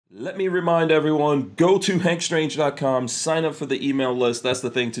Let me remind everyone, go to hankstrange.com, sign up for the email list. That's the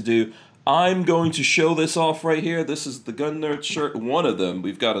thing to do. I'm going to show this off right here. This is the Gun Nerd shirt, one of them.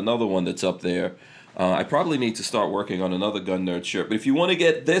 We've got another one that's up there. I probably need to start working on another Gun Nerd shirt. But if you want to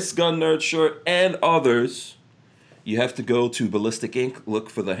get this Gun Nerd shirt and others, you have to go to Ballistic Ink, look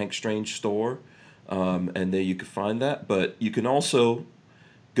for the Hank Strange store, and there you can find that. But you can also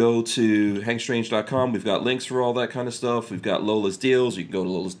go to hankstrange.com. We've got links for all that kind of stuff. We've got Lola's Deals. You can go to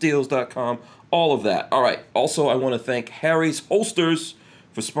lolasdeals.com. All of that. All right. Also, I want to thank Harry's Holsters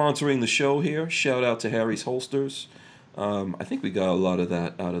for sponsoring the show here. Shout out to Harry's Holsters. I think we got a lot of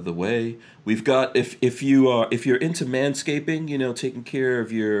that out of the way. We've got if you're into manscaping, taking care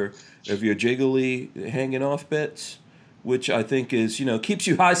of your jiggly hanging off bits, which I think is keeps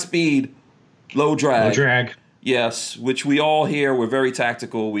you high speed, low drag. Low drag. Yes, which we all hear. We're very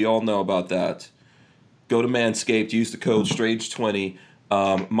tactical. We all know about that. Go to Manscaped. Use the code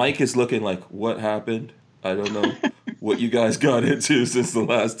STRANGE20. Mike is looking like, what happened? I don't know what you guys got into since the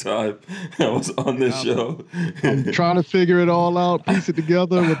last time I was on this show. I'm trying to figure it all out, piece it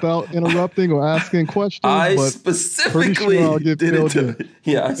together without interrupting or asking questions. I but specifically sure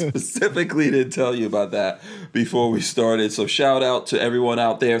I specifically didn't tell you about that before we started. So shout out to everyone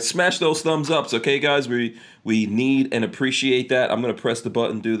out there. Smash those thumbs ups, okay, guys? We need and appreciate that. I'm gonna press the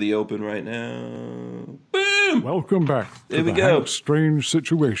button, do the open right now. Boom! Welcome back to There we the go. Hank Strange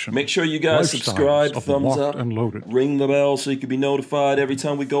Situation. Make sure you guys Lifestyles subscribe, of thumbs Locked up, and Loaded. ring the bell so you can be notified every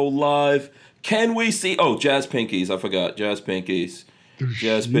time we go live. Can we see? Oh, Jazz Pinkies. I forgot. Jazz Pinkies.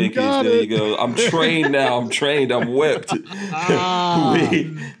 Jazz You Pinkies. got There it. you go. I'm trained now. I'm trained. I'm whipped.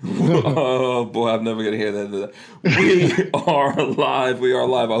 Oh, boy. I'm never going to hear that. We are live. We are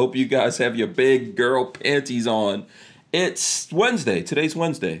live. I hope you guys have your big girl panties on. It's Wednesday. Today's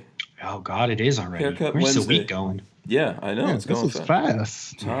Wednesday. Oh, God, it is already. Haircut Where's the Wednesday. week going? Yeah, I know. Man, It's this going is fast.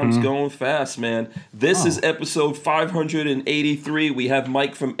 fast. Time's going fast, man. This is episode 583. We have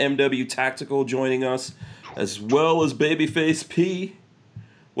Mike from MW Tactical joining us, as well as Babyface P.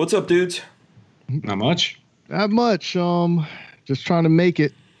 What's up, dudes? Not much. Not much. Just trying to make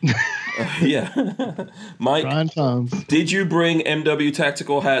it. Yeah. Mike, Trying times. did you bring MW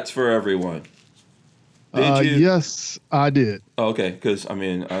Tactical hats for everyone? Did you? Yes, I did. Oh, okay, because,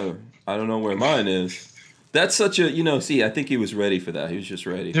 I don't know where mine is. That's such a, I think he was ready for that. He was just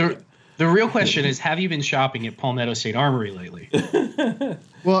ready. For it. The real question is, have you been shopping at Palmetto State Armory lately?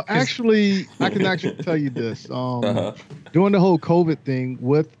 Well, actually, I can actually tell you this. During the whole COVID thing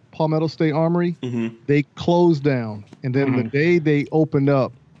with Palmetto State Armory, they closed down. And then the day they opened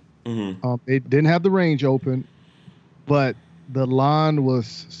up, they didn't have the range open, but the line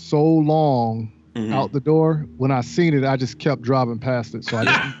was so long out the door. When I seen it, I just kept driving past it. So I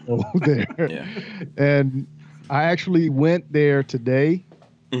didn't go there. Yeah. And I actually went there today.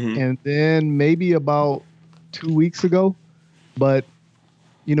 And then maybe about 2 weeks ago, but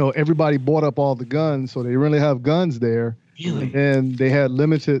everybody bought up all the guns, so they really have guns there. Really? And they had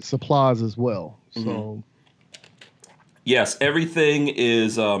limited supplies as well. So Yes,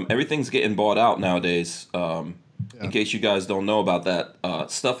 everything's getting bought out nowadays. In case you guys don't know about that,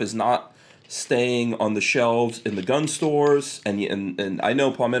 stuff is not staying on the shelves in the gun stores, and I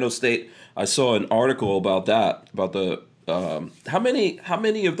know Palmetto State. I saw an article about that, about the how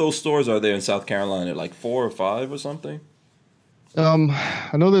many of those stores are there in South Carolina? Like 4 or 5 or something?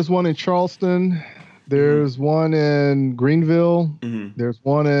 I know there's one in Charleston. There's one in Greenville. There's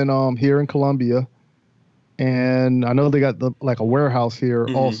one in here in Columbia. And I know they got a warehouse here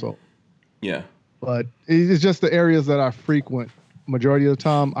also. Yeah. But it's just the areas that I frequent. Majority of the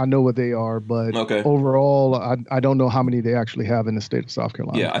time, I know what they are, but overall, I don't know how many they actually have in the state of South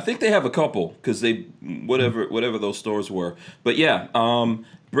Carolina. Yeah, I think they have a couple because they whatever those stores were. But yeah,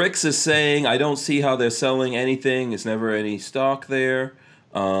 Bricks is saying I don't see how they're selling anything. There's never any stock there.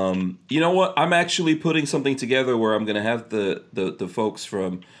 You know what? I'm actually putting something together where I'm gonna have the folks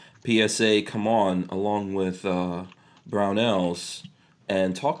from PSA come on along with Brownells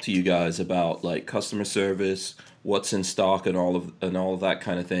and talk to you guys about like customer service, what's in stock, and all of that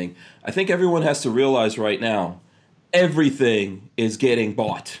kind of thing. I think everyone has to realize right now, everything is getting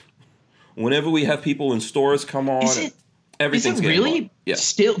bought. Whenever we have people in stores come on, everything's is it getting really bought. Yeah.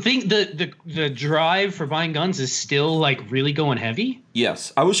 still think the drive for buying guns is still like really going heavy?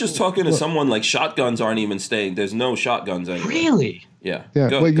 Yes, I was just talking to someone like shotguns aren't even staying. There's no shotguns anymore. Really? Yeah. Yeah,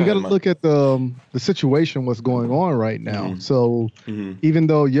 Go well, you got to ahead, Mike. look at the situation, what's going on right now. So even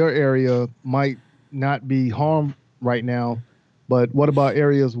though your area might not be harmed right now, but what about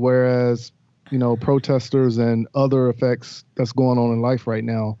areas whereas, protesters and other effects that's going on in life right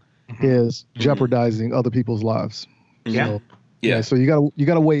now is jeopardizing other people's lives. Yeah. So Yeah. So you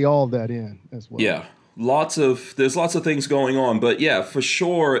gotta weigh all that in as well. Yeah. There's lots of things going on, but yeah, for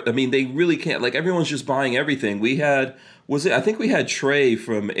sure. I mean, they really can't, like, everyone's just buying everything. I think we had Trey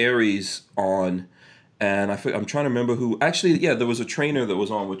from Aries on, and I'm trying to remember who, actually, yeah, there was a trainer that was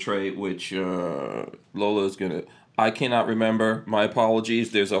on with Trey, which Lola's I cannot remember. My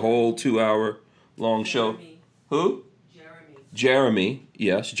apologies. There's a whole 2-hour long show. Who? Jeremy.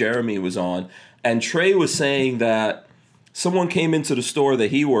 Yes, Jeremy was on. And Trey was saying that someone came into the store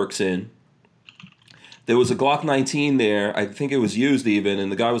that he works in. There was a Glock 19 there. I think it was used even.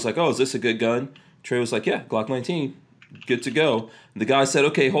 And the guy was like, oh, is this a good gun? Trey was like, yeah, Glock 19. Good to go. And the guy said,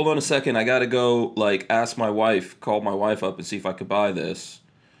 okay, hold on a second. I got to go, like, call my wife up and see if I could buy this.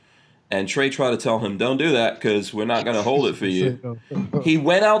 And Trey tried to tell him, don't do that because we're not going to hold it for you. He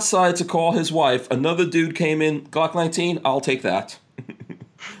went outside to call his wife. Another dude came in, Glock 19, I'll take that.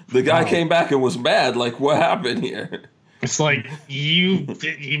 The guy came back and was mad, like, what happened here? It's like, you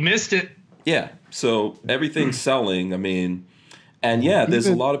missed it. Yeah, so everything's selling, I mean, and yeah, there's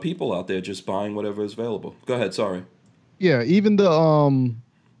a lot of people out there just buying whatever is available. Go ahead, sorry. Yeah, even the online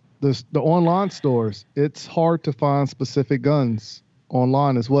stores, it's hard to find specific guns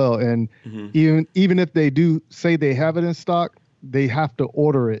online as well. And even if they do say they have it in stock, they have to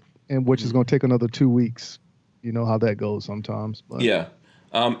order it, and which is going to take another 2 weeks. You know how that goes sometimes. But. Yeah.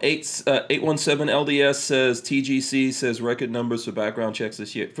 817 LDS says TGC says record numbers for background checks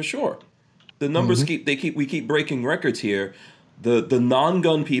this year. For sure. The numbers we keep breaking records here. The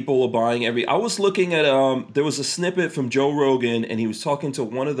non-gun people are buying I was looking at there was a snippet from Joe Rogan, and he was talking to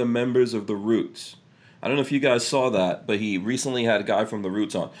one of the members of the Roots. I don't know if you guys saw that, but he recently had a guy from the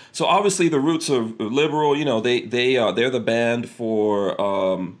Roots on. So obviously the Roots are liberal. You know, they're the band for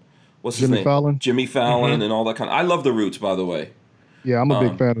what's his name? Fallon? Jimmy Fallon and all that kind of. I love the Roots, by the way. Yeah, I'm a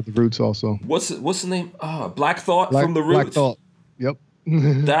big fan of the Roots also. What's the name? Black Thought from the Roots. Black Thought. Yep.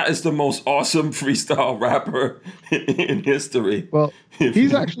 That is the most awesome freestyle rapper in history. Well,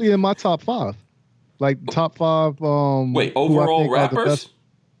 he's actually in my top 5. Like top 5 wait, overall rappers?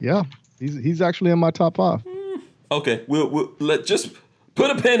 Yeah. He's actually in my top 5. Okay, we'll just put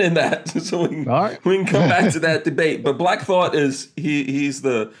a pin in that so we can come back to that debate. But Black Thought he's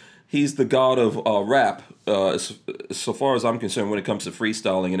the god of rap. So far as I'm concerned, when it comes to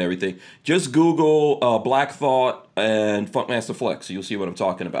freestyling and everything, just Google Black Thought and Funkmaster Flex, so you'll see what I'm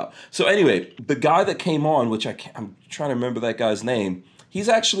talking about. So anyway, the guy that came on, which I'm trying to remember that guy's name. He's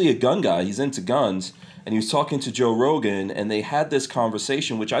actually a gun guy. He's into guns, and he was talking to Joe Rogan, and they had this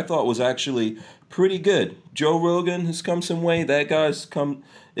conversation, which I thought was actually pretty good. Joe Rogan has come some way. That guy's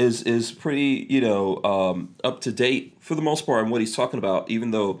is pretty, up to date for the most part on what he's talking about,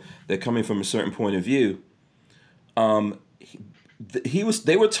 even though they're coming from a certain point of view.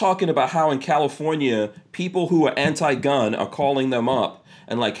 They were talking about how in California, people who are anti-gun are calling them up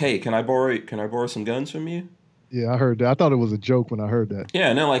and like, hey, can I borrow some guns from you? Yeah, I heard that. I thought it was a joke when I heard that. Yeah,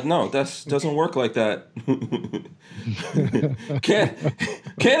 and they're like, no, that doesn't work like that.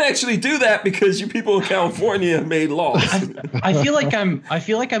 Can't actually do that because you people in California have made laws. I feel like I'm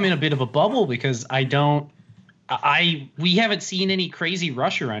in a bit of a bubble because we haven't seen any crazy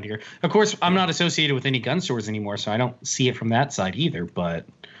rush around here. Of course, I'm not associated with any gun stores anymore, so I don't see it from that side either. But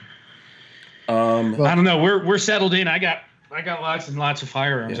I don't know. We're settled in. I got lots and lots of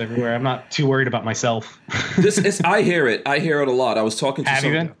firearms everywhere. I'm not too worried about myself. I hear it. I hear it a lot. I was talking to Have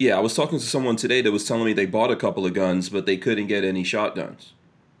you been? Yeah, I was talking to someone today that was telling me they bought a couple of guns, but they couldn't get any shotguns.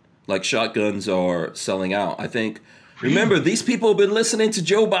 Like shotguns are selling out. I think. Remember, these people have been listening to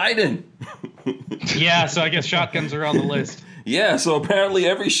Joe Biden. Yeah, so I guess shotguns are on the list. Yeah, so apparently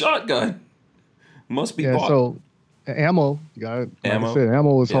every shotgun must be bought. So ammo, I said,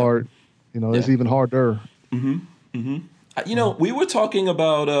 ammo is hard. It's even harder. We were talking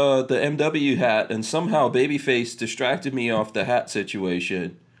about the MW hat, and somehow Babyface distracted me off the hat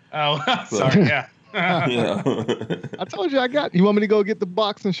situation. Oh, sorry, yeah. I told you I got. You want me to go get the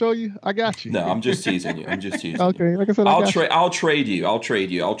box and show you? I got you. No, I'm just teasing you. Okay, like I said, I'll trade you. I'll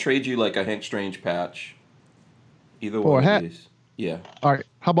trade you like a Hank Strange patch. Either one of these. Yeah. All right.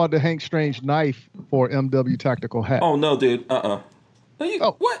 How about the Hank Strange knife for MW tactical hat? Oh no, dude. What?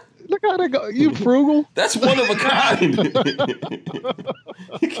 Look how they go. You frugal. That's one of a kind.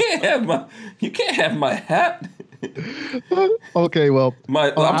 You can't have my hat. Okay, well,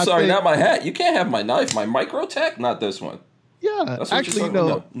 I'm sorry, not my hat. You can't have my knife, my Microtech, not this one. Yeah, actually,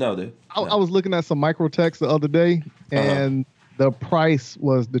 no, dude. No. I was looking at some Microtechs the other day, and the price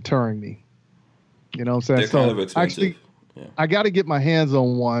was deterring me. You know what I'm saying? They're kind of expensive. Actually, I got to get my hands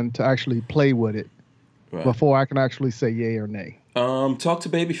on one to actually play with it before I can actually say yay or nay. Talk to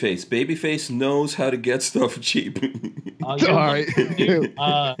Babyface. Babyface knows how to get stuff cheap. All right.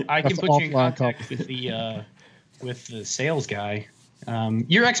 I can put you in contact with the sales guy.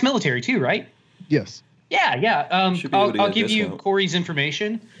 You're ex-military too, right? Yes. Yeah. I'll give you Corey's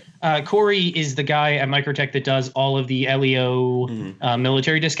information. Corey is the guy at Microtech that does all of the LEO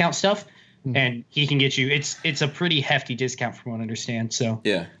military discount stuff, and he can get you. It's a pretty hefty discount from what I understand. So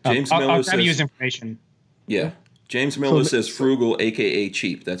yeah, James Miller I'll grab you his information. Yeah. James Miller says frugal, aka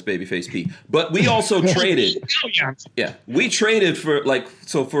cheap. That's Babyface P. But we also traded. Yeah, we traded for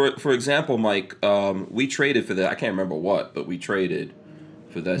for example, Mike. We traded for that. I can't remember what, but we traded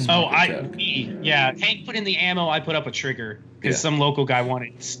for this. Hank put in the ammo. I put up a trigger because some local guy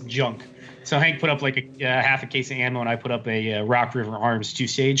wanted junk. So Hank put up like a half a case of ammo, and I put up a Rock River Arms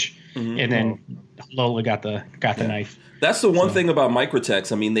 2-stage, and then Lola got the knife. That's the one thing about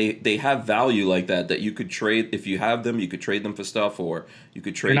Microtechs. I mean, they have value like that you could trade. If you have them, you could trade them for stuff, or you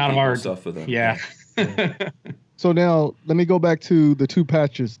could trade stuff for them. Yeah. So now let me go back to the 2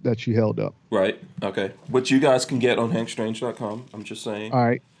 patches that you held up. Right. Okay. Which you guys can get on hankstrange.com. I'm just saying. All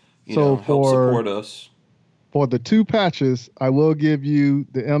right. Help support us. For the 2 patches, I will give you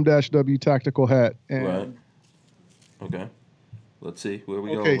the M-W tactical hat. Right. Okay. Let's see where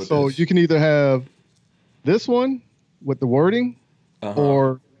we go. Okay, so you can either have this one with the wording,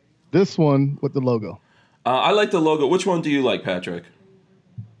 or this one with the logo. I like the logo. Which one do you like, Patrick?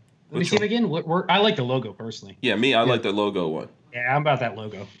 Let me see it again. I like the logo personally. Yeah, I like the logo one. Yeah, I'm about that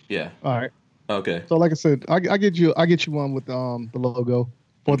logo. Yeah. All right. Okay. So like I said, I get you one with the logo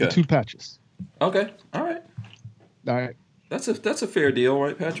for the 2 patches. Okay. All right. All right. That's a fair deal,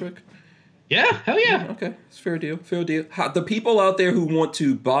 right, Patrick? Yeah, hell yeah. Okay, it's fair deal. Fair deal. The people out there who want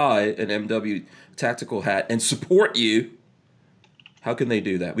to buy an MW tactical hat and support you, how can they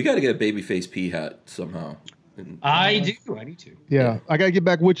do that? We got to get a Babyface P hat somehow. I do. I need to. Yeah, I got to get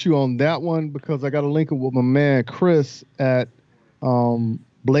back with you on that one because I got to link up with my man Chris at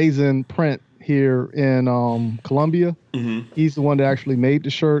Blazing Print here in Columbia. He's the one that actually made the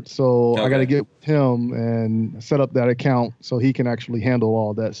shirt, so I got to get with him and set up that account so he can actually handle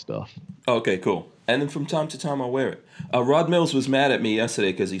all that stuff. Okay, cool. And then from time to time I'll wear it. Rod Mills was mad at me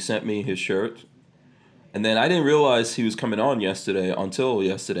yesterday because he sent me his shirt, and then I didn't realize he was coming on until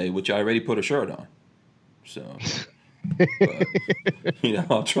yesterday, which I already put a shirt on. So, but,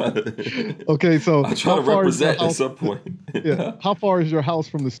 I'll try to. Okay, so I'll try to represent at some point. Yeah. How far is your house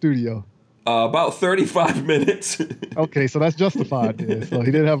from the studio? About 35 minutes. Okay, so that's justified. Yeah. So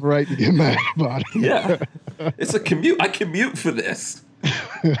he didn't have a right to get mad about it. Yeah, it's a commute. I commute for this.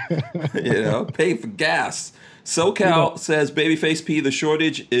 Pay for gas. SoCal says Babyface P, the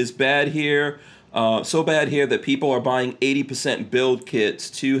shortage is bad here. So bad here that people are buying 80% build kits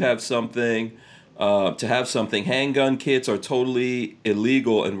to have something. Handgun kits are totally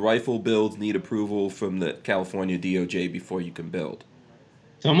illegal, and rifle builds need approval from the California DOJ before you can build.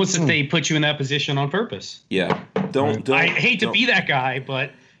 It's almost as if they put you in that position on purpose. Yeah. I hate to be that guy, but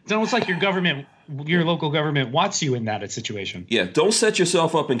it's almost like your local government wants you in that situation. Yeah, don't set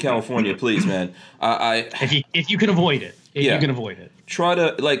yourself up in California, please, man. If you can avoid it. You can avoid it. Try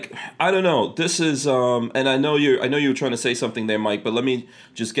to I don't know. This is and I know you were trying to say something there, Mike, but let me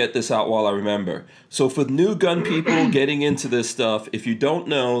just get this out while I remember. So for new gun people getting into this stuff, if you don't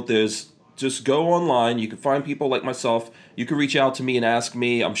know, just go online. You can find people like myself. You can reach out to me and ask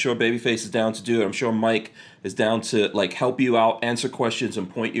me. I'm sure Babyface is down to do it. I'm sure Mike is down to help you out, answer questions, and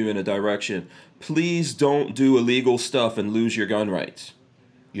point you in a direction. Please don't do illegal stuff and lose your gun rights.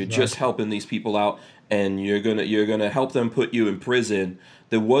 You're just helping these people out, and you're gonna help them put you in prison.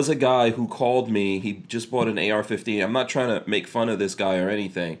 There was a guy who called me. He just bought an AR-15. I'm not trying to make fun of this guy or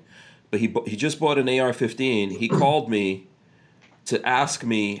anything, but he just bought an AR-15. He called me to ask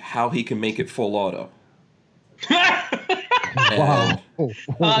me how he can make it full auto. Wow.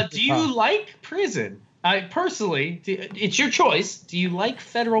 Do you like prison? Personally, it's your choice. Do you like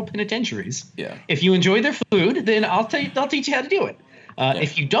federal penitentiaries? Yeah. If you enjoy their food, then I'll teach you how to do it.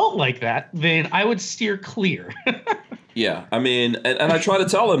 If you don't like that, then I would steer clear. Yeah, I mean, and I try to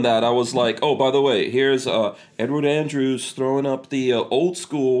tell him that. I was like, oh, by the way, here's Edward Andrews throwing up the old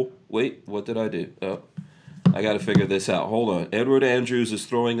school. Wait, what did I do? I got to figure this out. Hold on. Edward Andrews is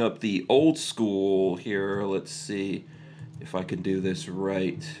throwing up the old school here. Let's see if I can do this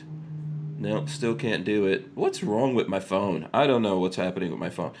right. No, still can't do it. What's wrong with my phone? I don't know what's happening with my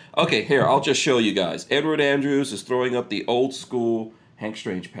phone. Okay, here, I'll just show you guys. Edward Andrews is throwing up the old school Hank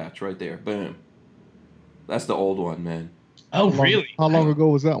Strange patch right there. Boom. That's the old one, man. Oh, really? How long ago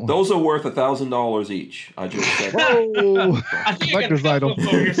was that one? Those are worth $1,000 each. I just said. Whoa! I think Collector's I got item. the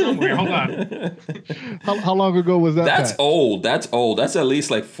over here somewhere. Hold on. How long ago was that? That's patch? old. That's old. That's at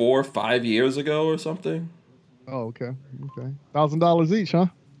least like 4 or 5 years ago or something. Oh, okay. $1,000 each, huh?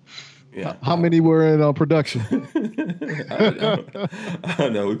 Yeah. How many were in production? I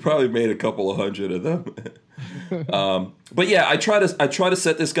don't know. We probably made a couple of hundred of them. But yeah, I try to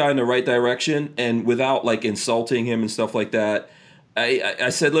set this guy in the right direction, and without like insulting him and stuff like that. I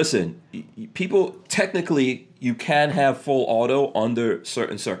said, listen, people, technically you can have full auto under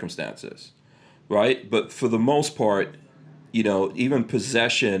certain circumstances, right? But for the most part, you know, even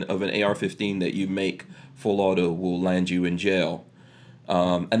possession of an AR-15 that you make full auto will land you in jail.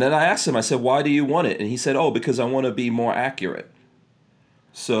 And then I asked him, I said, why do you want it? And he said, oh, because I want to be more accurate.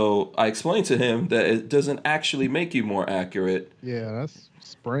 So I explained to him that it doesn't actually make you more accurate. Yeah, that's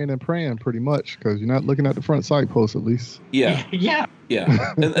spraying and praying pretty much, because you're not looking at the front sight post at least. Yeah. Yeah.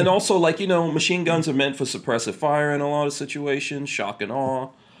 Yeah. And also, like, you know, machine guns are meant for suppressive fire in a lot of situations, shock and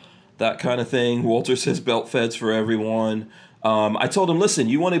awe, that kind of thing. Walter says belt feds for everyone. I told him, listen,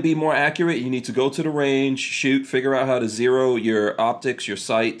 you want to be more accurate, you need to go to the range, shoot, figure out how to zero your optics, your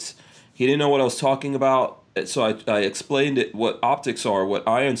sights. He didn't know what I was talking about, so I explained it, what optics are, what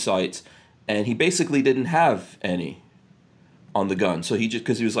iron sights, and he basically didn't have any on the gun. So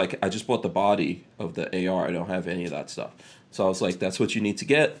because he was like, I just bought the body of the AR, I don't have any of that stuff. So I was like, that's what you need to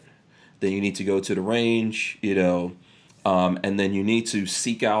get. Then you need to go to the range, you know, and then you need to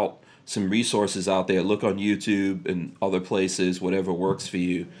seek out some resources out there, look on YouTube and other places, whatever works for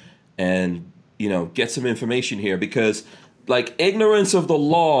you, and, you know, get some information here, because like ignorance of the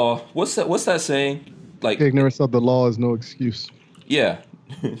law, what's that saying? Like, ignorance of the law is no excuse. Yeah.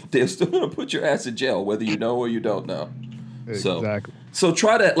 They're still going to put your ass in jail whether you know or you don't know. Exactly. So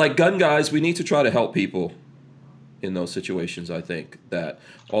try to, like, gun guys, we need to try to help people in those situations. I think that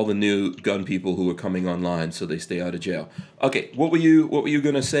all the new gun people who are coming online, so they stay out of jail. Okay, what were you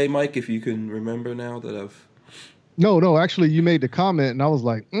gonna say, Mike? If you can remember now that I've. No. Actually, you made the comment, and I was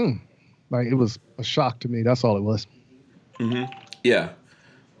like, like it was a shock to me. That's all it was. Mm-hmm. Yeah.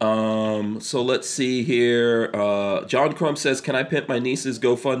 So let's see here. John Crump says, "Can I pimp my niece's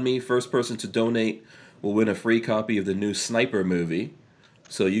GoFundMe? First person to donate will win a free copy of the new Sniper movie."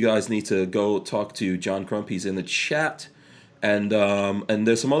 So you guys need to go talk to John Crump. He's in the chat. And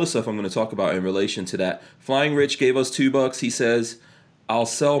there's some other stuff I'm going to talk about in relation to that. Flying Rich gave us $2. He says, I'll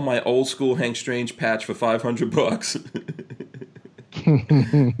sell my old school Hank Strange patch for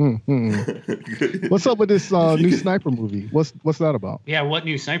 $500. What's up with this new Sniper movie? What's that about? Yeah, what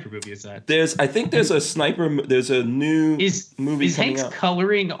new Sniper movie is that? I think there's a Sniper. There's a new movie. Is coming Hank's out.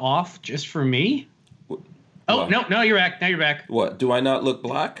 coloring off just for me? Oh, What? no, you're back. Now you're back. What? Do I not look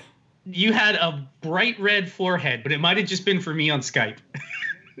black? You had a bright red forehead, but it might have just been for me on Skype.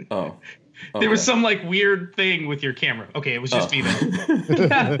 Oh. There was some like weird thing with your camera. Okay, it was just me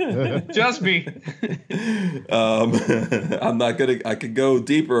though. Just me. I'm not gonna. I could go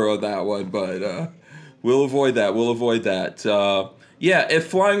deeper on that one, but we'll avoid that. Yeah, if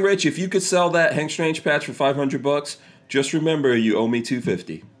Flying Rich, if you could sell that Hank Strange patch for $500, just remember you owe me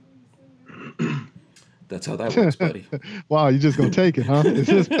 $250. That's how that works, buddy. Wow, you just gonna take it, huh? It's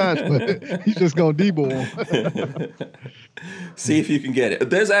his patch, but he's just gonna debo him. See if you can get it.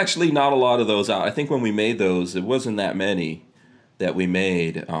 There's actually not a lot of those out. I think when we made those, it wasn't that many that we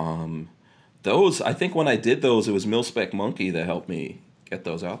made. Those, I think when I did those, it was Mil-Spec Monkey that helped me get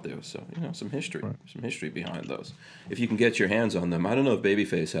those out there. So, you know, some history behind those. If you can get your hands on them. I don't know if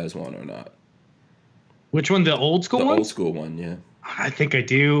Babyface has one or not. Which one? The old school one? The old school one, yeah. I think I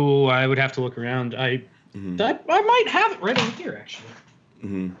do. I would have to look around. I might have it right over here, actually.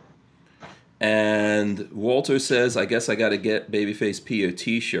 Mm-hmm. And Walter says, I guess I got to get Babyface P a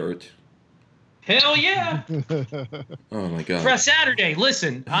T-shirt. Hell yeah! Oh my God! For a Saturday,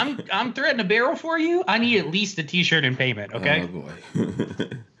 listen, I'm threading a barrel for you. I need at least a T-shirt in payment. Okay. Oh boy.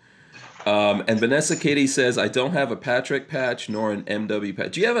 And Vanessa Katie says, I don't have a Patrick patch nor an MW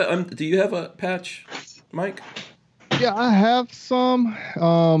patch. Do you have a patch, Mike? Yeah, I have some.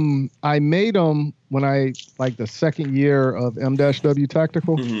 I made them when I the second year of M-W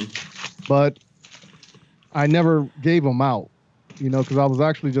Tactical, but I never gave them out. You know, because I was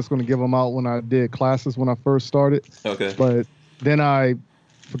actually just going to give them out when I did classes when I first started. Okay. But then I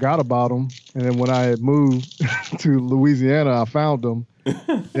forgot about them, and then when I had moved to Louisiana, I found them,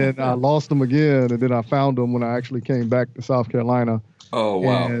 and I lost them again, and then I found them when I actually came back to South Carolina. Oh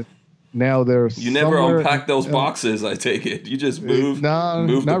wow! And now they're you never unpacked those boxes. I take it you just move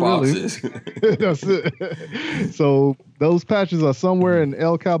the boxes. Really. That's it. So those patches are somewhere in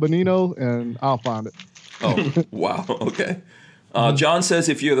El Cabanino, and I'll find it. Oh, wow. Okay. John says,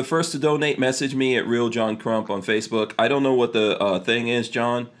 if you're the first to donate, message me at Real John Crump on Facebook. I don't know what the thing is,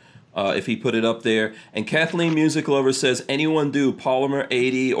 John, if he put it up there. And Kathleen Music Lover says, anyone do Polymer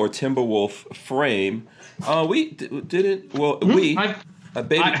 80 or Timberwolf frame? We didn't. Well, meaning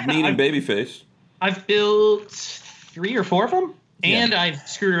Babyface. I've built 3 or 4 of them, and I've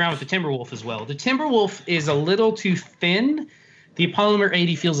screwed around with the Timberwolf as well. The Timberwolf is a little too thin. The Polymer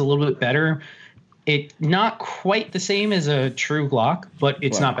 80 feels a little bit better. It's not quite the same as a true Glock, but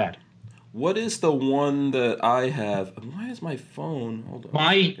it's not bad. What is the one that I have? Why is my phone? Hold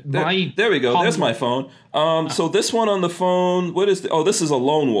on. There we go. There's my phone. So this one on the phone. What is the? Oh, this is a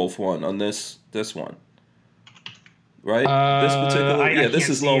Lone Wolf one on this one. Right. This particular. This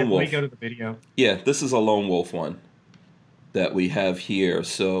is Lone Wolf. Let me go to the video. Yeah, this is a Lone Wolf one that we have here.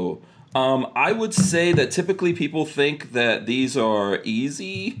 So I would say that typically people think that these are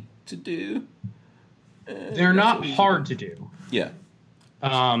easy to do. They're not hard to do. Yeah.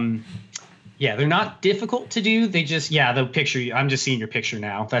 They're not difficult to do. They just, the picture, I'm just seeing your picture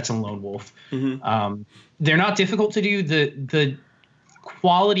now. That's a Lone Wolf. Mm-hmm. They're not difficult to do. The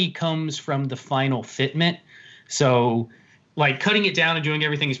quality comes from the final fitment. So, like, cutting it down and doing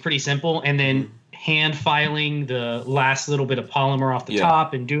everything is pretty simple. And then hand filing the last little bit of polymer off the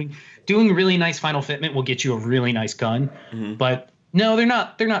top and doing really nice final fitment will get you a really nice gun. Mm-hmm. But no, they're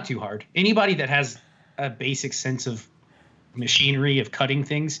not too hard. Anybody that has a basic sense of machinery of cutting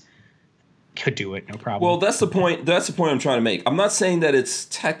things could do it, no problem. Well, that's the point I'm trying to make. I'm not saying that it's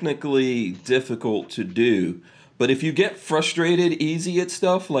technically difficult to do, but if you get frustrated easy at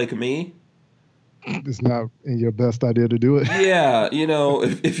stuff like me, it's not your best idea to do it. Yeah,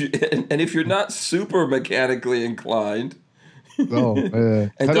 if you're not super mechanically inclined, and don't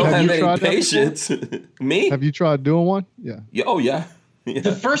have any patience. Me? Have you tried doing one? Yeah. Oh yeah. Yeah.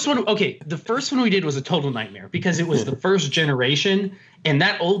 The first one we did was a total nightmare because it was the first generation, and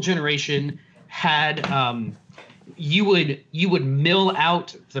that old generation had you would mill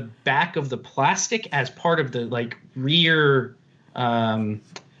out the back of the plastic as part of the rear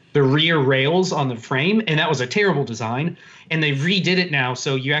rails on the frame, and that was a terrible design. And they redid it now,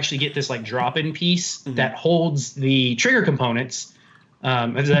 so you actually get this drop-in piece that holds the trigger components,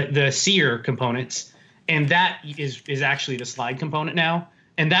 the sear components. And that is actually the slide component now.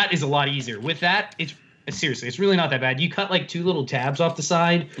 And that is a lot easier. With that, it's really not that bad. You cut 2 little tabs off the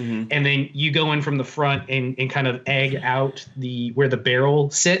side, and then you go in from the front and kind of egg out where the barrel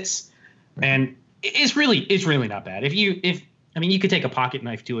sits. And it's really not bad. You could take a pocket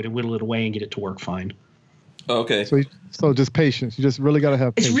knife to it and whittle it away and get it to work fine. Okay. So just patience. You just really got to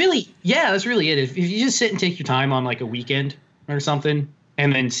have patience. That's really it. If you just sit and take your time on a weekend or something,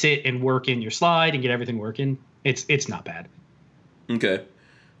 and then sit and work in your slide and get everything working, it's not bad. Okay.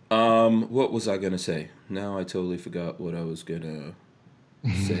 What was I going to say? Now I totally forgot what I was going to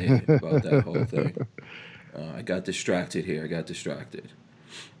say about that whole thing. I got distracted here. There's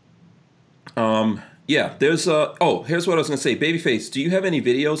here's what I was going to say. Babyface, do you have any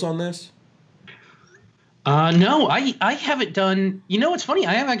videos on this? No, I haven't done. It's funny.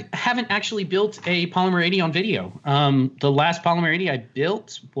 I haven't actually built a Polymer 80 on video. The last Polymer 80 I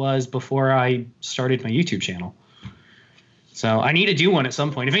built was before I started my YouTube channel. So I need to do one at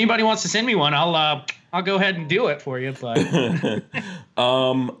some point. If anybody wants to send me one, I'll go ahead and do it for you. But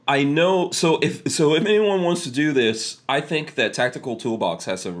I know. So if anyone wants to do this, I think that Tactical Toolbox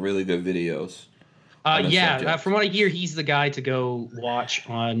has some really good videos. From what I hear, he's the guy to go watch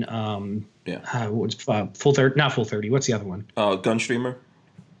on. Full 30, not Full 30. What's the other one? Gunstreamer.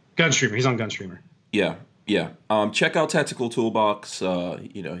 Gunstreamer. He's on Gunstreamer. Yeah. Check out Tactical Toolbox.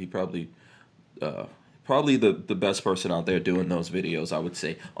 He probably the best person out there doing those videos, I would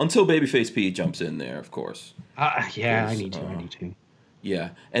say, until Babyface P jumps in there, of course. I need to. Yeah,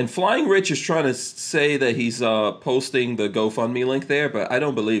 and Flying Rich is trying to say that he's posting the GoFundMe link there, but I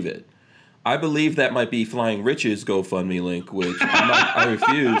don't believe it. I believe that might be Flying Rich's GoFundMe link, which I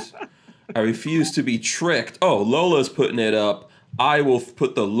refuse. I refuse to be tricked. Oh, Lola's putting it up. I will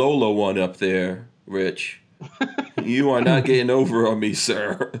put the Lola one up there, Rich. You are not getting over on me,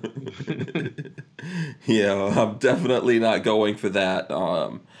 sir. Yeah, I'm definitely not going for that.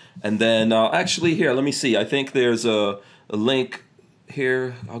 And then, actually, here, let me see. I think there's a link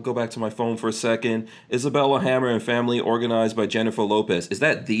here. I'll go back to my phone for a second. Isabella Hammer and Family, organized by Jennifer Lopez. Is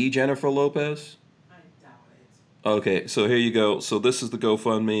that the Jennifer Lopez? I doubt it. Okay, so here you go. So this is the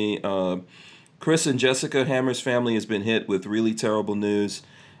GoFundMe. Chris and Jessica Hammer's family has been hit with really terrible news,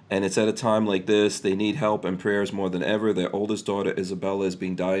 and it's at a time like this. They need help and prayers more than ever. Their oldest daughter, Isabella, is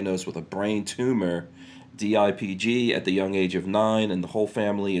being diagnosed with a brain tumor DIPG at the young age of 9, and the whole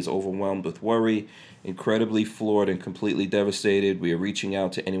family is overwhelmed with worry, incredibly floored and completely devastated. We are reaching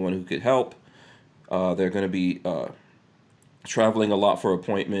out to anyone who could help. They're going to be traveling a lot for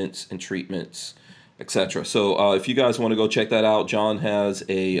appointments and treatments, etc. So if you guys want to go check that out, John has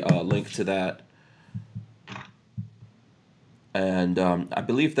a link to that. And I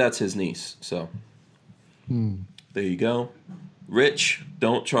believe that's his niece. So there you go. Rich,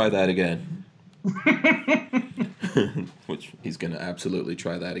 don't try that again. Which he's going to absolutely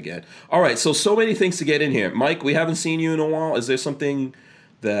try that again. All right, so many things to get in here. Mike, we haven't seen you in a while. Is there something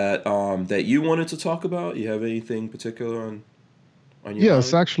that that you wanted to talk about? You have anything particular on your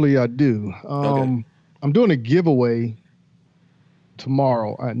Yes, mind? actually I do. Okay. I'm doing a giveaway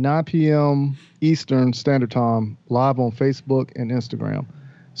tomorrow at 9 p.m. Eastern Standard Time, live on Facebook and Instagram.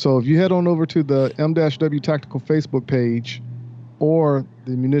 So if you head on over to the M-W Tactical Facebook page or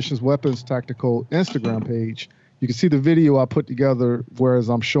the Munitions Weapons Tactical Instagram page, you can see the video I put together, whereas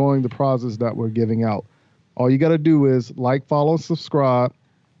I'm showing the prizes that we're giving out. All you got to do is like, follow, and subscribe,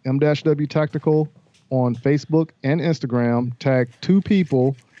 M-W Tactical on Facebook and Instagram, tag 2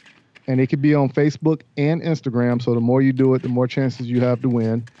 people, and it could be on Facebook and Instagram. So the more you do it, the more chances you have to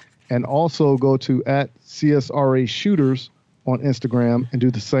win. And also go to @CSRA Shooters on Instagram and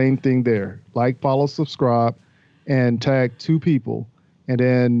do the same thing there. Like, follow, subscribe, and tag 2 people. And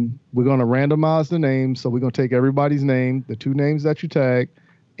then we're going to randomize the names. So we're going to take everybody's name, the 2 names that you tag,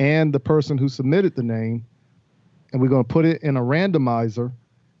 and the person who submitted the name, and we're going to put it in a randomizer.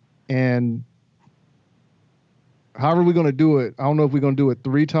 And however we're going to do it, I don't know if we're going to do it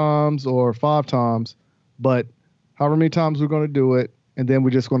 3 times or 5 times, but however many times we're going to do it, and then we're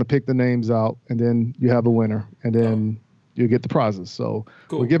just going to pick the names out, and then you have a winner, and then you get the prizes. So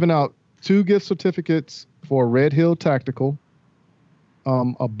Cool. We're giving out 2 gift certificates for Red Hill Tactical,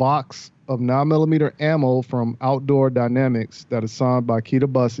 a box of 9mm ammo from Outdoor Dynamics that is signed by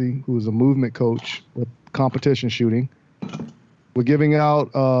Keita Bussey, who is a movement coach with competition shooting. We're giving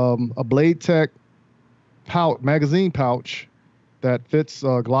out a Blade Tech magazine pouch that fits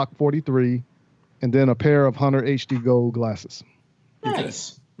Glock 43, and then a pair of Hunter HD Gold glasses.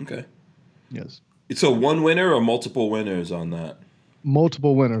 Nice. Okay. Yes. So one winner or multiple winners on that?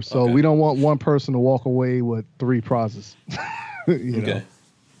 Multiple winners. So Okay. we don't want one person to walk away with 3 prizes. You know?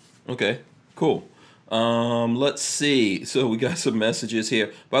 Okay. Cool. Let's see. So we got some messages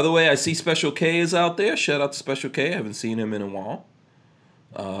here. By the way, I see Special K is out there. Shout out to Special K. I haven't seen him in a while.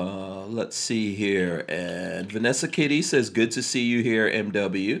 Let's see here. And Vanessa Kitty says, good to see you here,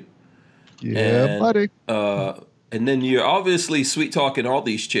 MW. Yeah, buddy. And then you're obviously sweet talking all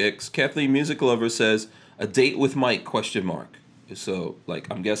these chicks. Kathleen Music Lover says, a date with Mike, ? So, like,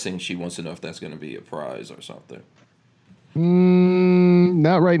 I'm guessing she wants to know if that's going to be a prize or something.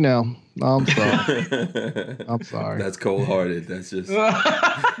 Not right now. I'm sorry. I'm sorry. That's cold-hearted. That's just...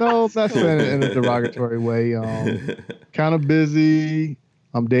 No, that's in a derogatory way. Kind of busy.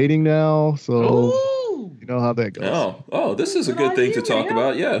 I'm dating now, so you know how that goes. Oh, this is a good thing to talk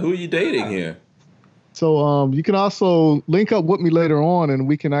about. Yeah, who are you dating here? So you can also link up with me later on, and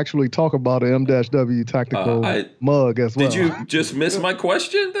we can actually talk about an M-W Tactical mug as well. Did you just miss my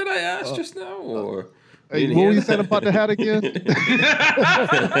question that I asked just now, or? Hey, what were you saying about the hat again?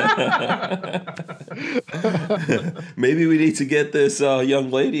 Maybe we need to get this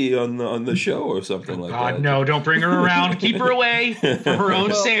young lady on the show or something like that. God, no, don't bring her around. Keep her away for her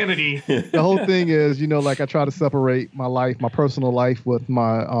own sanity. The whole thing is, like I try to separate my life, my personal life with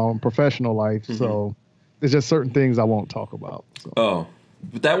my professional life. Mm-hmm. So there's just certain things I won't talk about. So. Oh,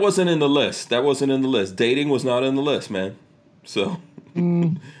 but that wasn't in the list. Dating was not in the list, man. So...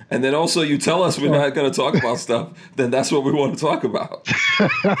 And then also you tell us we're not going to talk about stuff, then that's what we want to talk about.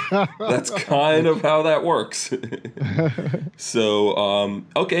 That's kind of how that works. So,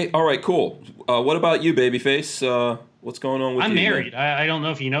 okay. All right, cool. What about you, Babyface? What's going on with you? I'm married. I don't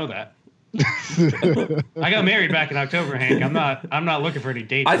know if you know that. I got married back in October, Hank. I'm not looking for any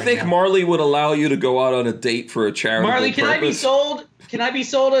dates. I think Marley would allow you to go out on a date for a charitable Marley, can purpose. I be sold? Can I be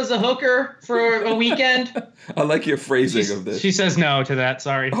sold as a hooker for a weekend? I like your phrasing of this. She says no to that.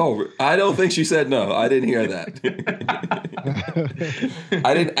 Sorry. Oh, I don't think she said no. I didn't hear that.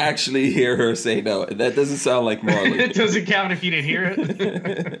 I didn't actually hear her say no. That doesn't sound like Marley. It doesn't count if you didn't hear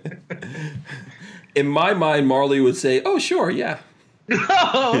it. In my mind, Marley would say, "Oh, sure, yeah."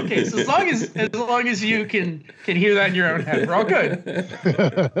 Oh, okay. So as long as you can hear that in your own head, we're all good.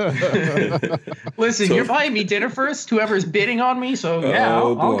 Listen, you're buying me dinner first, whoever's bidding on me. So yeah,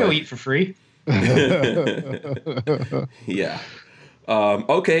 I'll go eat for free. Yeah.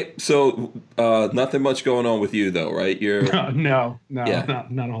 Okay, so nothing much going on with you though, right? You're no, yeah.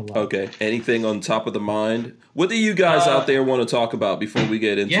 not a whole lot. Okay. Anything on top of the mind? What do you guys out there want to talk about before we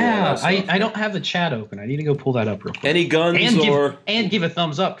get into all that stuff? I don't have the chat open. I need to go pull that up real quick. Any guns and give a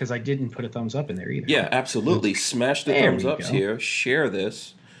thumbs up because I didn't put a thumbs up in there either. Yeah, absolutely. Smash the thumbs ups here. Share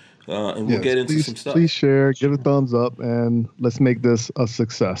this. And we'll get into some stuff. Please share, give a thumbs up, and let's make this a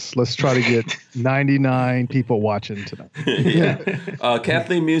success. Let's try to get 99 people watching tonight. Yeah.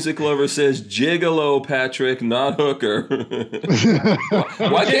 Kathleen Music Lover says, Gigolo, Patrick, not hooker.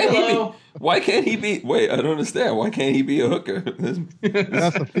 Why can't he be? Wait, I don't understand. Why can't he be a hooker?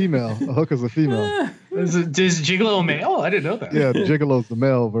 That's a female. A hooker's a female. Is Gigolo a male? I didn't know that. Yeah, Gigolo's the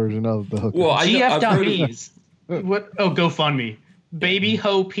male version of the hooker. Well, GF.me's. What? Oh, GoFundMe. Baby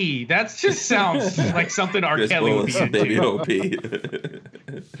Ho P. That just sounds like something R. Kelly would be into. Baby Ho P.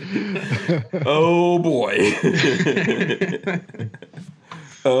 Oh boy.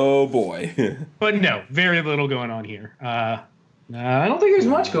 Oh boy. But no, very little going on here. I don't think there's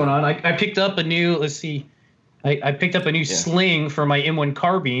much going on. I picked up a new. Let's see. I picked up a new sling for my M1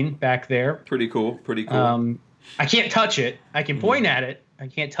 carbine back there. Pretty cool. Pretty cool. I can't touch it. I can point at it. I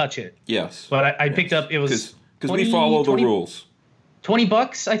can't touch it. Yes. But I picked up. It was because we follow the rules.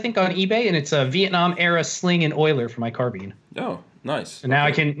 $20, I think, on eBay, and it's a Vietnam era sling and oiler for my carbine. Oh, nice. And now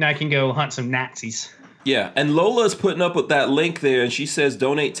I can go hunt some Nazis. Yeah, and Lola's putting up with that link there, and she says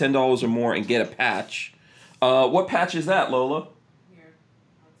donate $10 or more and get a patch. What patch is that, Lola?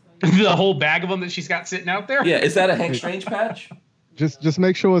 The whole bag of them that she's got sitting out there. Yeah, is that a Hank Strange patch? Just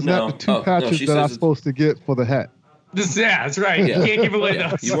make sure it's not the two patches that I'm supposed to get for the hat. Yeah, that's right. Yeah. You can't give away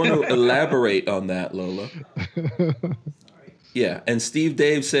those. You want to elaborate on that, Lola? Yeah, and Steve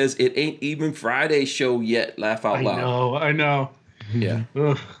Dave says it ain't even Friday show yet. Laugh out loud. I know. Yeah.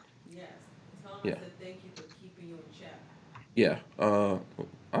 Yes. Tell Yeah. that thank you for keeping you in check. Yeah.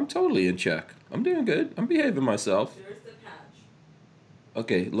 I'm totally in check. I'm doing good. I'm behaving myself. There's the patch.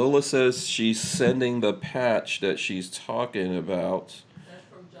 Okay, Lola says she's sending the patch that she's talking about. That's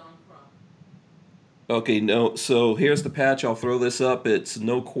from John Crump. Okay, no. So here's the patch. I'll throw this up. It's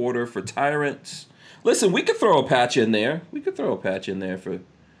no quarter for tyrants. Listen, we could throw a patch in there. We could throw a patch in there for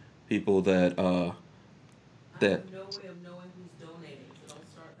people that I have no way of knowing who's donating, so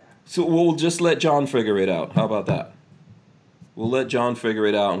don't start that. So we'll just let John figure it out. How about that? We'll let John figure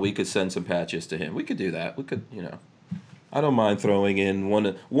it out, and we could send some patches to him. We could do that. We could, I don't mind throwing in one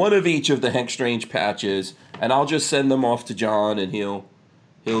of each of the Hank Strange patches, and I'll just send them off to John, and he'll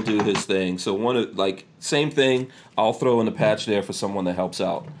do his thing. So same thing. I'll throw in a patch there for someone that helps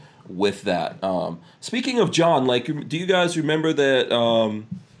out with that. Speaking of John, do you guys remember that?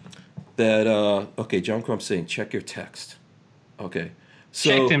 Okay, John Crump's saying check your text. Okay, so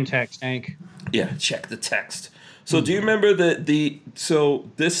check them text, Hank. Yeah, check the text. So do you remember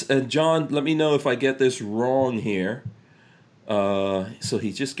John? Let me know if I get this wrong here. So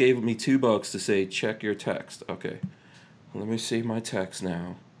he just gave me $2 to say check your text. Okay, let me see my text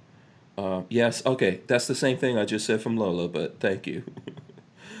now. Yes, okay, that's the same thing I just said from Lola, but thank you.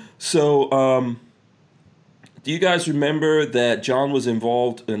 So, do you guys remember that John was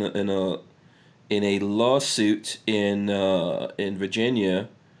involved in a lawsuit in Virginia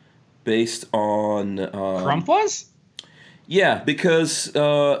based on Crump was? Yeah, because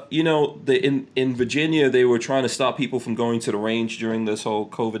in Virginia they were trying to stop people from going to the range during this whole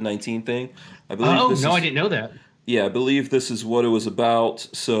COVID-19 thing. I didn't know that. Yeah, I believe this is what it was about.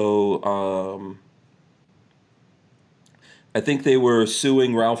 So, I think they were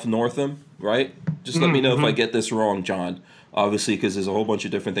suing Ralph Northam, right? Just let me know if I get this wrong, John. Obviously, because there's a whole bunch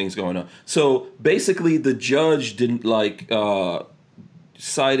of different things going on. So basically, the judge didn't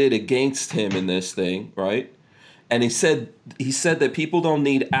sided against him in this thing, right? And he said that people don't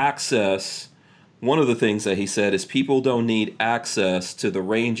need access. One of the things that he said is people don't need access to the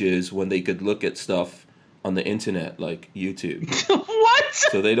ranges when they could look at stuff on the internet like YouTube. What?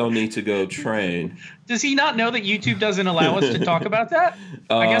 So they don't need to go train. Does he not know that YouTube doesn't allow us to talk about that?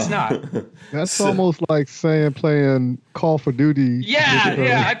 I guess not. That's almost like playing Call for Duty.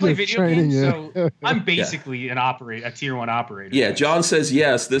 Yeah, I play video games, so I'm basically a tier 1 operator. Yeah, John says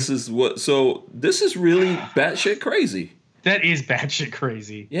yes. This is really batshit crazy. That is batshit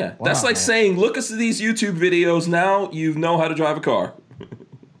crazy. Yeah, wow. That's like saying, look at these YouTube videos. Now you know how to drive a car.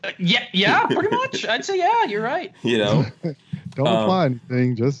 Yeah, pretty much. I'd say yeah. You're right. Don't apply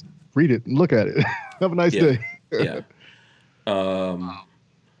anything. Just read it and look at it. Have a nice day. Yeah.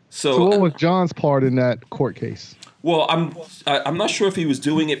 So what was John's part in that court case? Well, I'm not sure if he was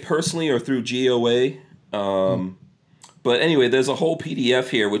doing it personally or through GOA. But anyway, there's a whole PDF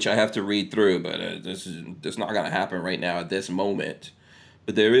here which I have to read through, but it's not going to happen right now at this moment.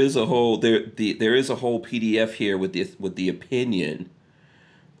 but there is a whole there is a whole PDF here with the opinion.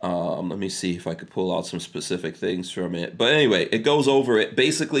 Let me see if I could pull out some specific things from it. But anyway, it goes over it.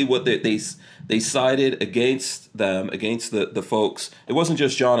 Basically, what they sided against them, against the folks. It wasn't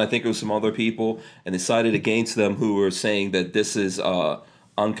just John. I think it was some other people, and they sided against them who were saying that this is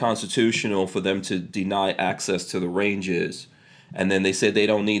unconstitutional for them to deny access to the ranges. And then they said they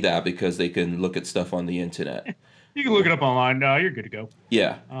don't need that because they can look at stuff on the internet. You can look it up online. No, you're good to go.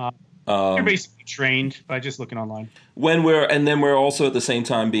 Yeah. You're basically trained by just looking online. Then we're also at the same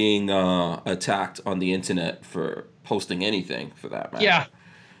time being attacked on the internet for posting anything for that matter. Yeah.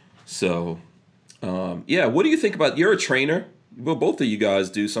 So, what do you think about? You're a trainer. Well, both of you guys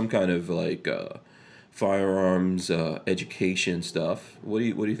do some kind of like firearms education stuff. What do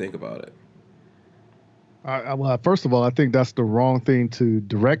you think about it? Well, first of all, I think that's the wrong thing to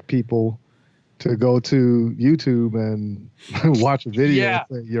direct people to go to YouTube and watch a video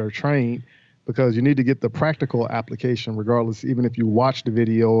and say you're trained, because you need to get the practical application regardless, even if you watch the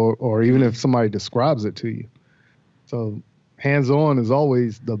video or even if somebody describes it to you. So hands-on is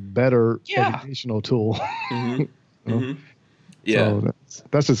always the better educational tool. Mm-hmm. Mm-hmm. Yeah. So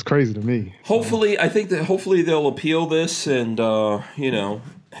that's just crazy to me. Hopefully, I think that they'll appeal this and, we'll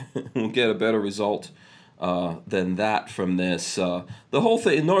get a better result than that from this. The whole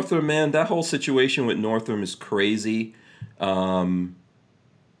thing, Northam, man, that whole situation with Northam is crazy, in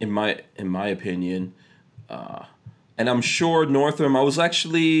my opinion. And I'm sure Northam, I was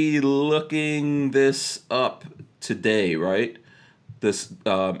actually looking this up today, right? This,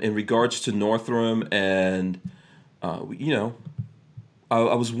 in regards to Northam and, I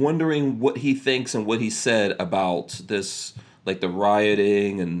was wondering what he thinks and what he said about this, like the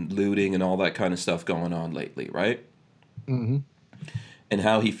rioting and looting and all that kind of stuff going on lately, right? Mm-hmm. And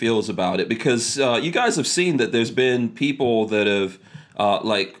how he feels about it. Because you guys have seen that there's been people that have,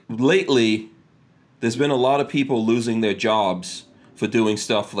 lately, there's been a lot of people losing their jobs for doing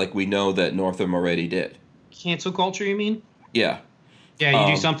stuff like we know that Northam already did. Cancel culture, you mean? Yeah. Yeah,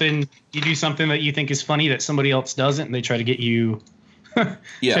 you do something that you think is funny that somebody else doesn't, and they try to get you try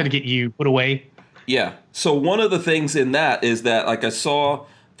to get you put away. Yeah. So one of the things in that is that, like, I saw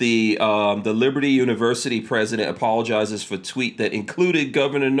the Liberty University president apologizes for a tweet that included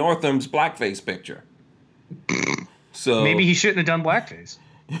Governor Northam's blackface picture. So maybe he shouldn't have done blackface.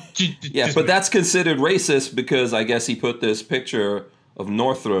 Yeah, but that's considered racist because I guess he put this picture of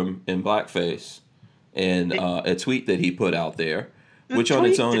Northam in blackface in a tweet that he put out there. Which on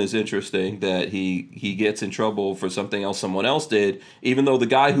its own is interesting that he gets in trouble for something else someone else did, even though the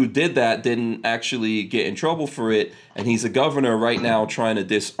guy who did that didn't actually get in trouble for it, and he's a governor right now trying to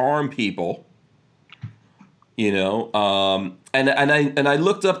disarm people. And I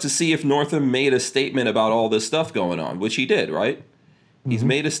looked up to see if Northam made a statement about all this stuff going on, which he did, right? Mm-hmm. He's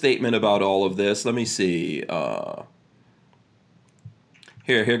made a statement about all of this. Let me see.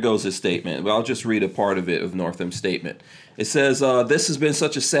 Here goes his statement. Well, I'll just read a part of it of Northam's statement. It says, this has been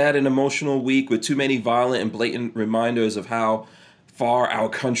such a sad and emotional week with too many violent and blatant reminders of how far our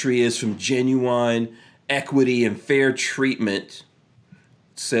country is from genuine equity and fair treatment.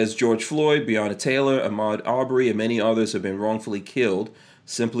 It says George Floyd, Breonna Taylor, Ahmaud Arbery, and many others have been wrongfully killed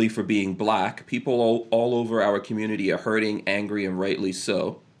simply for being black. People all over our community are hurting, angry, and rightly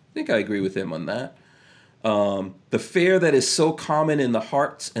so. I think I agree with him on that. The fear that is so common in the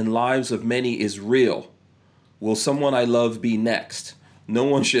hearts and lives of many is real. Will someone I love be next? No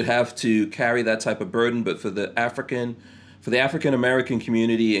one should have to carry that type of burden, but for the African American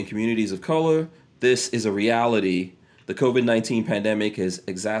community and communities of color, this is a reality. The COVID-19 pandemic has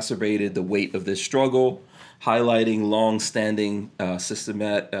exacerbated the weight of this struggle, highlighting long-standing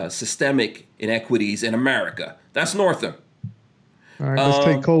systemic inequities in America. That's Northam. All right,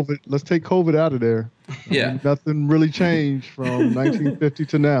 let's take COVID out of there. Yeah. Nothing really changed from 1950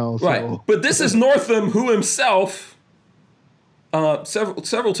 to now. So. Right. But this is Northam, who himself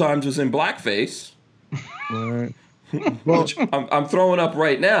several times was in blackface. Right. Well, which I'm throwing up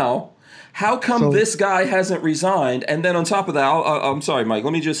right now. How come this guy hasn't resigned? And then on top of that, I'm sorry, Mike.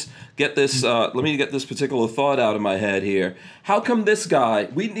 Let me just get this. Let me get this particular thought out of my head here. How come this guy?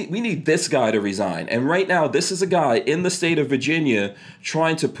 We need this guy to resign. And right now, this is a guy in the state of Virginia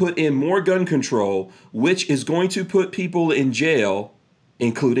trying to put in more gun control, which is going to put people in jail,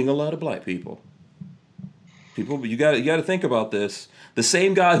 including a lot of black people. People, you got to think about this. The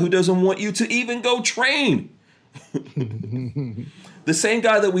same guy who doesn't want you to even go train. The same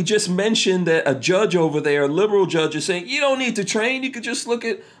guy that we just mentioned, that a judge over there, a liberal judge, is saying you don't need to train. You could just look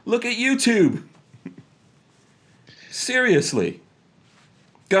at YouTube. Seriously.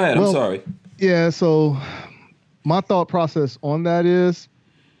 Go ahead. I'm sorry. Yeah. So my thought process on that is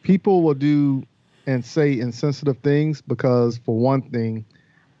people will do and say insensitive things because, for one thing,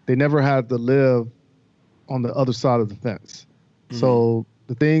 they never had to live on the other side of the fence. So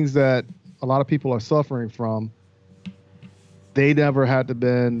the things that a lot of people are suffering from, they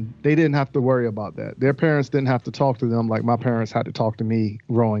didn't have to worry about that. Their parents didn't have to talk to them like my parents had to talk to me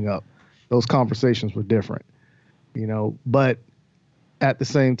growing up. Those conversations were different, but at the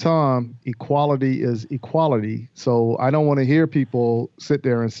same time, equality is equality. So I don't want to hear people sit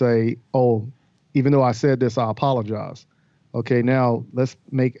there and say, oh, even though I said this, I apologize. Okay, now let's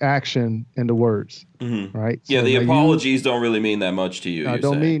make action into words, right? Yeah, so the apologies don't really mean that much to you. I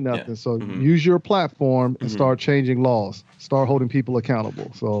don't mean nothing. Yeah. So use your platform and start changing laws. Start holding people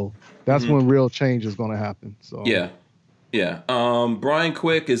accountable. So that's when real change is going to happen. So yeah. Brian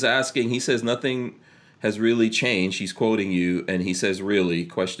Quick is asking. He says nothing has really changed. He's quoting you, and he says, "Really?" ?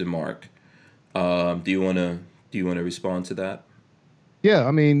 Do you want to respond to that? Yeah,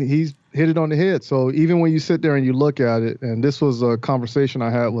 I mean, he's hit it on the head. So even when you sit there and you look at it, and this was a conversation I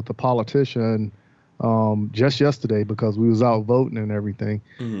had with a politician just yesterday because we was out voting and everything.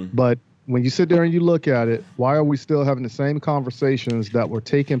 But when you sit there and you look at it, why are we still having the same conversations that were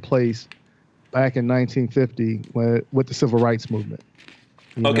taking place back in 1950 with the civil rights movement?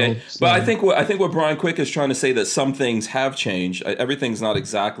 Okay, so, but I think what Brian Quick is trying to say that some things have changed. Everything's not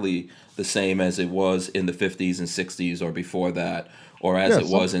exactly the same as it was in the 50s and 60s or before that, or as it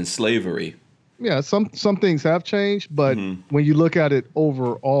was in slavery. Yeah, some things have changed, but when you look at it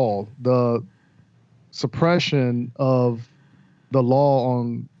overall, the suppression of the law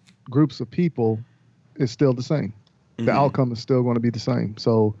on groups of people is still the same. The outcome is still going to be the same.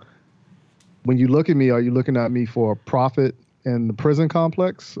 So when you look at me, are you looking at me for profit in the prison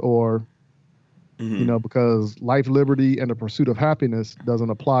complex, or because life, liberty, and the pursuit of happiness doesn't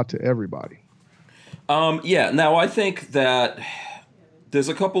apply to everybody? Now I think that there's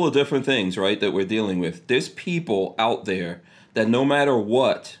a couple of different things, right, that we're dealing with. There's people out there that no matter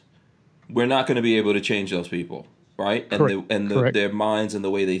what, we're not going to be able to change those people, right? And their minds and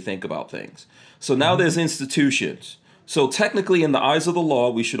the way they think about things. So now there's institutions. So technically, in the eyes of the law,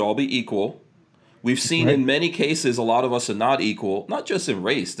 we should all be equal. We've seen in many cases, a lot of us are not equal, not just in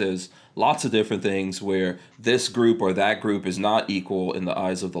race. There's lots of different things where this group or that group is not equal in the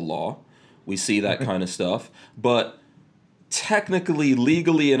eyes of the law. We see that kind of stuff. But technically,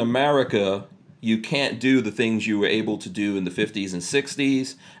 legally in America, you can't do the things you were able to do in the 50s and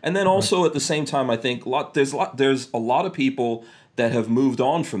 60s. And then also at the same time, I think there's a lot of people that have moved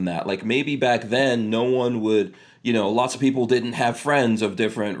on from that. Like maybe back then, no one would, lots of people didn't have friends of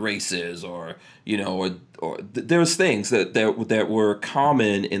different races or there's things that were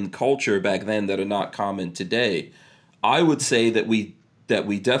common in culture back then that are not common today. I would say that we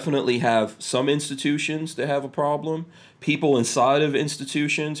definitely have some institutions that have a problem. People inside of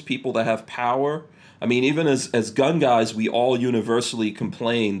institutions, people that have power. I mean, even as gun guys, we all universally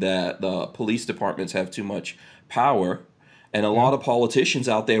complain that the police departments have too much power. And a lot of politicians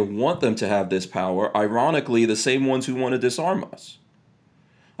out there want them to have this power. Ironically, the same ones who want to disarm us.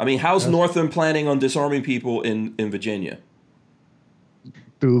 I mean, how's Northam planning on disarming people in Virginia?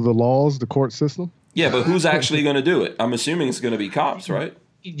 Through the laws, the court system? Yeah, but who's actually going to do it? I'm assuming it's going to be cops, right?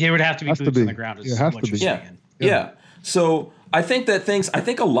 There would have to be boots on the ground. It has to be. Yeah. So I think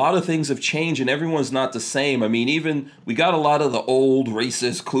a lot of things have changed and everyone's not the same. I mean, even we got a lot of the old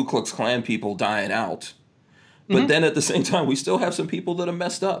racist Ku Klux Klan people dying out. But then at the same time, we still have some people that are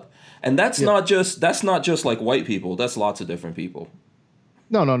messed up. And that's not just like white people. That's lots of different people.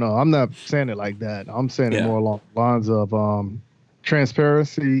 No. I'm not saying it like that. I'm saying it more along the lines of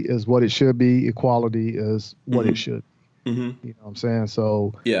transparency is what it should be. Equality is what it should. You know what I'm saying?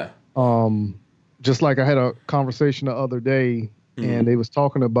 So just like I had a conversation the other day, and they was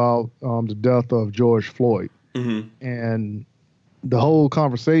talking about the death of George Floyd. And the whole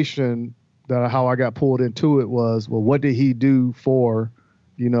conversation, how I got pulled into it was, well, what did he do for,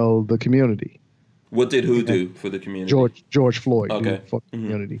 the community? What did who do for the community? George Floyd did for the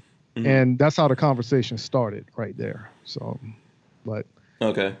community. And that's how the conversation started right there. So, but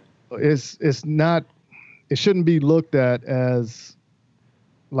it's not, it shouldn't be looked at as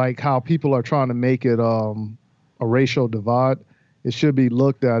like how people are trying to make it a racial divide. It should be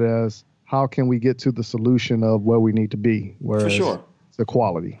looked at as how can we get to the solution of where we need to be, whereas for sure. It's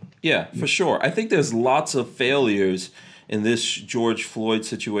equality. Yeah, for sure. I think there's lots of failures in this George Floyd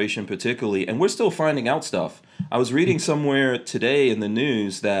situation particularly, and we're still finding out stuff. I was reading somewhere today in the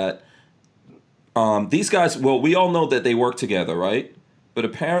news that these guys, well, we all know that they work together, right? But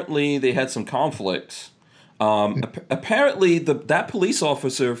apparently they had some conflicts. Apparently that police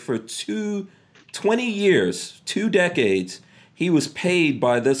officer for 20 years, 2 decades, he was paid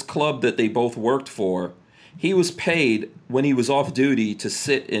by this club that they both worked for. He was paid when he was off duty to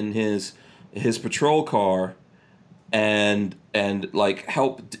sit in his patrol car and like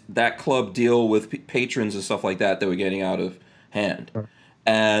help that club deal with patrons and stuff like that were getting out of hand.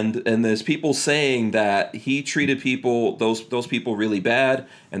 And there's people saying that he treated those people really bad,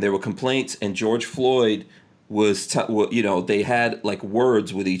 and there were complaints, and George Floyd was they had like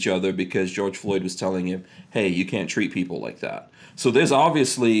words with each other because George Floyd was telling him, hey, you can't treat people like that. So there's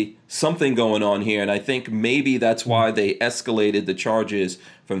obviously something going on here, and I think maybe that's why they escalated the charges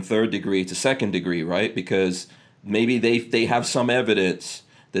from 3rd degree to 2nd degree, right? Because maybe they have some evidence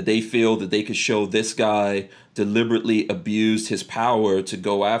that they feel that they could show this guy deliberately abused his power to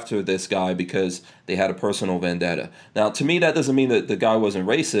go after this guy because they had a personal vendetta. Now, to me, that doesn't mean that the guy wasn't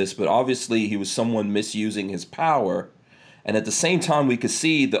racist, but obviously he was someone misusing his power. And at the same time, we could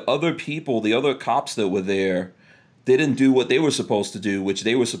see the other people, the other cops that were there, didn't do what they were supposed to do, which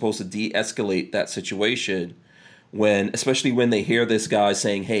they were supposed to de-escalate that situation, especially when they hear this guy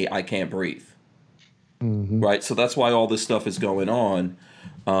saying, hey, I can't breathe. Mm-hmm. Right? So that's why all this stuff is going on.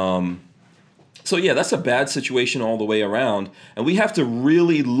 So yeah, that's a bad situation all the way around. And we have to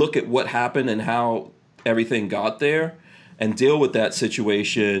really look at what happened and how everything got there and deal with that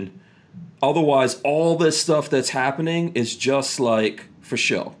situation. Otherwise, all this stuff that's happening is just like for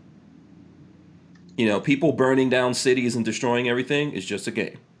show. People burning down cities and destroying everything is just a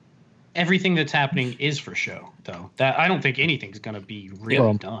game. Everything that's happening is for show, though. That I don't think anything's going to be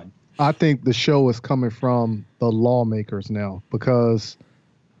really done. I think the show is coming from the lawmakers now, because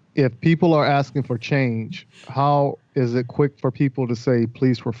if people are asking for change, how is it quick for people to say,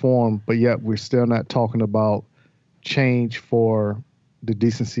 please reform, but yet we're still not talking about change for the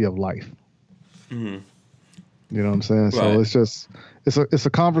decency of life? Mm-hmm. You know what I'm saying? Right. So it's just, it's a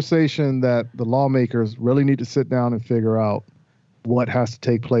conversation that the lawmakers really need to sit down and figure out what has to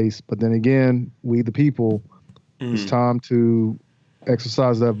take place. But then again, we the people, it's time to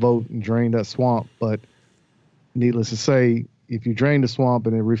exercise that vote and drain that swamp. But needless to say, if you drain the swamp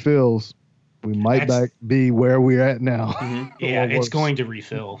and it refills, we might be where we're at now. Mm-hmm. Yeah, it's going to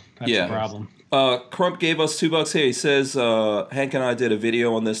refill. That's the problem. Crump gave us $2 here. He says, Hank and I did a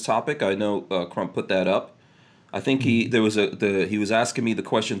video on this topic. I know Crump put that up. I think he was asking me the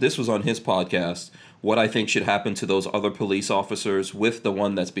question. This was on his podcast. What I think should happen to those other police officers with the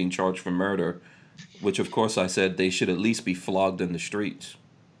one that's being charged for murder, which of course I said they should at least be flogged in the streets.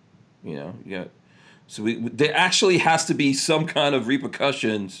 So there actually has to be some kind of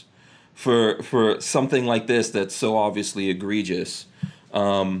repercussions for something like this that's so obviously egregious.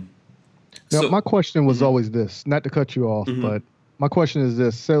 Now, my question was always this, not to cut you off, but my question is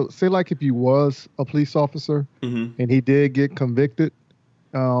this. So say like if you was a police officer and he did get convicted,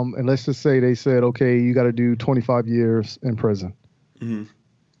 and let's just say they said, okay, you got to do 25 years in prison. Mm-hmm.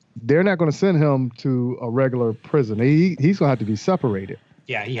 They're not going to send him to a regular prison. He's going to have to be separated.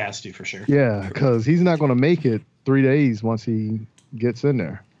 Yeah, he has to for sure. Yeah, because he's not going to make it 3 days once he gets in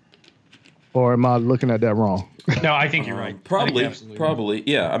there. Or am I looking at that wrong? No, I think you're right. Probably.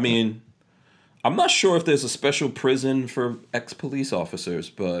 Yeah, I mean, I'm not sure if there's a special prison for ex-police officers,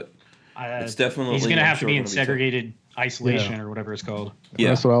 but it's definitely... He's going to have to be in segregated isolation or whatever it's called. Yeah.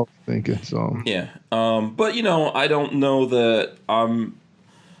 That's what I was thinking. So yeah. But, I don't know that...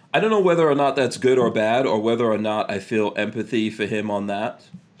 I don't know whether or not that's good or bad, or whether or not I feel empathy for him on that.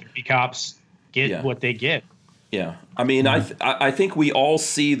 The cops get what they get. Yeah. I mean, I think we all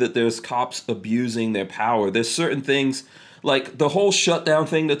see that there's cops abusing their power. There's certain things, like the whole shutdown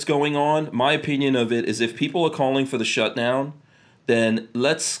thing that's going on. My opinion of it is if people are calling for the shutdown, then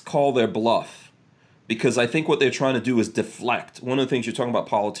let's call their bluff. Because I think what they're trying to do is deflect. One of the things you're talking about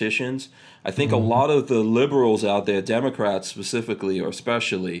politicians, I think a lot of the liberals out there, Democrats specifically or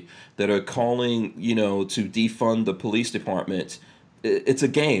especially, that are calling, to defund the police department, it's a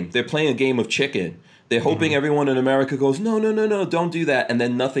game. They're playing a game of chicken. They're hoping everyone in America goes, no, don't do that, and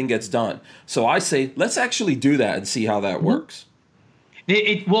then nothing gets done. So I say, let's actually do that and see how that works.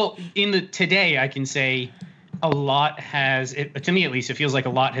 Today I can say a lot has, to me at least, it feels like a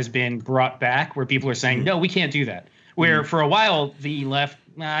lot has been brought back where people are saying, no, we can't do that. Where for a while the left,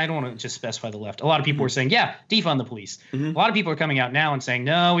 I don't want to just specify the left, a lot of people were saying, yeah, defund the police. A lot of people are coming out now and saying,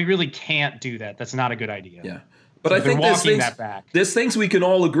 no, we really can't do that. That's not a good idea. Yeah. But I think there's things we can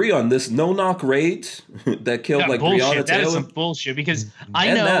all agree on. This no-knock raid that killed Breonna Taylor. That is some bullshit because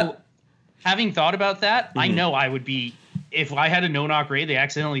I know, having thought about that, I know I would be, if I had a no-knock raid, they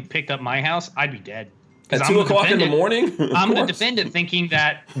accidentally picked up my house, I'd be dead. At 2 o'clock in the morning? I'm the defendant thinking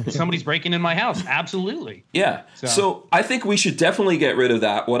that somebody's breaking in my house. Absolutely. Yeah. So I think we should definitely get rid of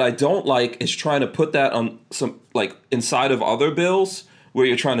that. What I don't like is trying to put that on some, like, inside of other bills where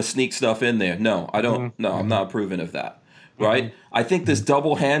you're trying to sneak stuff in there. No, I don't. No, I'm not approving of that. Right? I think this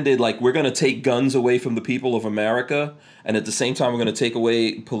double-handed, like, we're going to take guns away from the people of America, and at the same time we're going to take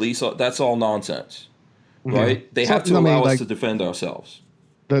away police. That's all nonsense. Right? They have to allow us to defend ourselves.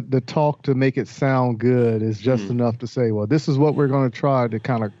 The talk to make it sound good is just enough to say, well, this is what we're going to try to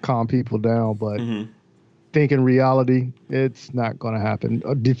kind of calm people down. But think in reality, it's not going to happen.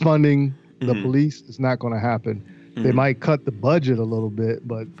 Defunding the police is not going to happen. They might cut the budget a little bit,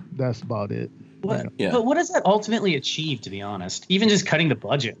 but that's about it. But what does that ultimately achieve, to be honest? Even just cutting the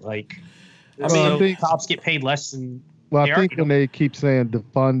budget, like, I think cops get paid less than. Well, I think when they keep saying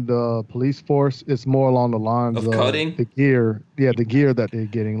defund the police force, it's more along the lines of cutting the gear. Yeah, the gear that they're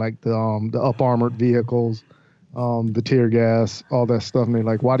getting, like the up armored vehicles, the tear gas, all that stuff. And they're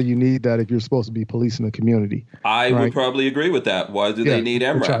like, why do you need that if you're supposed to be policing the community? I would probably agree with that. Why do they need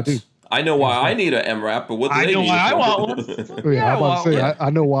MRAPs? I know why I need an MRAP, but what do they need? I know why I want one. I'm about to say, I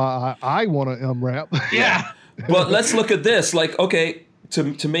know why I want an MRAP. Yeah. But let's look at this. Like, okay,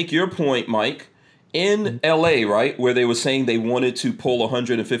 to make your point, Mike, in LA, right, where they were saying they wanted to pull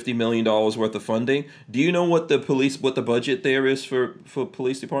 $150 million worth of funding, do you know what the budget there is for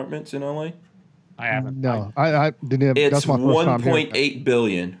police departments in LA? I haven't. No, I didn't. It's that's my first time hearing that. $1.8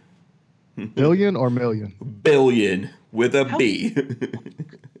 billion. Billion or million? Billion with a B.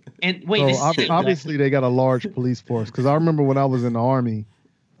 And wait, so obviously they got a large police force, because I remember when I was in the Army,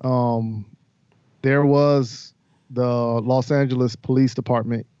 there was the Los Angeles Police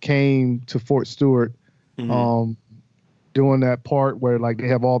Department came to Fort Stewart, doing that part where, like, they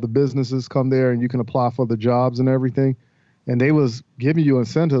have all the businesses come there and you can apply for the jobs and everything, and they was giving you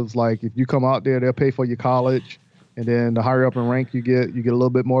incentives, like if you come out there, they'll pay for your college, and then the higher up in rank you get a little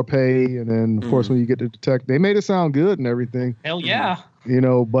bit more pay, and then of course when you get to detect, they made it sound good and everything. Hell yeah. You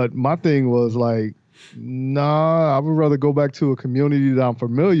know, but my thing was like, nah, I would rather go back to a community that I'm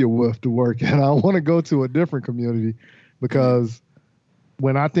familiar with to work in. I don't want to go to a different community, because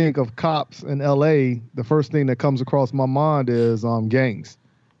when I think of cops in LA, the first thing that comes across my mind is Mm-hmm. gangs.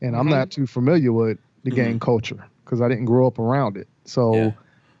 And I'm not too familiar with the gang culture because I didn't grow up around it. So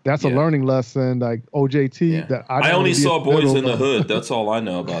that's a learning lesson, like OJT. That I only saw Boys in the Hood. That's all I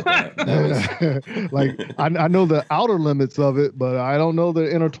know about that. Like I know the outer limits of it, but I don't know the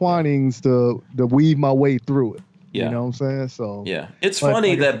intertwinings to weave my way through it. Yeah. You know what I'm saying? So yeah, it's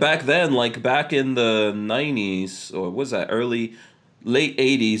funny that back then, like back in the 90s, or was that late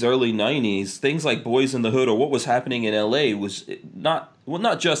 80s, early 90s, things like Boys in the Hood or what was happening in LA was not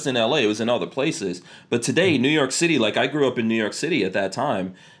just in LA, it was in other places. But today, New York City, like I grew up in New York City at that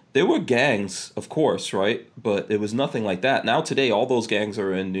time, there were gangs, of course, right? But it was nothing like that. Now today, all those gangs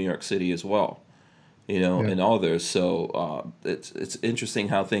are in New York City as well, you know, and others. So it's interesting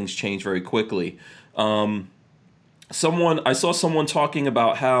how things change very quickly. I saw someone talking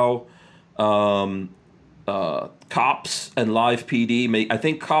about how Cops and Live PD I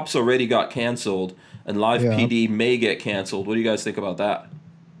think Cops already got canceled and Live PD may get canceled. What do you guys think about that?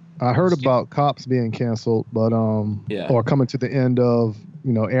 I heard about Cops being canceled, but or coming to the end of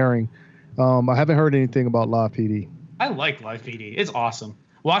airing. I haven't heard anything about Live PD. I like Live PD. It's awesome.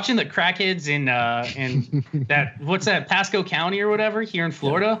 Watching the crackheads in that what's that, Pasco County or whatever here in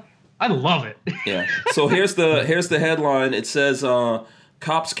Florida. I love it. Yeah. So here's the headline. It says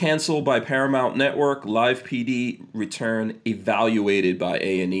Cops canceled by Paramount Network. Live PD return evaluated by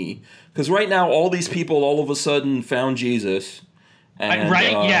A&E. Because right now, all these people all of a sudden found Jesus. And,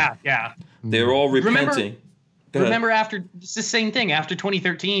 yeah. They're all repenting. Remember after it's the same thing after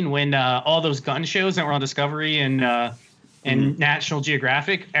 2013 when all those gun shows that were on Discovery and National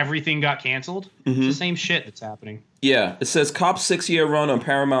Geographic, everything got canceled. It's the same shit that's happening. Yeah, it says Cops' 6-year run on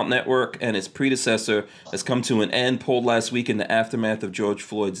Paramount Network and its predecessor has come to an end. Pulled last week in the aftermath of George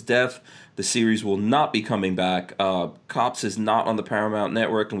Floyd's death. The series will not be coming back. Cops is not on the Paramount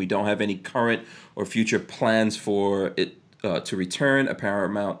Network, and we don't have any current or future plans for it to return, a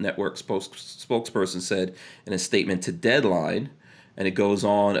Paramount Network spokesperson said in a statement to Deadline. And it goes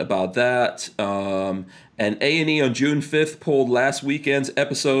on about that. And A&E on June 5th pulled last weekend's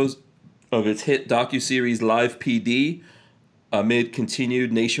episodes of its hit docuseries Live PD. Amid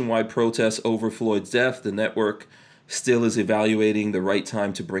continued nationwide protests over Floyd's death, the network still is evaluating the right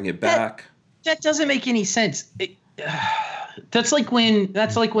time to bring it back. That doesn't make any sense. That's like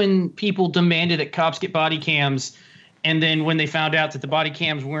when people demanded that cops get body cams, and then when they found out that the body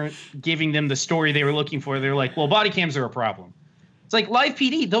cams weren't giving them the story they were looking for, they're like, well, body cams are a problem. It's like Live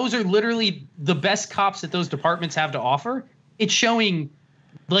PD. Those are literally the best cops that those departments have to offer. It's showing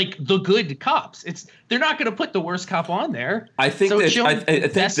like the good cops. They're not going to put the worst cop on there. I think I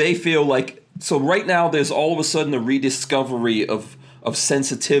think they feel like, so right now there's all of a sudden a rediscovery of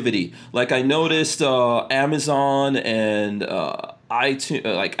sensitivity. Like I noticed Amazon and iTunes,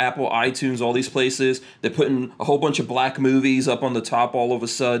 like Apple iTunes, all these places, they're putting a whole bunch of black movies up on the top all of a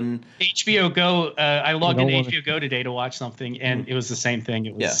sudden. HBO Go, I logged into HBO Go today to watch something, and it was the same thing.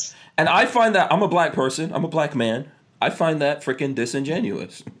 It was. Yeah. And I find that, I'm a black person, I'm a black man, I find that freaking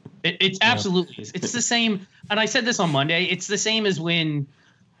disingenuous. It's absolutely is. It's the same, and I said this on Monday. It's the same as when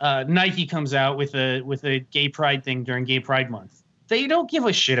Nike comes out with a gay pride thing during Gay Pride Month. They don't give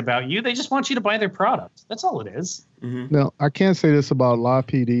a shit about you. They just want you to buy their product. That's all it is. Mm-hmm. Now, I can say this about Live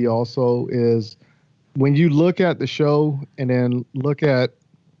PD also is when you look at the show and then look at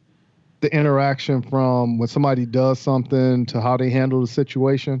the interaction from when somebody does something to how they handle the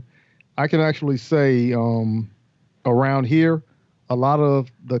situation, I can actually say around here, a lot of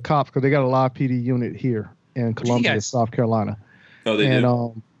the cops, because they got a Live PD unit here in Columbia, South Carolina. Oh, they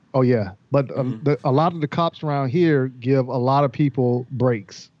do? Oh, yeah. But a lot of the cops around here give a lot of people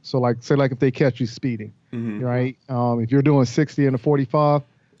breaks. So, like, say, like if they catch you speeding, right? If you're doing 60 in a 45,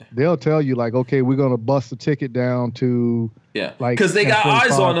 they'll tell you, like, okay, we're going to bust the ticket down to, like, because they got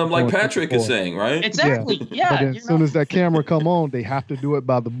eyes on them, like Patrick is saying, right? Exactly. Yeah. But then as soon as that camera come on, they have to do it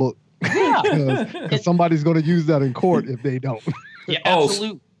by the book. Yeah. Because somebody's going to use that in court if they don't. Yeah,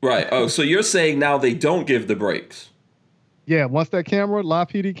 absolutely. Right. Oh, so you're saying now they don't give the breaks? Yeah, once that camera, Live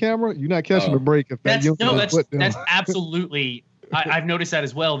PD camera, you're not catching a break if that that's absolutely. I've noticed that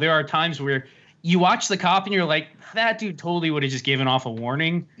as well. There are times where you watch the cop and you're like, that dude totally would have just given off a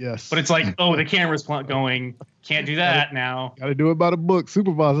warning. Yes. But it's like, oh, the camera's going, can't do that now. Got to do it by the book.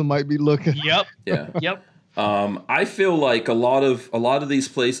 Supervisor might be looking. Yep. Yeah. Yep. I feel like a lot of these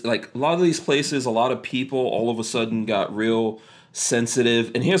places, a lot of people all of a sudden got real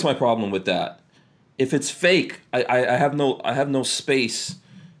sensitive. And here's my problem with that. If it's fake, I have no space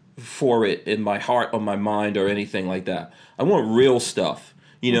for it in my heart or my mind or anything like that. I want real stuff.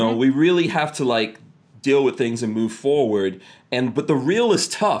 You know, we really have to like deal with things and move forward. But the real is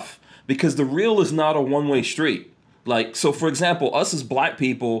tough because the real is not a one-way street. Like, so for example, us as black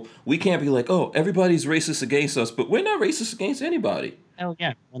people, we can't be like, oh, everybody's racist against us, but we're not racist against anybody. Hell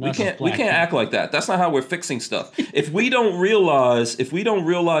yeah. We can't act like that. That's not how we're fixing stuff. If we don't realize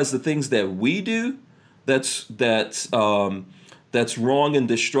the things that we do that's wrong and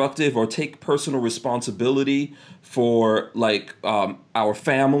destructive, or take personal responsibility for like our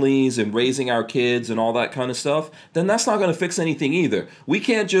families and raising our kids and all that kind of stuff, then that's not going to fix anything either. We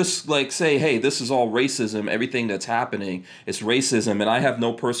can't just like say, hey, this is all racism, everything that's happening is racism, and I have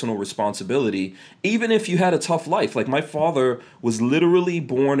no personal responsibility. Even if you had a tough life, like my father was literally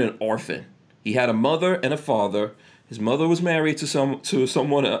born an orphan. He had a mother and a father. His mother was married to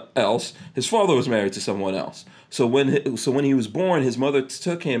someone else. His father was married to someone else. So when he was born, his mother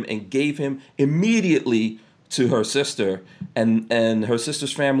took him and gave him immediately to her sister, and her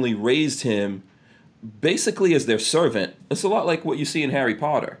sister's family raised him basically as their servant. It's a lot like what you see in Harry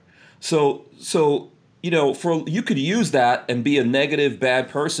Potter. So you know, you could use that and be a negative, bad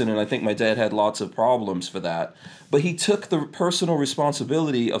person, and I think my dad had lots of problems for that. But he took the personal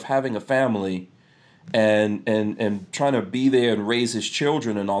responsibility of having a family and trying to be there and raise his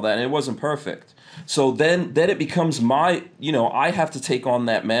children and all that, and it wasn't perfect. So then it becomes I have to take on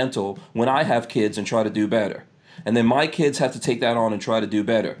that mantle when I have kids and try to do better. And then my kids have to take that on and try to do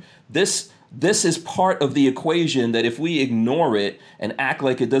better. This is part of the equation that if we ignore it and act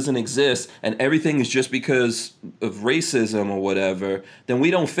like it doesn't exist and everything is just because of racism or whatever, then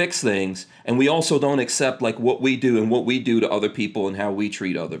we don't fix things, and we also don't accept like what we do and what we do to other people and how we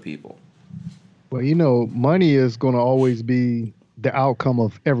treat other people. Well, you know, money is going to always be the outcome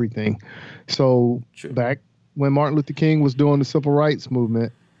of everything. So back when Martin Luther King was doing the civil rights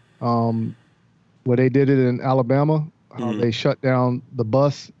movement, where they did it in Alabama, they shut down the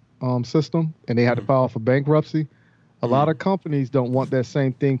bus system and they had to file for bankruptcy. A lot of companies don't want that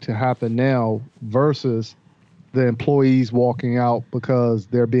same thing to happen now versus the employees walking out because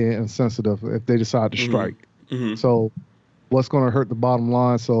they're being insensitive if they decide to strike. So what's going to hurt the bottom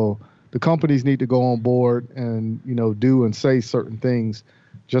line? So the companies need to go on board and, you know, do and say certain things.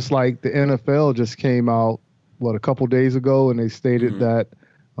 Just like the NFL just came out, a couple days ago, and they stated that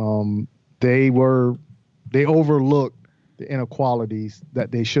they overlooked the inequalities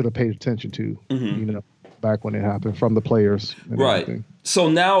that they should have paid attention to, you know, back when it happened from the players. Right.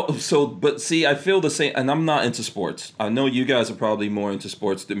 Everything. But see, I feel the same, and I'm not into sports. I know you guys are probably more into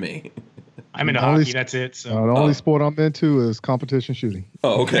sports than me. I'm into hockey. That's it. So the only sport I'm into is competition shooting.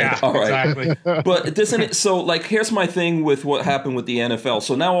 Oh, okay. Yeah, all right. exactly. But doesn't it? So, like, here's my thing with what happened with the NFL.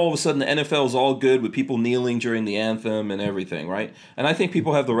 So now all of a sudden the NFL is all good with people kneeling during the anthem and everything, right? And I think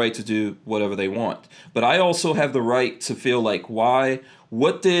people have the right to do whatever they want. But I also have the right to feel like, why?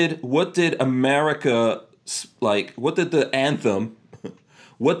 What did America like? What did the anthem?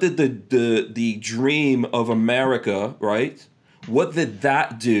 What did the dream of America, right? What did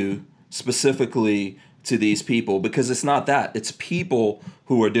that do specifically to these people? Because it's not that. It's people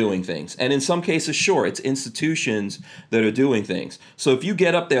who are doing things. And in some cases, sure, it's institutions that are doing things. So if you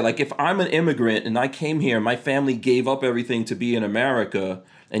get up there, like if I'm an immigrant and I came here, my family gave up everything to be in America,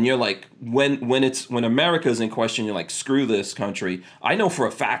 and you're like, when America's in question, you're like, screw this country. I know for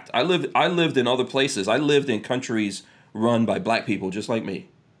a fact, I lived in other places. I lived in countries run by black people just like me.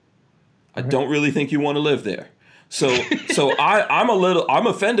 I don't really think you want to live there. So I'm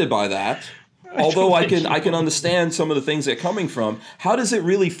offended by that. Although I can understand some of the things they're coming from. How does it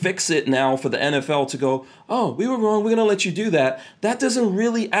really fix it now for the NFL to go, oh, we were wrong, we're going to let you do that? That doesn't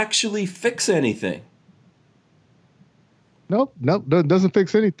really actually fix anything. Nope, doesn't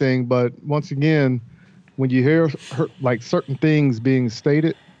fix anything. But once again, when you hear like certain things being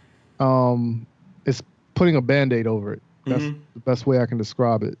stated, it's putting a Band-Aid over it. That's the best way I can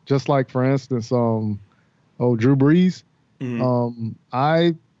describe it. Just like, for instance, Drew Brees.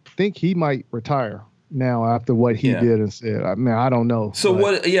 I think he might retire now after what he did and said. I mean, I don't know. So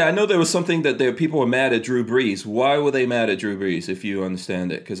what? Yeah, I know there was something that people were mad at Drew Brees. Why were they mad at Drew Brees? If you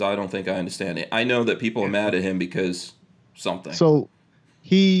understand it, because I don't think I understand it. I know that people are mad at him because something. So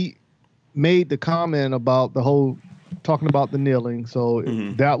he made the comment about the whole talking about the kneeling. So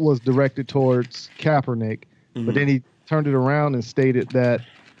that was directed towards Kaepernick, but then he turned it around and stated that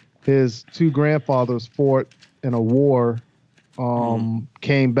his two grandfathers fought in a war,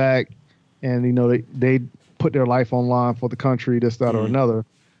 came back, and they put their life on line for the country, this, that, or another.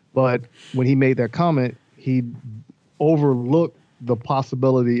 But when he made that comment, he overlooked the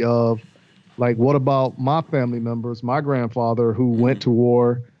possibility of, like, what about my family members, my grandfather who went to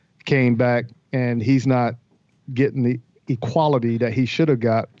war, came back, and he's not getting the equality that he should have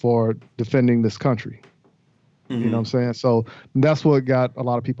got for defending this country. You know what I'm saying? So that's what got a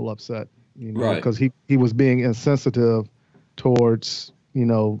lot of people upset, because he was being insensitive towards,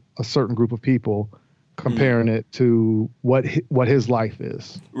 a certain group of people, comparing it to what his life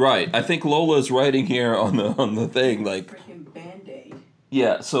is. Right. I think Lola's writing here on the thing, like, Freaking Band-Aid.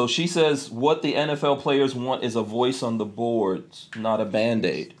 yeah, so she says what the NFL players want is a voice on the boards, not a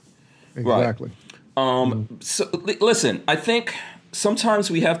Band-Aid. Exactly. Right. So listen, I think sometimes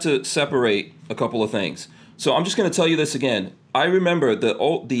we have to separate a couple of things. So I'm just going to tell you this again. I remember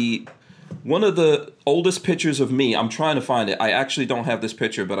one of the oldest pictures of me. I'm trying to find it. I actually don't have this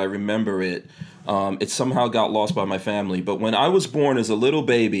picture, but I remember it. It somehow got lost by my family. But when I was born as a little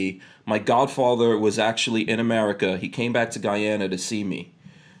baby, my godfather was actually in America. He came back to Guyana to see me.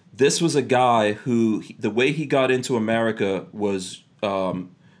 This was a guy who, the way he got into America was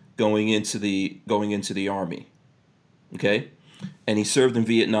going into the army. Okay? And he served in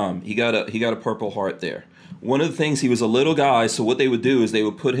Vietnam. He got a Purple Heart there. One of the things, he was a little guy, so what they would do is they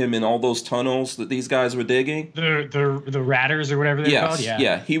would put him in all those tunnels that these guys were digging. The ratters or whatever they're called?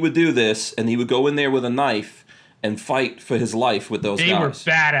 Yeah. He would do this, and he would go in there with a knife and fight for his life with those guys. They were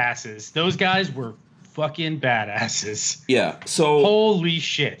badasses. Those guys were fucking badasses. Yeah, so... Holy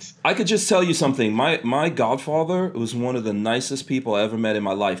shit. I could just tell you something. My godfather was one of the nicest people I ever met in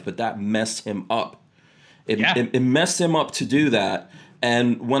my life, but that messed him up. It messed him up to do that.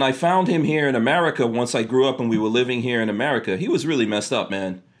 And when I found him here in America, once I grew up and we were living here in America, he was really messed up,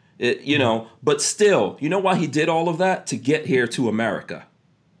 man. But still, you know why he did all of that? To get here to America.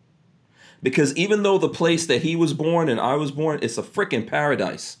 Because even though the place that he was born and I was born, it's a freaking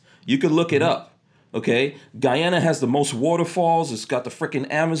paradise. You could look it up, okay? Guyana has the most waterfalls. It's got the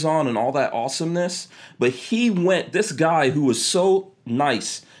freaking Amazon and all that awesomeness. But this guy who was so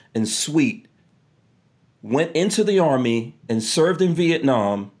nice and sweet, went into the army and served in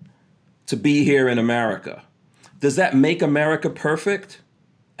Vietnam to be here in America. Does that make America perfect?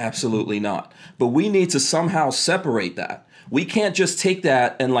 Absolutely not. But we need to somehow separate that. We can't just take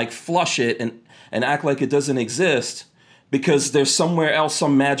that and like flush it and act like it doesn't exist because there's somewhere else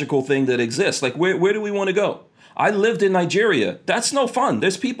some magical thing that exists. Like where do we want to go? I lived in Nigeria. That's no fun.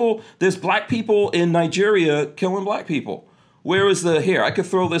 There's black people in Nigeria killing black people. Where is here? I could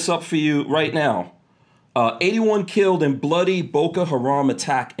throw this up for you right now. 81 killed in bloody Boko Haram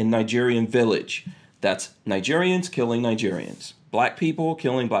attack in Nigerian village. That's Nigerians killing Nigerians. Black people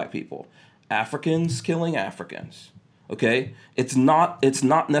killing black people. Africans killing Africans. Okay, it's not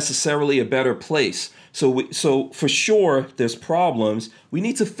necessarily a better place. So for sure there's problems. We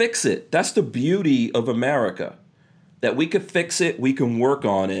need to fix it. That's the beauty of America, that we could fix it, we can work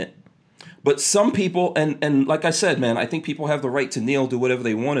on it. But some people, and like I said, man, I think people have the right to kneel, do whatever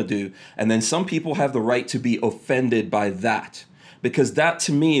they want to do, and then some people have the right to be offended by that. Because that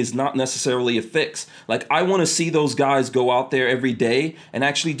to me is not necessarily a fix. Like, I want to see those guys go out there every day and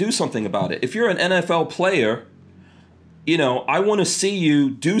actually do something about it. If you're an NFL player, you know, I want to see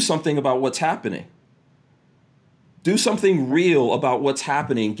you do something about what's happening. Do something real about what's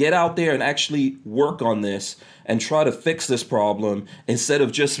happening. Get out there and actually work on this and try to fix this problem instead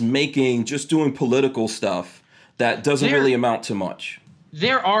of just doing political stuff that doesn't really amount to much.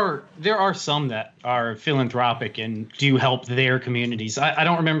 There are some that are philanthropic and do help their communities. I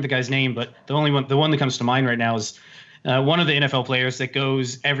don't remember the guy's name, but the one that comes to mind right now is one of the NFL players that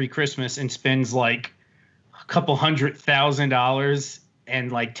goes every Christmas and spends like a couple $100,000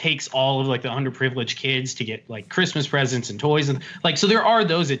 and like takes all of like the underprivileged kids to get like Christmas presents and toys and like, so there are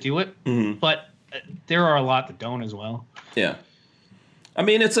those that do it, but there are a lot that don't as well. Yeah. I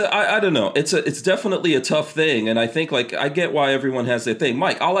mean, I don't know. It's definitely a tough thing. And I think, like, I get why everyone has their thing.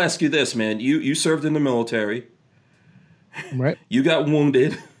 Mike, I'll ask you this, man. You served in the military. Right. You got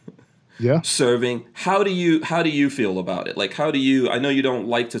wounded. Yeah. Serving. How do you feel about it? Like, I know you don't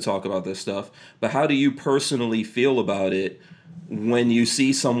like to talk about this stuff, but how do you personally feel about it when you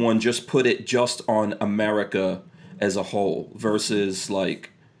see someone just put it just on America as a whole versus,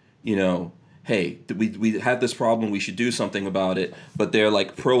 like, you know, hey, we had this problem, we should do something about it, but they're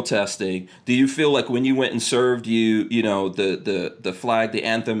like protesting. Do you feel like when you went and served, you know, the flag, the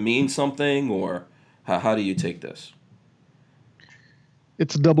anthem means something, or how do you take this?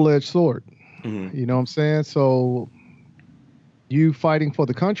 It's a double-edged sword. Mm-hmm. You know what I'm saying? So you fighting for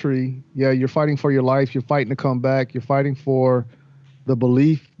the country, yeah, you're fighting for your life, you're fighting to come back, you're fighting for the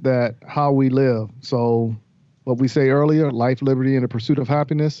belief that how we live. So what we say earlier, life, liberty, and the pursuit of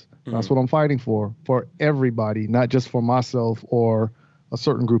happiness, that's what I'm fighting for everybody, not just for myself or a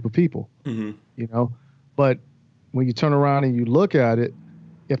certain group of people, you know. But when you turn around and you look at it,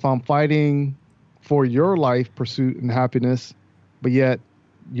 if I'm fighting for your life, pursuit, and happiness, but yet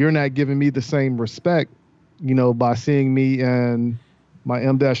you're not giving me the same respect, you know, by seeing me in my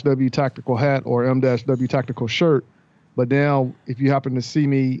M-W tactical hat or M-W tactical shirt, but now if you happen to see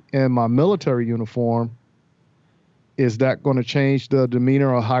me in my military uniform, is that going to change the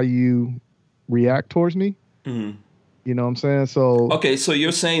demeanor or how you react towards me? You know what I'm saying? So okay, so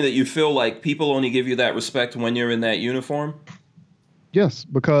you're saying that you feel like people only give you that respect when you're in that uniform? Yes,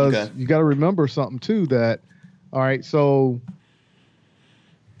 because you got to remember something too, that, all right, so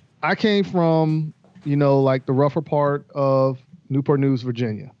I came from, you know, like the rougher part of Newport News,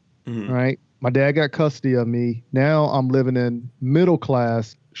 Virginia, right? My dad got custody of me. Now I'm living in middle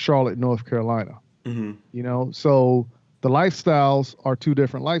class Charlotte, North Carolina. You know, so the lifestyles are two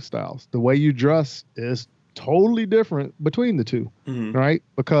different lifestyles. The way you dress is totally different between the two, right?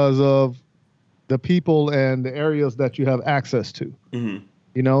 Because of the people and the areas that you have access to,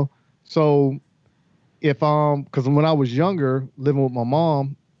 you know? So if because when I was younger, living with my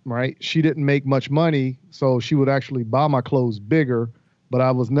mom, right, she didn't make much money, so she would actually buy my clothes bigger, but I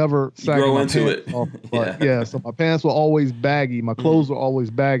was never sagging my pants off. But yeah, so my pants were always baggy. My clothes were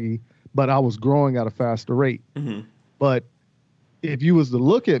always baggy, but I was growing at a faster rate. But if you was to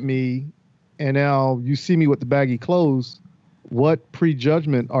look at me and now you see me with the baggy clothes, what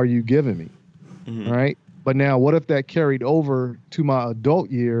prejudgment are you giving me? Right? But now what if that carried over to my adult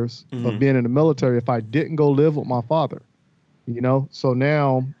years of being in the military if I didn't go live with my father? You know, so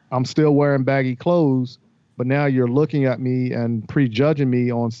now I'm still wearing baggy clothes, but now you're looking at me and prejudging me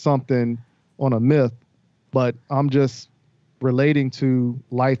on something, on a myth, but I'm just relating to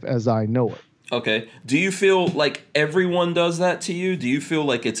life as I know it. Okay. Do you feel like everyone does that to you? Do you feel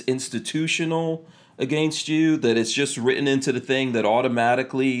like it's institutional against you, that it's just written into the thing that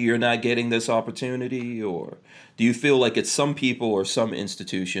automatically you're not getting this opportunity? Or do you feel like it's some people or some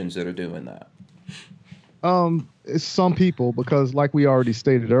institutions that are doing that? It's some people, because like we already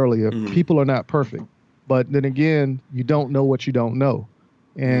stated earlier, people are not perfect. But then again, you don't know what you don't know.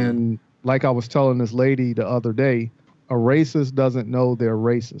 And like I was telling this lady the other day, a racist doesn't know they're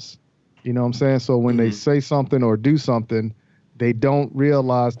racist. You know what I'm saying? So when they say something or do something, they don't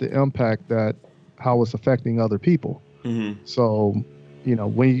realize the impact that how it's affecting other people. So, you know,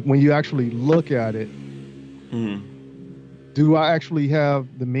 when you actually look at it, do I actually have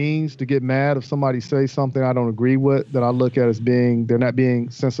the means to get mad if somebody says something I don't agree with, that I look at as being, they're not being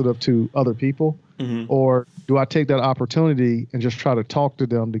sensitive to other people? Or do I take that opportunity and just try to talk to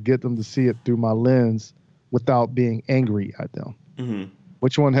them to get them to see it through my lens without being angry at them. Mm-hmm.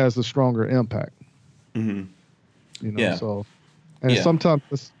 Which one has the stronger impact? Mm-hmm. You know, Yeah. so, and Yeah.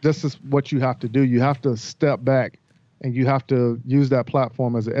 sometimes this is what you have to do. You have to step back and you have to use that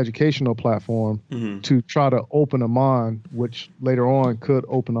platform as an educational platform to try to open a mind, which later on could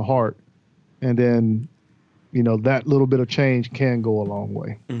open a heart. And then, you know, that little bit of change can go a long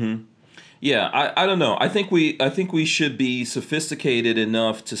way. Mm-hmm. Yeah, I don't know. I think we should be sophisticated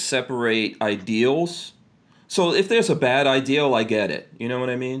enough to separate ideals. So if there's a bad ideal, I get it. You know what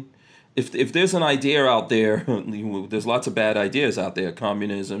I mean? If there's an idea out there, there's lots of bad ideas out there: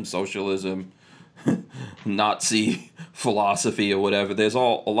 communism, socialism, Nazi philosophy, or whatever. There's a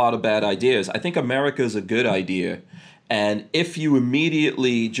lot of bad ideas. I think America is a good idea. And if you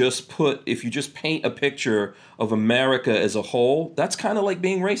if you just paint a picture of America as a whole, that's kind of like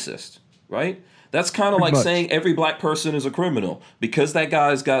being racist, right? That's kind of like saying every black person is a criminal. Because that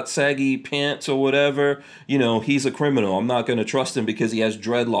guy's got saggy pants or whatever, you know, he's a criminal. I'm not going to trust him because he has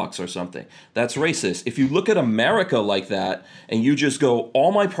dreadlocks or something. That's racist. If you look at America like that and you just go,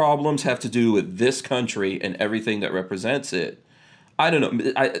 all my problems have to do with this country and everything that represents it, I don't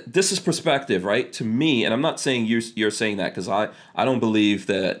know. This is perspective, right? To me, and I'm not saying you're saying that because I don't believe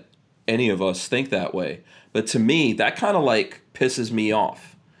that any of us think that way. But to me, that kind of like pisses me off.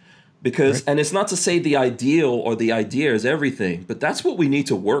 Because, and it's not to say the ideal or the idea is everything, but that's what we need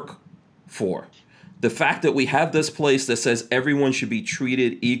to work for. The fact that we have this place that says everyone should be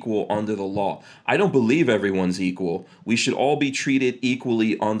treated equal under the law. I don't believe everyone's equal. We should all be treated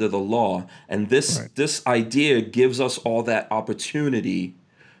equally under the law. And this idea gives us all that opportunity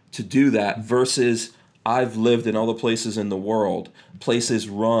to do that versus I've lived in other places in the world, places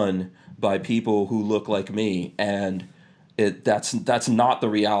run by people who look like me, and that's not the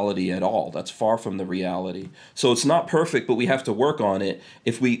reality at all. That's far from the reality. So it's not perfect, but we have to work on it.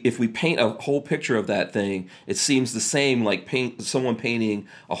 If we paint a whole picture of that thing, it seems the same like someone painting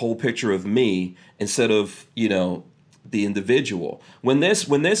a whole picture of me instead of, you know, the individual. When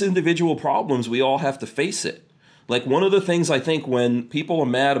there's individual problems, we all have to face it. Like one of the things I think when people are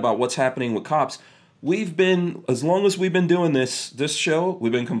mad about what's happening with cops, as long as we've been doing this show,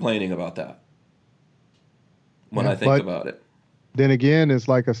 we've been complaining about that. When I think about it. Then again, it's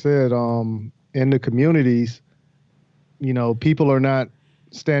like I said, in the communities, you know, people are not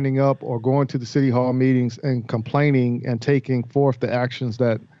standing up or going to the city hall meetings and complaining and taking forth the actions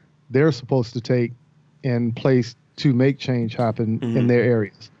that they're supposed to take in place to make change happen in their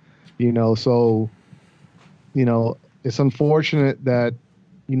areas. You know, so, you know, it's unfortunate that,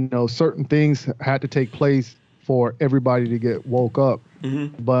 you know, certain things had to take place for everybody to get woke up,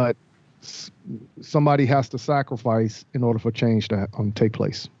 but somebody has to sacrifice in order for change to take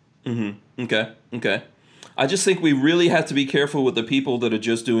place. Okay. I just think we really have to be careful with the people that are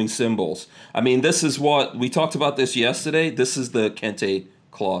just doing symbols. I mean, this is what we talked about this yesterday. This is the kente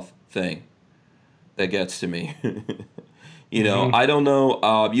cloth thing that gets to me. You know, I don't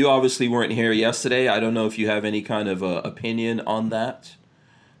know. You obviously weren't here yesterday. I don't know if you have any kind of opinion on that.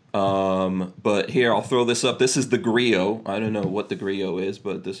 But here, I'll throw this up. This is the griot. I don't know what the griot is,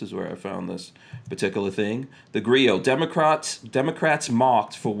 but this is where I found this particular thing. The griot. Democrats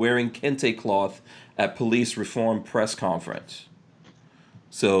mocked for wearing kente cloth at police reform press conference.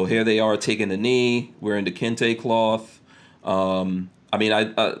 So here they are taking a knee, wearing the kente cloth. I mean,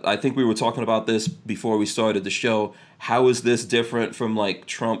 I think we were talking about this before we started the show. How is this different from like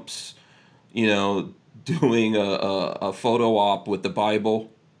Trump's, you know, doing a photo op with the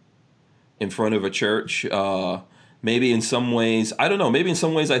Bible in front of a church? Maybe in some ways, I don't know. Maybe in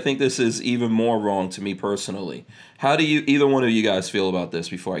some ways, I think this is even more wrong to me personally. How do either one of you guys feel about this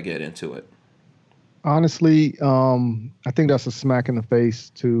before I get into it? Honestly, I think that's a smack in the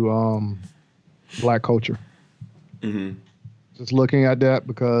face to Black culture. Just looking at that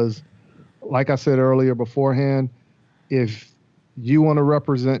because, like I said earlier beforehand, if you want to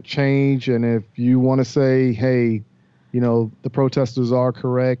represent change and if you want to say, hey, you know, the protesters are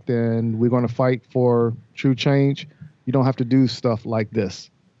correct and we're going to fight for true change, you don't have to do stuff like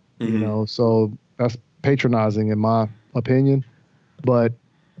this, you know, so that's patronizing in my opinion. But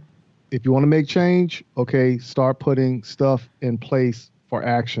if you want to make change, okay, start putting stuff in place for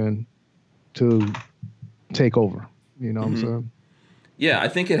action to take over. You know what I'm saying? Yeah, I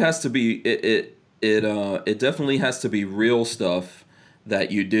think it has to be, it definitely has to be real stuff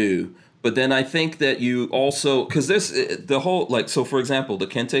that you do. But then I think that you also, because the whole, like, so for example, the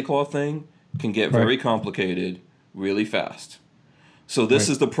kente cloth thing can get very complicated really fast. So this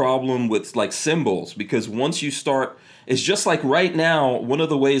is the problem with like symbols, because once you start, it's just like right now, one of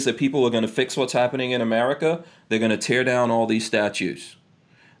the ways that people are going to fix what's happening in America, they're going to tear down all these statues.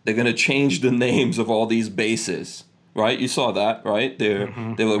 They're going to change the names of all these bases, right? You saw that, right? They're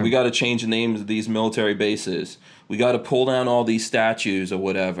like, we got to change the names of these military bases. We got to pull down all these statues or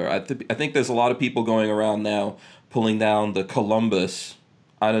whatever. I think there's a lot of people going around now pulling down the Columbus.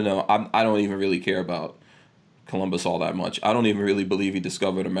 I don't know. I don't even really care about Columbus all that much. I don't even really believe he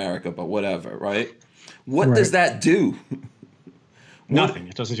discovered America, but whatever, right? What does that do? Nothing.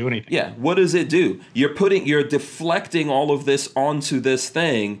 It doesn't do anything. Yeah. What does it do? You're deflecting all of this onto this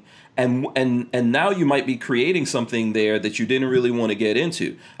thing, and now you might be creating something there that you didn't really want to get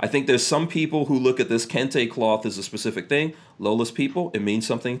into. I think there's some people who look at this kente cloth as a specific thing. Lola's people, it means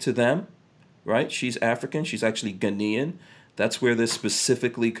something to them, right? She's African. She's actually Ghanaian. That's where this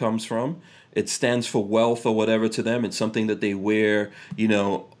specifically comes from. It stands for wealth or whatever to them. It's something that they wear,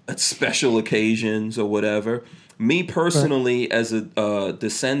 at special occasions or whatever. Me personally, as a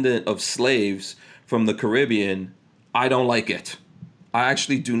descendant of slaves from the Caribbean, I don't like it. I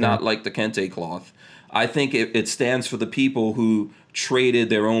actually do not like the kente cloth. I think it stands for the people who traded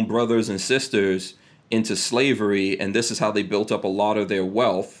their own brothers and sisters into slavery, and this is how they built up a lot of their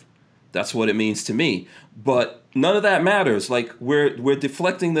wealth. That's what it means to me. But none of that matters. Like, we're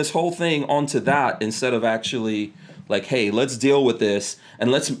deflecting this whole thing onto that instead of actually like, hey, let's deal with this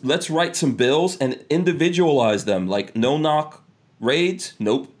and let's write some bills and individualize them. Like, no knock raids,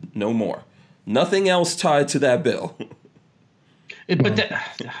 nope, no more. Nothing else tied to that bill.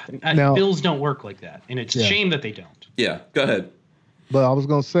 Bills don't work like that, and it's a shame that they don't. Yeah, go ahead. But I was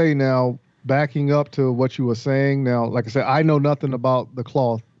going to say now, backing up to what you were saying now, like I said, I know nothing about the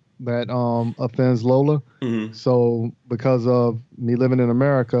cloth that offends Lola. Mm-hmm. So because of me living in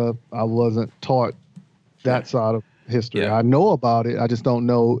America, I wasn't taught that side of history. Yeah. I know about it. I just don't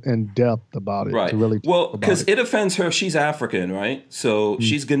know in depth about it. Right. To really well, because it offends her. She's African, right? So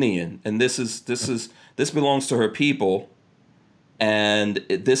she's Ghanaian, and this belongs to her people, and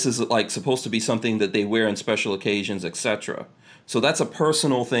this is like supposed to be something that they wear on special occasions, etc. So that's a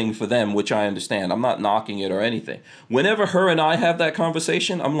personal thing for them, which I understand. I'm not knocking it or anything. Whenever her and I have that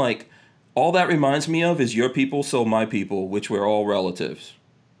conversation, I'm like, all that reminds me of is your people, so my people, which we're all relatives.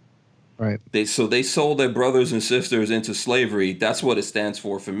 Right. They sold their brothers and sisters into slavery. That's what it stands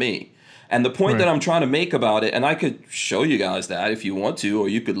for me. And the point that I'm trying to make about it, and I could show you guys that if you want to, or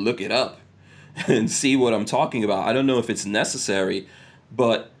you could look it up and see what I'm talking about. I don't know if it's necessary,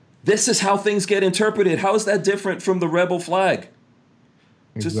 but this is how things get interpreted. How is that different from the rebel flag?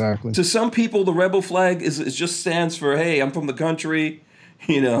 Exactly. To some people, the rebel flag is just stands for, hey, I'm from the country,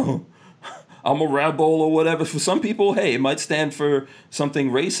 I'm a rebel or whatever. For some people, hey, it might stand for something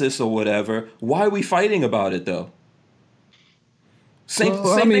racist or whatever. Why are we fighting about it, though? Same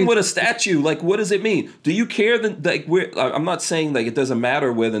thing with a statue. Like, what does it mean? Do you care that, I'm not saying like it doesn't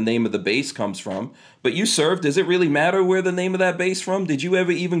matter where the name of the base comes from, but you served. Does it really matter where the name of that base from? Did you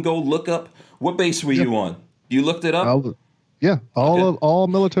ever even go look up what base were you on? You looked it up? All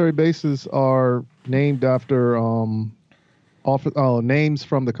military bases are named after names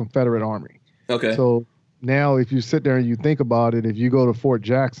from the Confederate Army. Okay. So now if you sit there and you think about it, if you go to Fort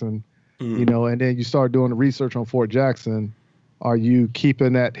Jackson, and then you start doing the research on Fort Jackson, are you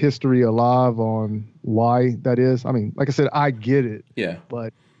keeping that history alive on why that is? I mean, like I said, I get it. Yeah.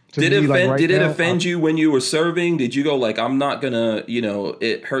 But did it offend you when you were serving? Did you go like, I'm not gonna,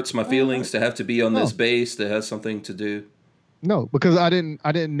 it hurts my feelings to have to be on this base that has something to do? No, because I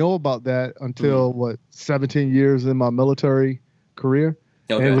didn't know about that until 17 years in my military career.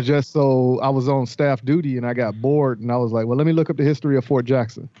 Okay. And it was just so I was on staff duty and I got bored and I was like, well, let me look up the history of Fort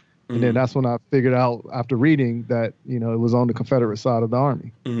Jackson. Mm-hmm. And then that's when I figured out after reading that, it was on the Confederate side of the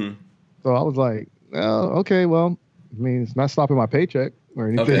Army. Mm-hmm. So I was like, oh, okay, well, I mean, it's not stopping my paycheck or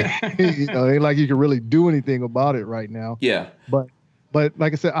anything. Okay. It ain't like you can really do anything about it right now. Yeah. But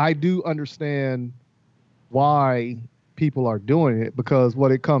like I said, I do understand why people are doing it, because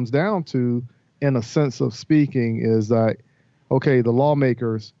what it comes down to, in a sense of speaking, is that, okay, the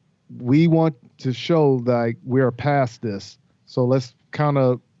lawmakers, we want to show that we're past this. So let's kind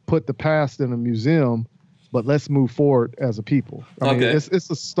of put the past in a museum, but let's move forward as a people. I mean, it's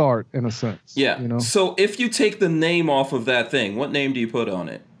a start in a sense. Yeah. So if you take the name off of that thing, what name do you put on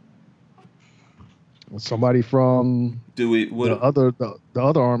it? Somebody from the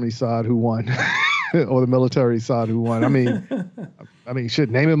other army side who won. Or the military side who won. I mean, shit,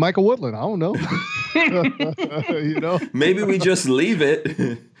 name it Michael Woodland. I don't know. Maybe we just leave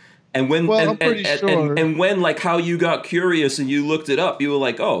it And when I'm pretty sure. and when like how you got curious and you looked it up, you were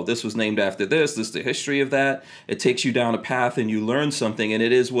like, oh, this was named after this. This is the history of that. It takes you down a path and you learn something, and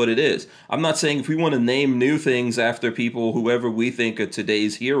it is what it is. I'm not saying if we want to name new things after people, whoever we think are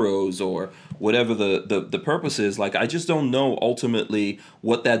today's heroes or whatever the purpose is, like I just don't know ultimately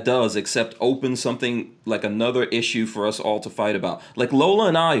what that does except open something like another issue for us all to fight about. Like Lola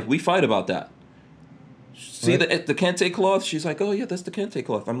and I, we fight about that. See the kente cloth? She's like, oh yeah, that's the kente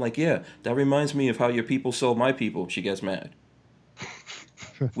cloth. I'm like, yeah, that reminds me of how your people sold my people. She gets mad.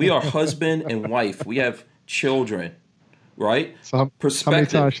 We are husband and wife. We have children, right? So how many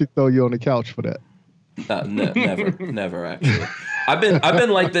times she throw you on the couch for that? Never actually. I've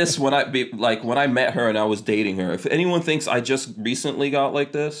been like this when I met her and I was dating her. If anyone thinks I just recently got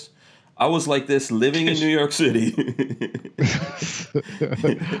like this, I was like this living in New York City.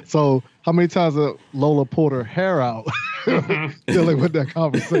 So how many times did Lola pulled her hair out dealing with that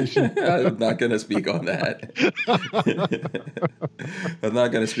conversation? I'm not going to speak on that. I'm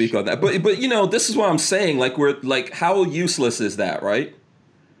not going to speak on that. But you know, this is what I'm saying. Like how useless is that, right?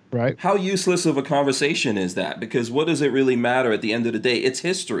 Right. How useless of a conversation is that? Because what does it really matter at the end of the day? It's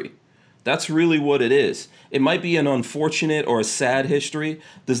history. That's really what it is. It might be an unfortunate or a sad history.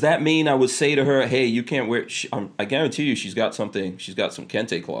 Does that mean I would say to her, hey, you can't wear... I guarantee you she's got some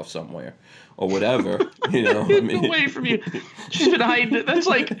kente cloth somewhere or whatever. You know, I mean, away from you. She's been hiding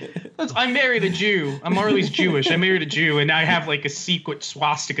it. I married a Jew. I'm Marley's Jewish. I married a Jew, and I have like a secret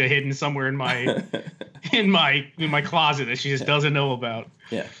swastika hidden somewhere in my closet that she just doesn't know about.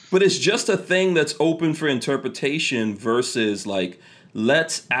 Yeah, but it's just a thing that's open for interpretation versus like,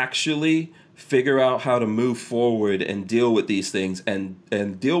 let's actually figure out how to move forward and deal with these things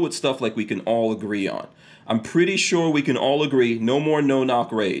and deal with stuff like we can all agree on. I'm pretty sure we can all agree no more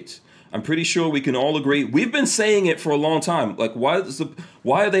no-knock raids. I'm pretty sure we can all agree. We've been saying it for a long time. Like, why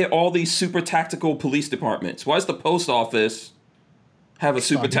are they all these super tactical police departments? Why does the post office have a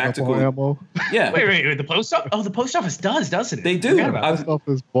super tactical ammo? Yeah. Wait. The post office? Oh, the post office does, doesn't it? They do. The post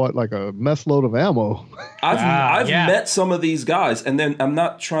office bought like a mess load of ammo. I've met some of these guys, and then I'm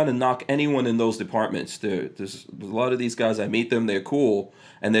not trying to knock anyone in those departments. There's a lot of these guys. I meet them. They're cool.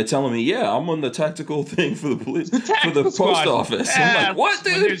 And they're telling me, yeah, I'm on the tactical thing for the police, for the post office. I'm like, what,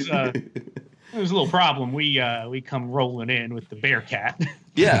 dude? There's a little problem. We come rolling in with the Bearcat.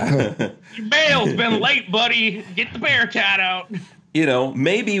 Yeah. Your mail's been late, buddy. Get the Bearcat out. You know,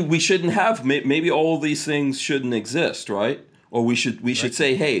 maybe we shouldn't have. Maybe all of these things shouldn't exist, right? Or we should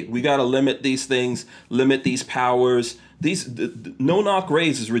say, hey, we got to limit these things, limit these powers. No-knock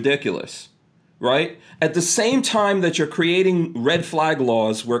raids is ridiculous. Right? At the same time that you're creating red flag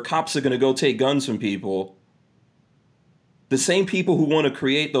laws where cops are going to go take guns from people, the same people who want to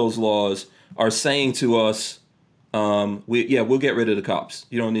create those laws are saying to us, we'll get rid of the cops.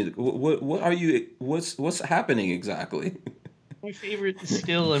 You don't need what's happening exactly? My favorite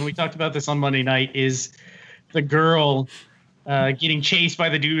still, and we talked about this on Monday night, is the girl getting chased by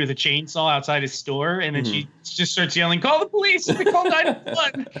the dude with a chainsaw outside his store, and then she just starts yelling, "Call the police! Call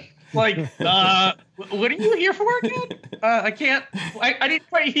 911!" Like, what are you here for again? I can't. I didn't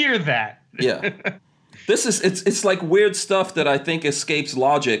quite hear that. Yeah, it's like weird stuff that I think escapes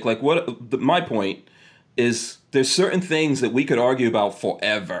logic. Like my point is, there's certain things that we could argue about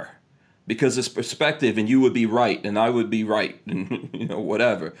forever because it's perspective, and you would be right, and I would be right, and you know,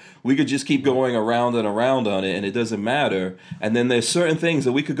 whatever. We could just keep going around and around on it, and it doesn't matter. And then there's certain things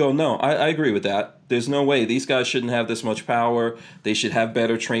that we could go, no, I agree with that. There's no way. These guys shouldn't have this much power. They should have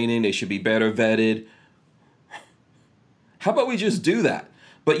better training. They should be better vetted. How about we just do that?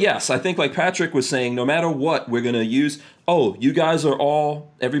 But yes, I think like Patrick was saying, no matter what, we're going to use, you guys are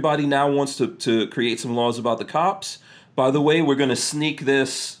everybody now wants to create some laws about the cops. By the way, we're going to sneak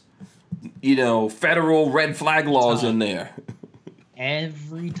this, federal red flag laws in there.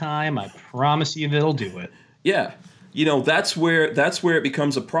 Every time, I promise you they'll do it. Yeah. That's where it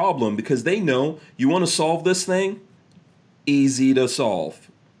becomes a problem, because they know you want to solve this thing, easy to solve.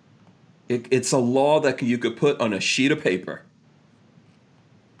 It's a law that you could put on a sheet of paper.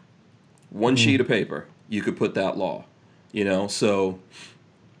 One sheet of paper, you could put that law. So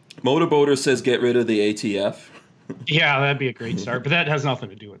Motorboater says get rid of the ATF. Yeah, that'd be a great start, but that has nothing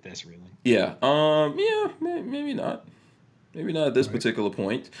to do with this, really. Yeah. Maybe not. Maybe not at this particular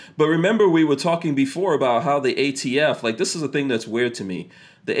point. But remember, we were talking before about how the ATF, like, this is a thing that's weird to me.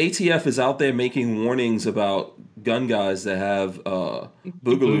 The ATF is out there making warnings about gun guys that have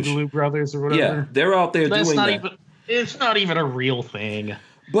Boogaloo brothers or whatever. Yeah, they're out there doing that. It's not even a real thing.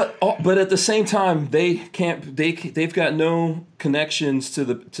 But at the same time, they've got no connections to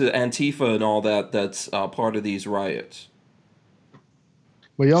Antifa and all that. That's part of these riots.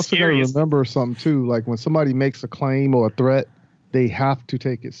 But you also got to Scariest. remember something too. Like when somebody makes a claim or a threat, they have to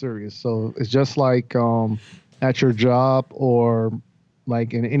take it serious. So it's just like at your job or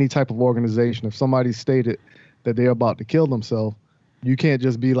like in any type of organization. If somebody stated that they're about to kill themselves, you can't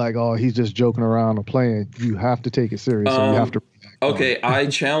just be like, "Oh, he's just joking around or playing." You have to take it serious. And you have to. Okay, I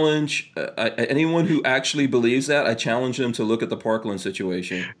challenge anyone who actually believes that. I challenge them to look at the Parkland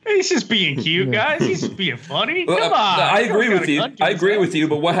situation. He's just being cute, guys. He's just being funny. Come on. I agree Don't with you. got a gun to I agree his with you.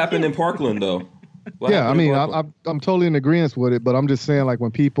 But what happened in Parkland, though? What Yeah, I happened in mean, Parkland? I'm totally in agreement with it, but I'm just saying, like when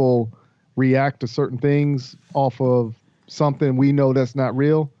people react to certain things off of something we know that's not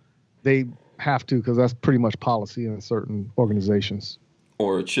real, they have to, because that's pretty much policy in certain organizations.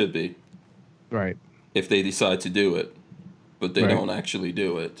 Or it should be, Right. if they decide to do it, but they Right. don't actually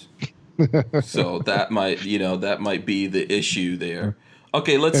do it. So that might be the issue there.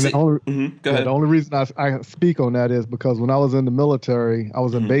 Okay, let's And see. the only, Go ahead. the only reason I speak on that is because when I was in the military, I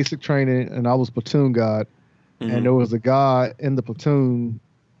was in basic training and I was platoon guide, and there was a guy in the platoon,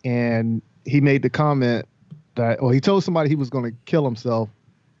 and he made the comment that, well, he told somebody he was going to kill himself,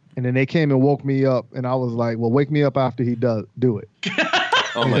 and then they came and woke me up, and I was like, well, wake me up after he do it.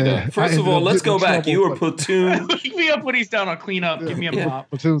 Oh my Yeah. God! First I of all, ended up let's go getting in back. You were trouble, platoon. Wake me up when he's down on cleanup. Give me a pop.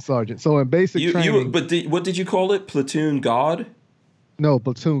 Platoon sergeant. So in basic training, What did you call it? Platoon god? no,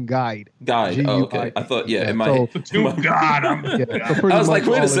 platoon guide. Guide. Oh, okay. G-U-I-D. I thought, yeah. Yeah, In my, so- God, I'm Yeah, so I pretty was like, much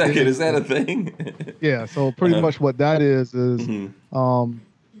wait all a it second. Is that a thing? Yeah, so pretty much what that is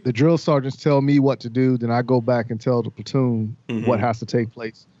the drill sergeants tell me what to do, then I go back and tell the platoon what has to take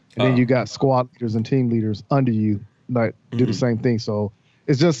place. And then you got squad leaders and team leaders under you that do the same thing. So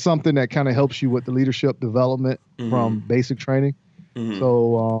it's just something that kind of helps you with the leadership development from basic training.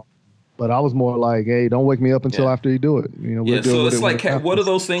 So, but I was more like, hey, don't wake me up until after you do it. You know, we'll Yeah. deal So with it's it when like, it what are happens.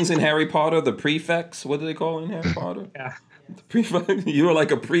 those things in Harry Potter? The prefects? What do they call it in Harry Potter? Yeah. The prefect. You were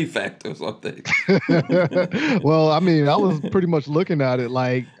like a prefect or something. Well, I mean, I was pretty much looking at it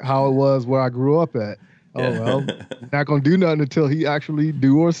like how it was where I grew up at. Oh, well, not going to do nothing until he actually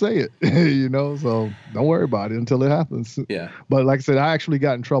do or say it, you know? So don't worry about it until it happens. Yeah. But like I said, I actually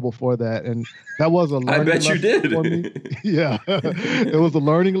got in trouble for that. And that was a learning bet you lesson did. for me. Yeah. It was a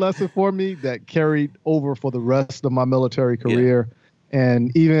learning lesson for me that carried over for the rest of my military career.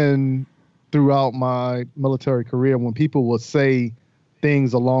 And even throughout my military career, when people would say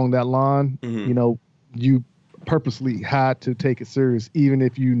things along that line, you know, you purposely had to take it serious, even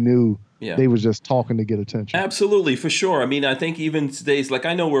if you knew they was just talking to get attention. Absolutely, for sure. I mean, I think even today's, like,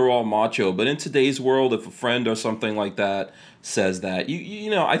 I know we're all macho, but in today's world, if a friend or something like that says that,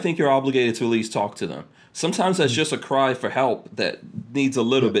 you know, I think you're obligated to at least talk to them. Sometimes that's just a cry for help that needs a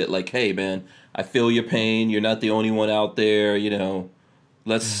little bit like, hey, man, I feel your pain. You're not the only one out there. You know,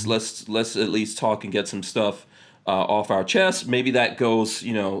 let's at least talk and get some stuff off our chest. Maybe that goes,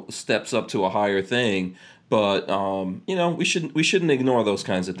 you know, steps up to a higher thing. But you know, we shouldn't ignore those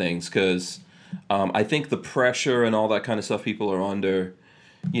kinds of things, because I think the pressure and all that kind of stuff people are under,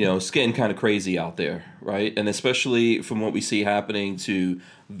 you know, it's getting kind of crazy out there, right? And especially from what we see happening to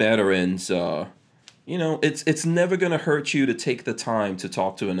veterans, you know, it's never going to hurt you to take the time to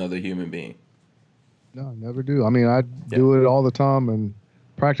talk to another human being. No, I never do. I mean, I do it all the time, and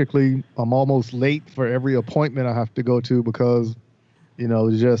practically I'm almost late for every appointment I have to go to because, you know,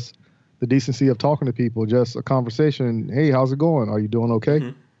 it's just the decency of talking to people, just a conversation. Hey, how's it going? Are you doing okay?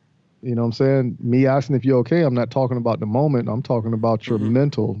 You know what I'm saying? Me asking if you're okay, I'm not talking about the moment. I'm talking about your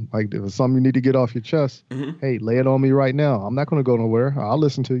mental. Like, if it's something you need to get off your chest, hey, lay it on me right now. I'm not going to go nowhere. I'll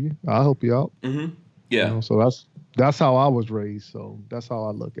listen to you. I'll help you out. Yeah. You know, so that's how I was raised. So that's how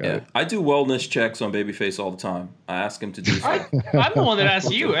I look at it. I do wellness checks on Babyface all the time. I ask him to do stuff. I'm the one that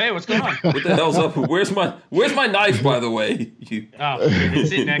asked you, hey, what's going on? What the hell's up? Where's my knife, by the way? Oh, it's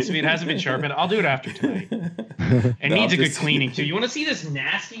sitting next to me. It hasn't been sharpened. I'll do it after tonight. It needs a good cleaning, too. You want to see this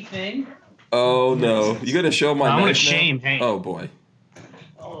nasty thing? Oh, no. You got to show my knife I'm going now? to shame Hank. Oh, boy.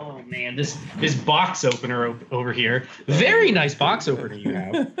 Oh, man, this box opener over here. Very nice box opener you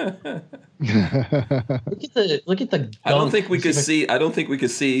have. Look at the gunk. I don't think we could see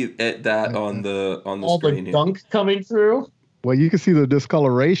that on the all screen the here. gunk coming through. Well, you can see the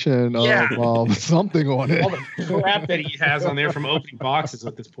discoloration of something on it. All the crap that he has on there from opening boxes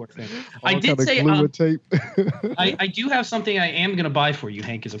with this poor thing. I All did kind of say glue and tape. I do have something I am going to buy for you,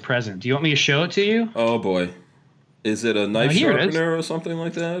 Hank, as a present. Do you want me to show it to you? Oh, boy. Is it a knife here it is. sharpener or something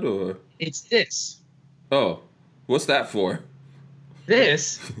like that? Or It's this. oh, what's that for?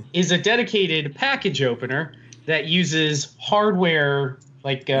 This is a dedicated package opener that uses hardware,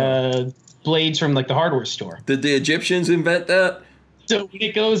 like blades from like the hardware store. Did the Egyptians invent that? So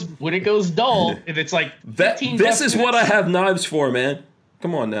when it goes dull, if it's like This 15 is what I minutes- have knives for, man.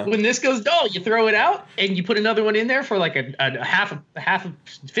 Come on now. When this goes dull, you throw it out and you put another one in there for like a half of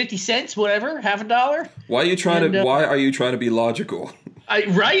 50 cents, whatever, half a dollar. Why are you trying to be logical?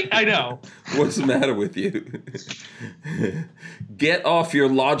 Right? I know. What's the matter with you? Get off your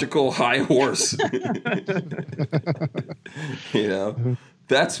logical high horse. You know,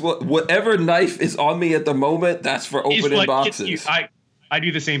 that's whatever knife is on me at the moment. That's for opening boxes. I do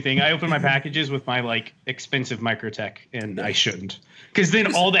the same thing. I open my packages with my like expensive Microtech, and I shouldn't, because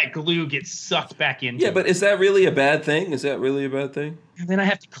then all that glue gets sucked back into. Yeah, but is that really a bad thing? Is that really a bad thing? And then I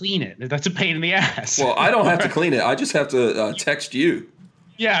have to clean it. That's a pain in the ass. Well, I don't have to clean it. I just have to text you.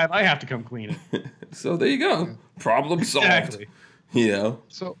 Yeah, I have to come clean it. So there you go. Problem solved. Exactly. You know.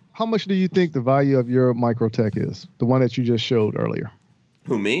 So how much do you think the value of your Microtech is? The one that you just showed earlier.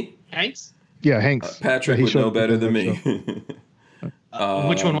 Who, me? Hanks? Yeah, Hanks. Patrick would know better than me.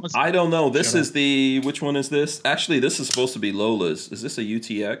 Which one was it? I don't know. This is which one is this? Actually, this is supposed to be Lola's. Is this a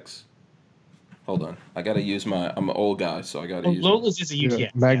UTX? Hold on. I got to use I'm an old guy, so I got to use Lola's is a UTX. Yeah,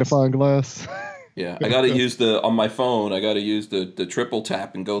 magnifying glass. Yeah, I got to use on my phone, I got to use the triple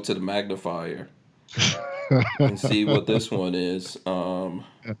tap and go to the magnifier and see what this one is.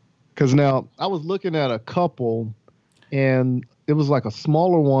 Because now, I was looking at a couple, and it was like a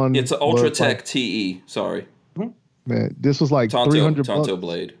smaller one. It's an Ultratech TE, sorry. Man, this was like $300 Tonto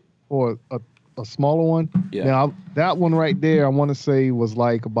blade. For a smaller one. Yeah. Now, that one right there, I want to say was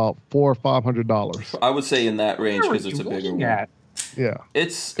like about $400 or $500. I would say in that range because it's a bigger one. Yeah,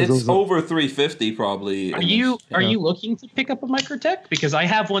 it's over $350 probably. Are you looking to pick up a Microtech? Because I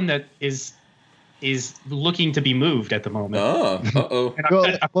have one that is looking to be moved at the moment. Oh,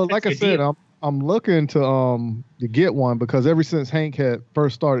 well, like I said, I'm looking to get one because ever since Hank had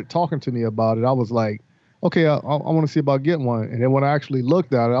first started talking to me about it, I was like, okay, I want to see about getting one. And then when I actually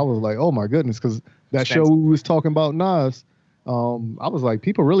looked at it, I was like, oh my goodness, because that show we was talking about knives, I was like,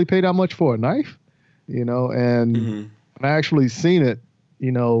 people really pay that much for a knife, you know? And when I actually seen it,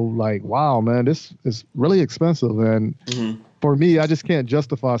 you know, like, wow, man, this is really expensive. And for me, I just can't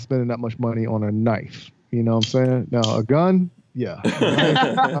justify spending that much money on a knife. You know what I'm saying? Now, a gun, yeah.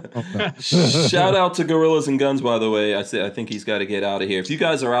 Shout out to Gorillas and Guns, by the way. I think he's got to get out of here. If you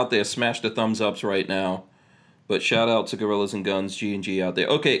guys are out there, smash the thumbs ups right now. But shout out to Gorillas and Guns, G&G out there.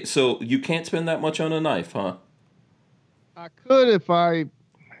 Okay, so you can't spend that much on a knife, huh? I could if I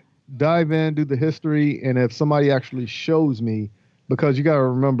dive in, do the history, and if somebody actually shows me, because you got to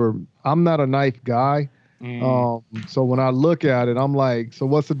remember, I'm not a knife guy. So when I look at it, I'm like, so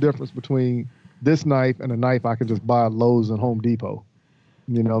what's the difference between this knife and a knife I can just buy at Lowe's and Home Depot?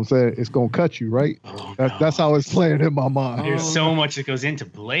 You know what I'm saying? It's going to cut you, right? That's how it's playing in my mind. There's so much that goes into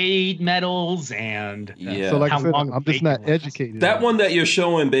blade metals and yeah. So like I said, I'm just not educated. That one that you're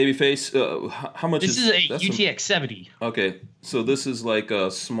showing, Babyface, how much is a UTX 70. Okay, so this is like a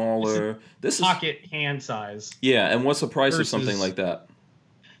smaller... This is pocket hand size. Yeah, and what's the price of something like that?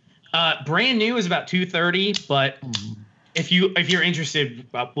 Brand new is about $230, but... If you're interested,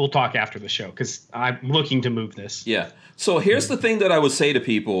 we'll talk after the show because I'm looking to move this. Yeah. So here's the thing that I would say to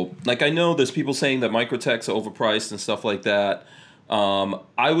people. Like, I know there's people saying that Microtechs are overpriced and stuff like that.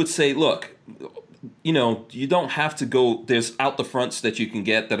 I would say, look, you know, you don't have to go. There's out the fronts that you can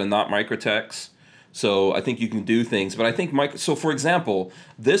get that are not Microtechs. So I think you can do things. But I think so for example,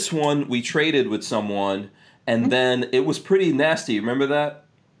 this one we traded with someone, and then it was pretty nasty. Remember that?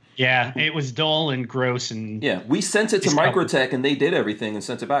 Yeah, it was dull and gross and... Yeah, we sent it to Microtech, and they did everything and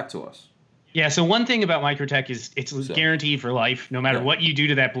sent it back to us. Yeah, so one thing about Microtech is it's guaranteed for life. No matter what you do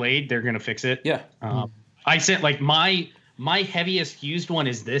to that blade, they're going to fix it. Yeah. I sent, like, my heaviest used one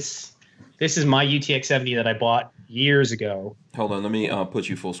is this. This is my UTX 70 that I bought years ago. Hold on, let me put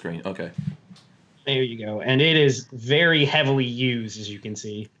you full screen. Okay. There you go. And it is very heavily used, as you can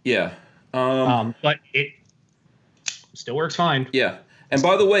see. Yeah. But it still works fine. Yeah. And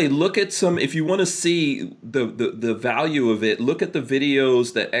by the way, look at if you want to see the value of it, look at the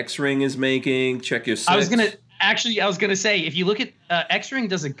videos that X-Ring is making. Check your 6. I was going to say, if you look at X-Ring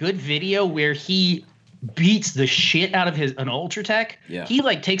does a good video where he beats the shit out of an Ultratech. Yeah. He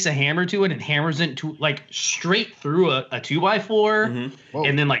like takes a hammer to it and hammers it to like straight through a 2x4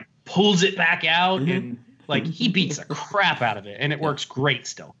 and then like pulls it back out and like he beats the crap out of it and it works great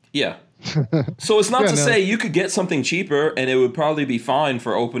still. Yeah. So it's not to say you could get something cheaper and it would probably be fine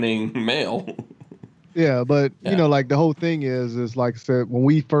for opening mail. Yeah, but you know, like the whole thing is like I said, when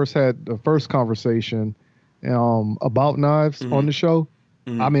we first had the first conversation about knives on the show,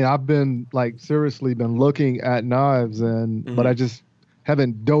 I mean, I've been like seriously been looking at knives but I just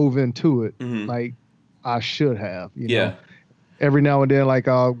haven't dove into it like I should have. You know? Every now and then, like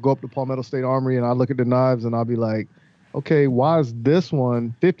I'll go up to Palmetto State Armory and I look at the knives and I'll be like, okay, why is this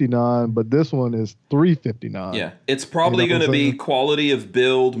one 59, but this one is 359? Yeah, it's probably going to be quality of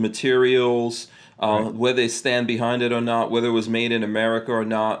build, materials, whether they stand behind it or not, whether it was made in America or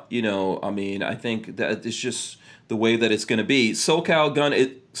not. You know, I mean, I think that it's just the way that it's going to be. SoCal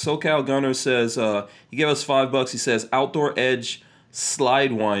Gunner says he gave us $5. He says outdoor edge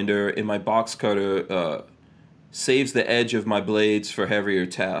slide winder in my box cutter saves the edge of my blades for heavier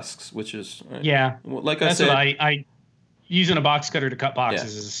tasks, which is like I said, I using a box cutter to cut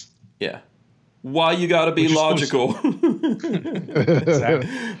boxes is why you gotta be logical.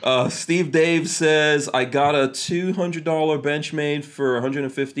 Steve Dave says I got a $200 Benchmade for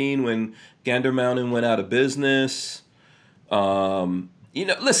 $115 when Gander Mountain went out of business. You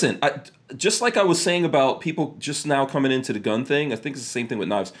know, listen, just like I was saying about people just now coming into the gun thing, I think it's the same thing with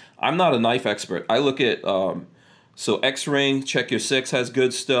knives. I'm not a knife expert. I look at so X-Ring, Check Your Six has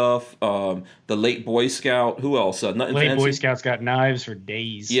good stuff. The Late Boy Scout, who else? Nothing Late Fancy. Boy Scout's got knives for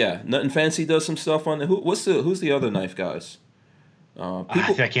days. Yeah, Nothing Fancy does some stuff on it. Who's the other knife guys? I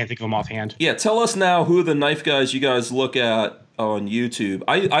can't think of them offhand. Yeah, tell us now who are the knife guys you guys look at on YouTube.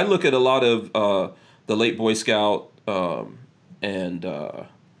 I look at a lot of the Late Boy Scout and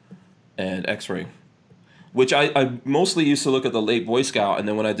X-Ring. Which I mostly used to look at the Late Boy Scout, and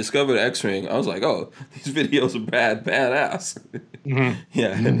then when I discovered X-Ring, I was like, oh, these videos are badass. Mm-hmm.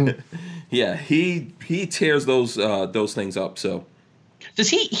 Yeah. Yeah, he tears those things up, so. Does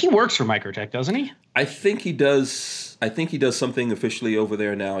he works for Microtech, doesn't he? I think he does something officially over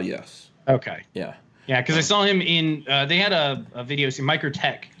there now, yes. Okay. Yeah. Yeah, because I saw him in, they had a video series,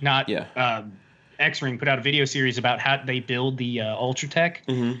 Microtech, not X-Ring, put out a video series about how they build the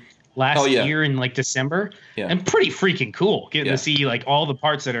Ultratech. Last year in like December, and pretty freaking cool getting to see like all the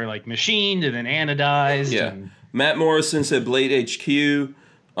parts that are like machined and then anodized. Yeah, Matt Morrison said Blade HQ. You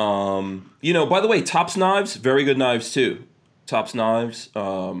know, by the way, Tops Knives, very good knives too. Tops Knives.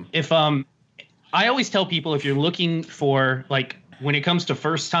 I always tell people if you're looking for like when it comes to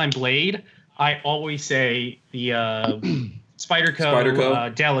first time blade, I always say the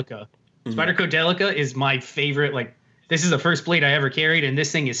Spyderco Delica. Spyderco Delica is my favorite. Like. This is the first blade I ever carried, and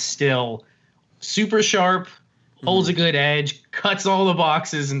this thing is still super sharp, holds a good edge, cuts all the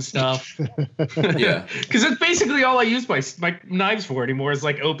boxes and stuff. Yeah. Because that's basically all I use my knives for anymore is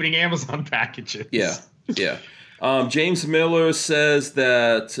like opening Amazon packages. Yeah, yeah. James Miller says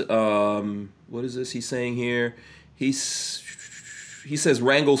that, what is this he's saying here? He says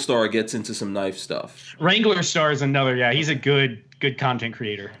Wrangler Star gets into some knife stuff. Wrangler Star is another, he's a good content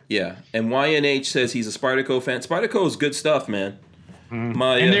creator. Yeah, and YNH says he's a Spyderco fan. Spyderco is good stuff, man. And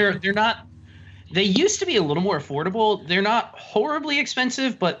they're not. They used to be a little more affordable. They're not horribly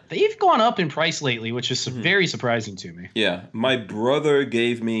expensive, but they've gone up in price lately, which is very surprising to me. Yeah, my brother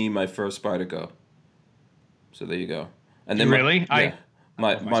gave me my first Spyderco. So there you go. And then really,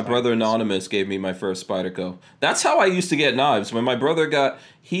 my brother Anonymous gave me my first Spyderco. That's how I used to get knives. When my brother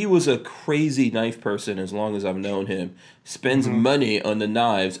he was a crazy knife person as long as I've known him. Spends money on the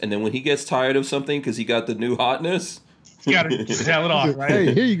knives, and then when he gets tired of something because he got the new hotness, you gotta sell it off, right?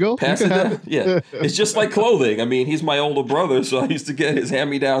 Hey, here you go. Pass it down. Yeah, it's just like clothing. I mean, he's my older brother, so I used to get his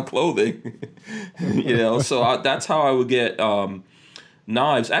hand-me-down clothing. You know, so that's how I would get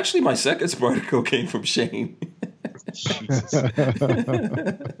knives. Actually, my second Spyderco came from Shane. Jesus.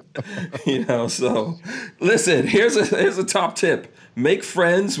 You know, so listen, here's a top tip. Make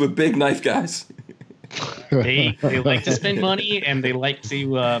friends with big knife guys. They like to spend money and they like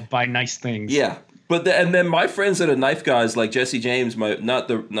to buy nice things. Yeah. But and then my friends that are knife guys like Jesse James, not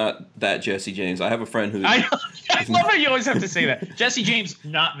that Jesse James. I have a friend who I love how you always have to say that. Jesse James,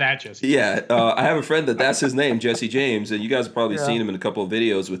 not that Jesse. Yeah, I have a friend that's his name, Jesse James, and you guys have probably seen him in a couple of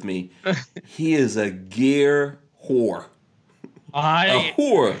videos with me. He is a gear whore. A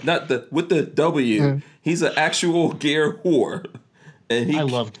whore, not with the W. He's an actual gear whore. And I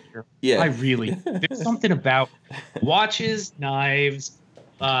love gear. Yeah. There's something about watches, knives,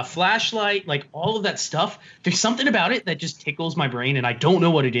 flashlight, like all of that stuff. There's something about it that just tickles my brain, and I don't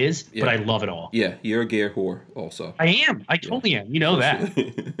know what it is, but I love it all. Yeah, you're a gear whore also. I am. I totally am. You know that.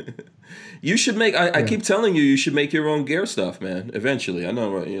 You should make, I keep telling you should make your own gear stuff, man, eventually. I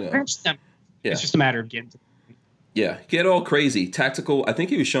know, you know. It's just a matter of getting to. Yeah, get all crazy. Tactical, I think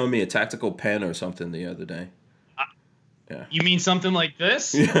he was showing me a tactical pen or something the other day. Yeah. You mean something like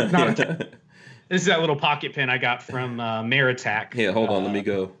this? Yeah. This is that little pocket pen I got from Maritac. Yeah, hold on, let me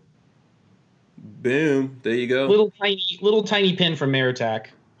go. Boom, there you go. Little tiny pin from Maritac.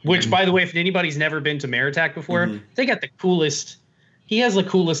 Which, by the way, if anybody's never been to Maritac before, they got the coolest. He has the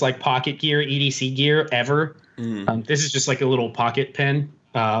coolest like pocket gear, EDC gear ever. This is just like a little pocket pen,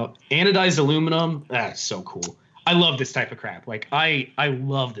 anodized aluminum. That's so cool. I love this type of crap. Like I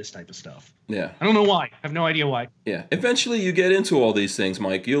love this type of stuff. Yeah. I don't know why. I have no idea why. Yeah. Eventually you get into all these things,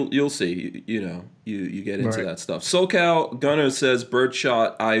 Mike. You'll see. You get into that stuff. SoCal Gunner says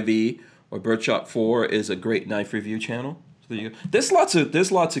Birdshot IV or Birdshot 4 is a great knife review channel. So there's lots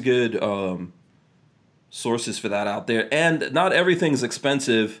of good sources for that out there, and not everything's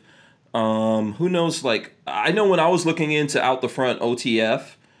expensive. Who knows? Like, I know when I was looking into out the front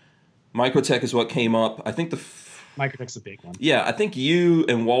OTF, Microtech is what came up. I think Microtech's a big one. Yeah, I think you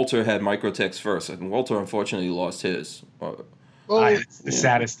and Walter had Microtechs first, and Walter unfortunately lost his. It's the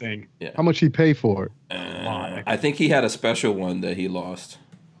saddest thing. Yeah. How much he paid for it? I think he had a special one that he lost.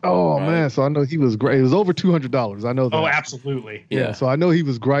 Oh man, so I know he was great. It was over $200. I know that. Oh, absolutely. Yeah. So I know he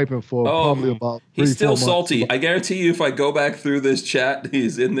was griping for probably about 3-4 he's still months. salty. I guarantee you, if I go back through this chat,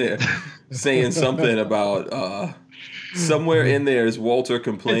 he's in there saying something about somewhere in there is Walter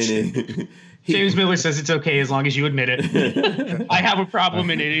complaining. James Miller says it's okay as long as you admit it. I have a problem,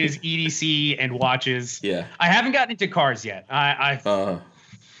 and it is EDC and watches. Yeah. I haven't gotten into cars yet. I don't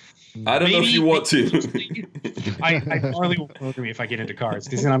know if you want to. I Harley will murder me if I get into cars,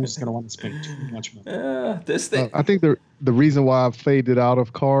 because then I'm just going to want to spend too much money. This thing. I think the reason why I've faded out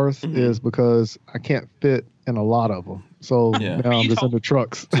of cars is because I can't fit in a lot of them. So now I'm just into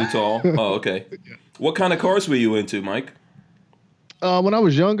trucks. Too tall? Oh, okay. Yeah. What kind of cars were you into, Mike? When I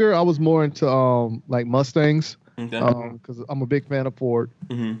was younger, I was more into like Mustangs, Okay. because I'm a big fan of Ford.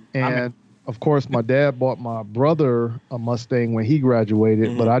 Mm-hmm. And of course, my dad bought my brother a Mustang when he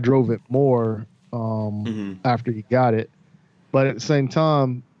graduated, but I drove it more after he got it. But at the same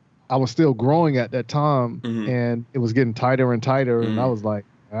time, I was still growing at that time, and it was getting tighter and tighter, and I was like,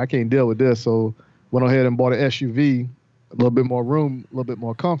 I can't deal with this. So went ahead and bought an SUV, a little bit more room, a little bit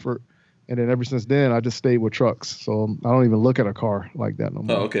more comfort. And then ever since then, I just stayed with trucks. So I don't even look at a car like that no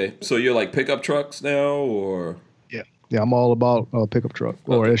more. Oh, okay. So you're like pickup trucks now, or? Yeah, I'm all about pickup truck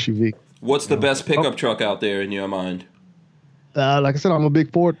or SUV. What's the best pickup truck out there in your mind? Like I said, I'm a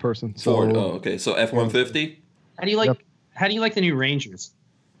big Ford person. So, Ford. Oh, okay. So F-150? How do you like the new Rangers?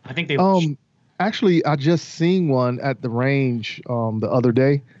 I think they actually, I just seen one at the range the other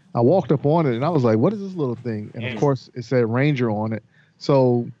day. I walked up on it and I was like, what is this little thing? And of course it said Ranger on it.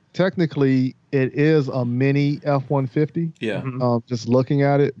 So technically it is a mini F-150. Yeah. Just looking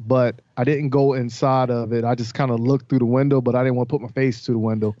at it, but I didn't go inside of it. I just kind of looked through the window, but I didn't want to put my face to the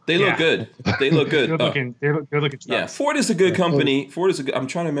window. They look good. They look good. They're looking stuff. Yeah, Ford is a good company. Ford is a good. I'm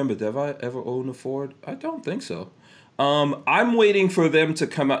trying to remember. Have I ever owned a Ford? I don't think so. I'm waiting for them to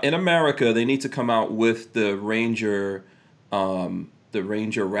come out in America. They need to come out with the Ranger, the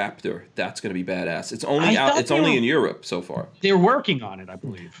Ranger Raptor. That's going to be badass. It's only out. It's only in Europe so far. They're working on it, I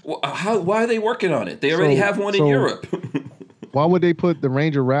believe. Well, why are they working on it? They already have one in Europe. Why would they put the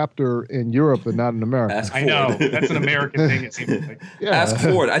Ranger Raptor in Europe and not in America? Ask Ford. I know. That's an American thing, it seems like. Yeah. Ask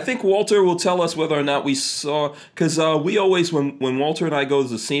Ford. I think Walter will tell us whether or not we saw, because we always, when Walter and I go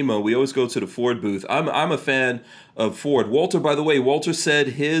to SEMA, we always go to the Ford booth. I'm a fan of Ford. Walter, by the way, Walter said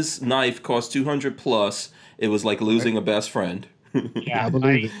his knife cost $200 plus. It was like losing a best friend. Yeah, I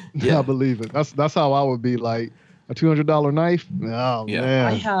believe it. Yeah. I believe it. That's how I would be like. A $200 knife? Oh, Yeah. man.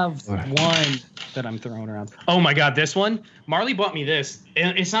 I have one that I'm throwing around. Oh my God, this one. Marley bought me this.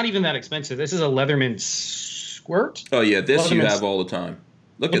 And it's not even that expensive. This is a Leatherman Squirt. Oh yeah, this Leatherman you have all the time.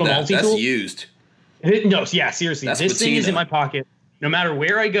 Look at a that. That's multi-tool? used. No, yeah, seriously. That's this thing is patina. in my pocket. No matter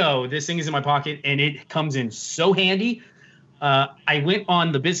where I go, this thing is in my pocket, and it comes in so handy. I went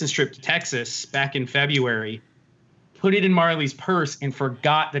on the business trip to Texas back in February, put it in Marley's purse, and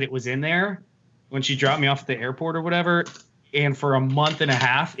forgot that it was in there when she dropped me off at the airport or whatever. And for a month and a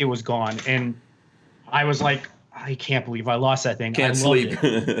half, it was gone. And I was like, I can't believe I lost that thing. Can't I loved sleep.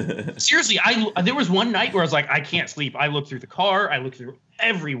 it. Seriously, there was one night where I was like, I can't sleep. I looked through the car. I looked through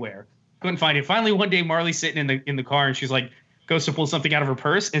everywhere. Couldn't find it. Finally, one day, Marley's sitting in the car, and she's like, goes to pull something out of her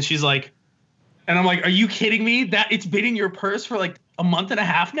purse. And she's like, and I'm like, are you kidding me? That it's been in your purse for like a month and a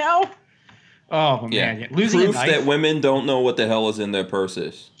half now? Oh, man. Yeah. Losing Proof a knife. that women don't know what the hell is in their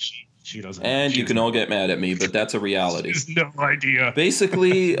purses. She doesn't. And you can all get mad at me, but that's a reality. She has no idea.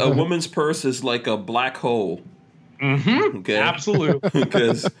 Basically, a woman's purse is like a black hole. Mm-hmm. Okay. Absolutely.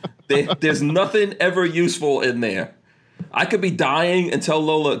 Because there's nothing ever useful in there. I could be dying and tell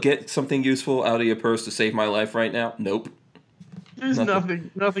Lola, get something useful out of your purse to save my life right now. Nope. There's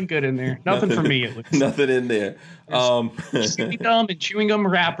nothing good in there. Nothing for me, at least. Nothing in there. Chewing gum and chewing gum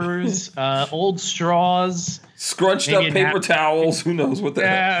wrappers, old straws. Scrunched up Maybe a paper nap- towels. Who knows what the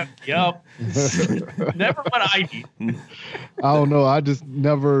hell? Yup. Never what I need. I don't know. I just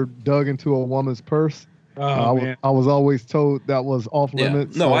never dug into a woman's purse. Oh man. I was always told that was off Yeah.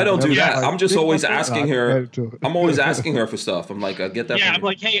 limits. No, so I don't do whenever that. I I'm just pick always up, asking I her. add it to it. I'm always asking her for stuff. I'm like, I get that. Yeah, from I'm you.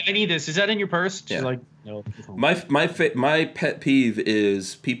 like, hey, I need this. Is that in your purse? She's Yeah. like, no. My pet peeve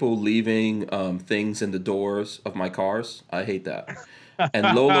is people leaving things in the doors of my cars. I hate that.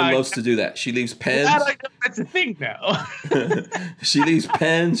 And Lola loves to do that. She leaves pens. Glad I know that's a thing now. She leaves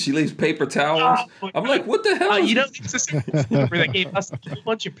pens. She leaves paper towels. I'm like, what the hell? You know, it's just where they gave us a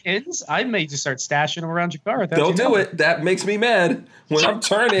bunch of pins. I may just start stashing them around your car. Don't do it. That makes me mad. When I'm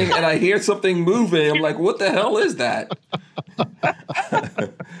turning and I hear something moving, I'm like, what the hell is that?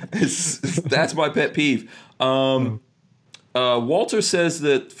 That's my pet peeve. Walter says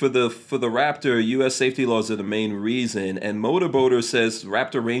that for the Raptor, U.S. safety laws are the main reason, and Motorboater says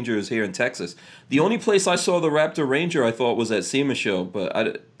Raptor Ranger is here in Texas. The only place I saw the Raptor Ranger I thought was at SEMA Show,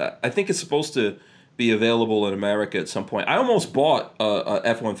 but I think it's supposed to be available in America at some point. I almost bought a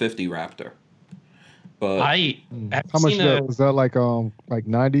F-150 Raptor, but How much was that? Like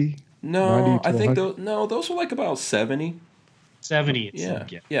 90? No, 90 I think 100? those were like about 70. 70.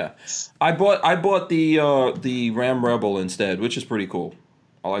 Yeah. I bought the Ram Rebel instead, which is pretty cool.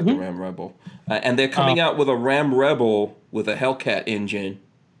 I like the Ram Rebel, and they're coming out with a Ram Rebel with a Hellcat engine.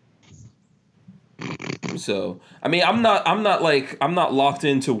 So I mean, I'm not locked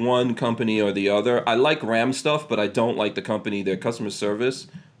into one company or the other. I like Ram stuff, but I don't like the company. Their customer service,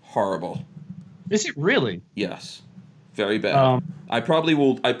 horrible. Is it really? Yes. Very bad. I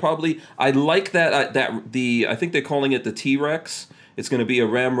like that. I think they're calling it the T-Rex. It's going to be a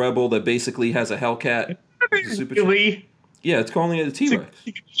Ram Rebel that basically has a Hellcat. Really? Yeah, it's calling it a T-Rex.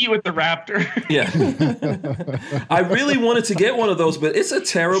 You with the Raptor. Yeah. I really wanted to get one of those, but it's a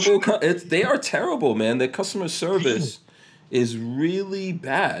terrible. They are terrible, man. Their customer service is really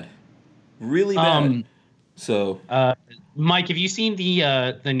bad. Really bad. Mike, have you seen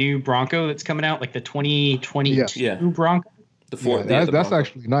the new Bronco that's coming out, like the 2022 Bronco? The Ford. That's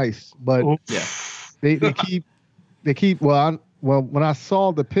actually nice, but they keep. Well, when I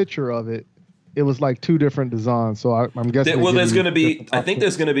saw the picture of it, it was like two different designs. So I'm guessing. There's going to be. I think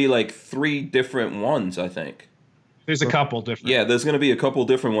there's going to be like 3 different ones. I think. There's a couple different. Yeah, there's going to be a couple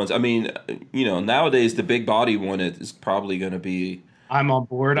different ones. I mean, nowadays the big body one is probably going to be. I'm on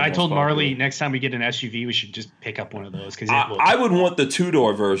board. I told Marley next time we get an SUV, we should just pick up one of those because I would want the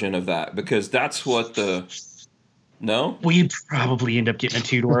 2-door version of that because that's what the. No, we'd probably end up getting a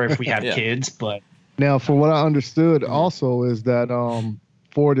 2-door if we have kids, but now for what I understood also is that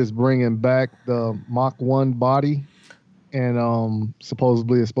Ford is bringing back the Mach 1 body, and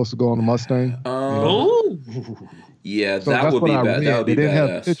supposedly it's supposed to go on the Mustang. Yeah, so that would be bad. That would be badass. They didn't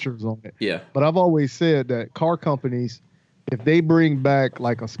have pictures on it. Yeah, but I've always said that car companies, if they bring back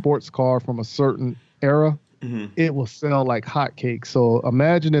like a sports car from a certain era, it will sell like hotcakes. So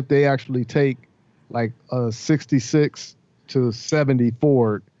imagine if they actually take like a 66 to 70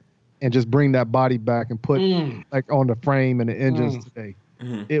 Ford and just bring that body back and put like on the frame and the engines today.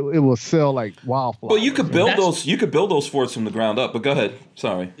 It will sell like wildfire. Well, you could build those. You could build those Fords from the ground up. But go ahead.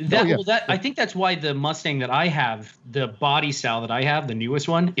 Sorry. I think that's why the Mustang that I have, the body style that I have, the newest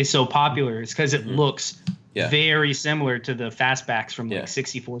one, is so popular. It's because it looks very similar to the fastbacks from like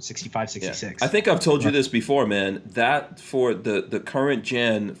 64, 65, 66. I think I've told you this before, man. That for the current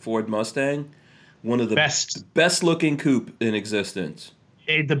gen Ford Mustang, one of the best looking coupe in existence.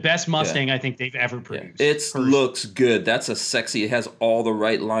 The best Mustang I think they've ever produced. It looks good. That's a sexy. It has all the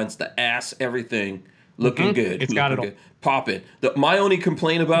right lines, the ass, everything looking good. It's got it all. Popping. My only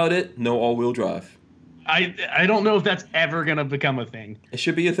complaint about it, no all-wheel drive. I don't know if that's ever gonna become a thing. It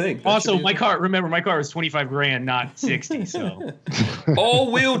should be a thing. Also, my car is $25,000, not 60. So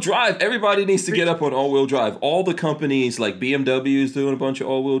all-wheel drive. Everybody needs to get up on all-wheel drive. All the companies like BMW is doing a bunch of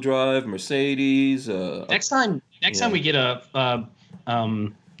all-wheel drive. Mercedes. Next time we get a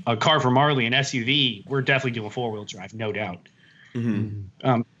car for Marley, an SUV, we're definitely doing 4-wheel drive, no doubt.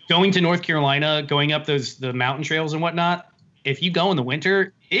 Going to North Carolina, going up the mountain trails and whatnot. If you go in the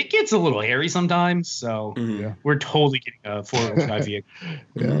winter, it gets a little hairy sometimes. So we're totally getting a 4-wheel drive vehicle.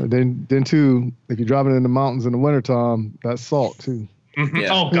 Then too, if you're driving in the mountains in the wintertime, that's salt too. Yeah.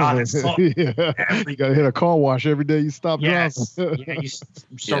 Oh God, it's salt. You gotta hit a car wash every day you stop driving. You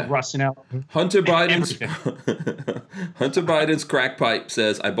start rusting out. Hunter Biden's crack pipe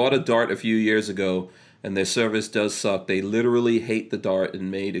says, I bought a Dart a few years ago and their service does suck. They literally hate the Dart and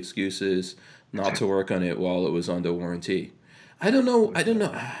made excuses not to work on it while it was under warranty. I don't know,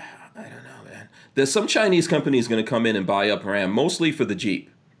 man. There's some Chinese companies going to come in and buy up Ram, mostly for the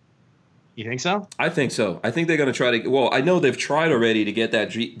Jeep. You think so? I think so. I think they're going to try to. Well, I know they've tried already to get that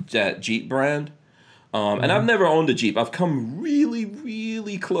Jeep brand, and I've never owned a Jeep. I've come really,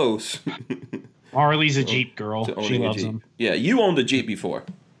 really close Marley's a Jeep girl. to She owning a loves Jeep. them. Yeah, you owned a Jeep before.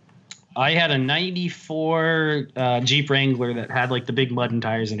 I had a 94 Jeep Wrangler that had like the big mud and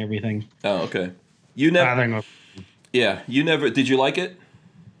tires and everything. Oh, okay. You never. I don't know. Yeah, you never. Did you like it?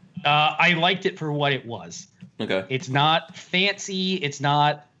 I liked it for what it was. Okay. It's not fancy. It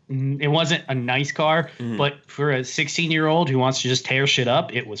wasn't a nice car, but for a 16-year-old who wants to just tear shit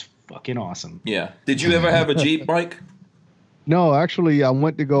up, it was fucking awesome. Yeah. Did you ever have a Jeep, Mike? No, actually, I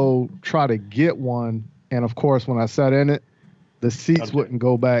went to go try to get one, and of course, when I sat in it, the seats wouldn't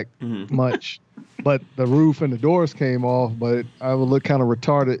go back much, but the roof and the doors came off. But I would look kind of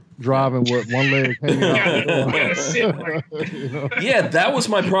retarded driving with one leg hanging out the door. You know? Yeah, that was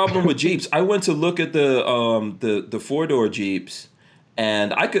my problem with Jeeps. I went to look at the 4-door Jeeps,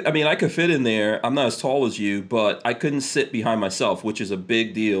 and I could fit in there. I'm not as tall as you, but I couldn't sit behind myself, which is a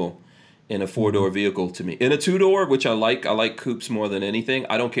big deal in a 4-door vehicle to me. In a 2-door, which I like coupes more than anything.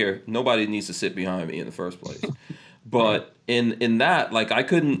 I don't care. Nobody needs to sit behind me in the first place. But in that, like, I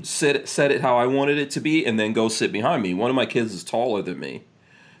couldn't set it how I wanted it to be and then go sit behind me. One of my kids is taller than me.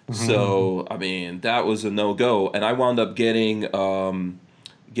 So, I mean, that was a no-go. And I wound up getting the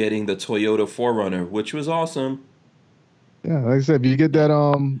Toyota 4Runner, which was awesome. Yeah, like I said, if you get that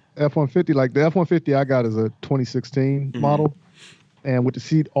F-150, like the F-150 I got is a 2016 model, and with the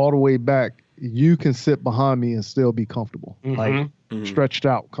seat all the way back, you can sit behind me and still be comfortable, like stretched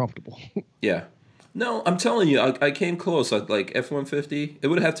out comfortable. Yeah. No, I'm telling you, I came close. Like F-150, it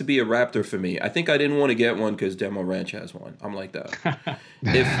would have to be a Raptor for me. I think I didn't want to get one because Demo Ranch has one. I'm like that.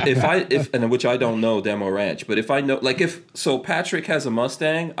 if which I don't know Demo Ranch, but if I know, like so Patrick has a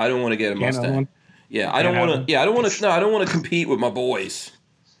Mustang, I don't want to get a Mustang. Yeah, I don't want to. Yeah, I don't want to. No, I don't want to compete with my boys.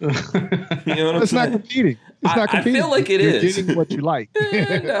 You know what I'm It's saying? not competing. It's not competing. I feel like You're is. getting what you like.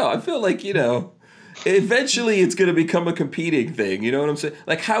 No, I feel like, eventually it's going to become a competing thing. You know what I'm saying?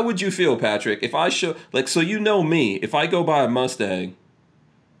 Like, how would you feel, Patrick, if I show, like, so you know me, if I go buy a Mustang,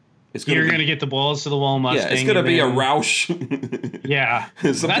 You're going to get the balls to the wall Mustang. Yeah, it's going to be a Roush. Yeah.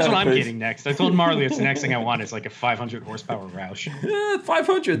 That's what I'm getting next. I told Marley it's the next thing I want is like a 500 horsepower Roush.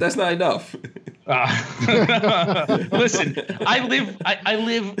 500, that's not enough. Listen, I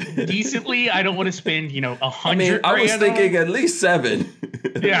live decently. I don't want to spend, 100 I was thinking on. at least 7.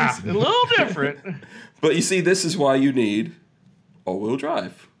 Yeah, a little different. But you see, this is why you need all-wheel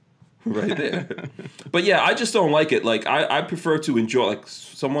drive. Right there. But yeah, I just don't like it. Like, I prefer to enjoy, like,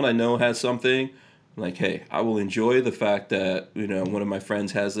 someone I know has something. Like, hey, I will enjoy the fact that, one of my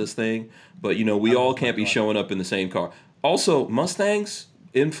friends has this thing. But, we all can't be showing up in the same car. Also, Mustangs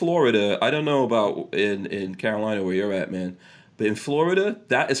in Florida, I don't know about in Carolina where you're at, man. But in Florida,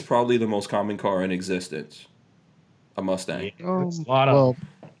 that is probably the most common car in existence. A Mustang.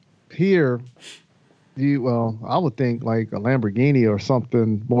 Here, I would think like a Lamborghini or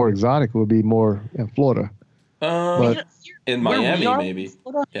something more exotic would be more in Florida. But in Miami, maybe.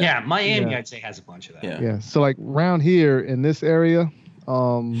 Yeah, Miami, I'd say, has a bunch of that. Yeah. So like around here in this area,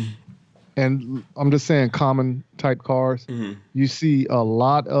 and I'm just saying common type cars, you see a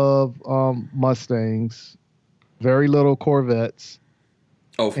lot of Mustangs, very little Corvettes.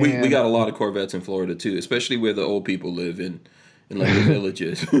 Oh, we got a lot of Corvettes in Florida too, especially where the old people live in like the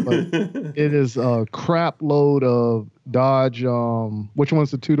villages. But it is a crap load of Dodge. Which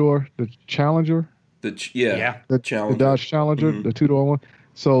one's the 2-door? The Challenger. The Challenger. The Dodge Challenger, the 2-door one.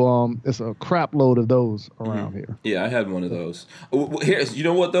 So it's a crap load of those around here. Yeah, I had one of those. Here's, you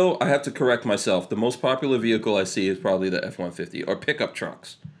know what though? I have to correct myself. The most popular vehicle I see is probably the F-150 or pickup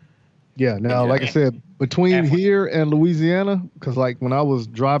trucks. Yeah. Now, like I said, between here and Louisiana, because like when I was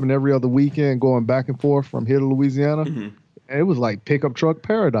driving every other weekend, going back and forth from here to Louisiana, it was like pickup truck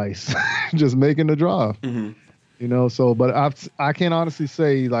paradise, just making the drive. So, but I can honestly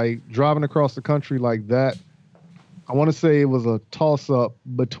say, like, driving across the country like that, I want to say it was a toss-up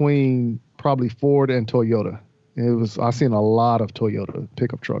between probably Ford and Toyota. I've seen a lot of Toyota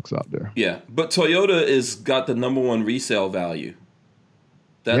pickup trucks out there. Yeah, but Toyota is got the #1 resale value.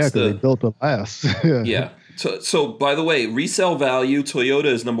 That's they built the last. Yeah. So, by the way, resale value, Toyota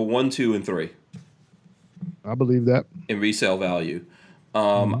is number 1, 2, and 3. I believe that. In resale value.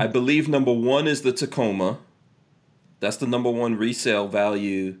 I believe number 1 is the Tacoma. That's the #1 resale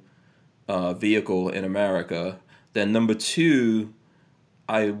value vehicle in America. Then number 2,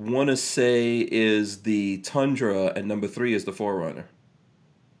 I want to say, is the Tundra, and number 3 is the 4Runner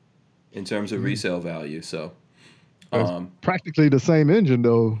in terms of resale value. So, practically the same engine,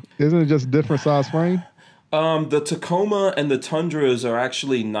 though. Isn't it just different size frame? The Tacoma and the Tundras are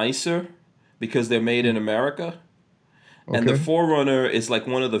actually nicer because they're made in America. Okay. And the 4Runner is like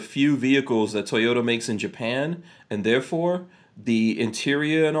one of the few vehicles that Toyota makes in Japan, and therefore the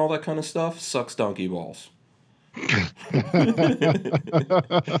interior and all that kind of stuff sucks donkey balls.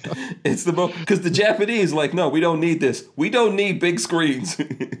 It's the most, because the Japanese like, no, we don't need this. We don't need big screens.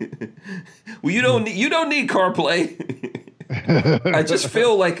 Well, you don't need CarPlay. I just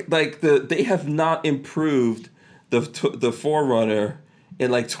feel like they have not improved the 4Runner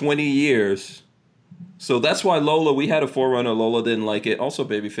in like 20 years. So that's why Lola, we had a 4Runner. Lola didn't like it. Also,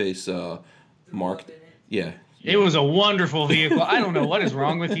 Babyface, Mark, yeah. It was a wonderful vehicle. I don't know what is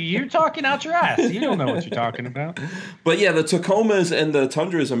wrong with you. You're talking out your ass. You don't know what you're talking about. But yeah, the Tacomas and the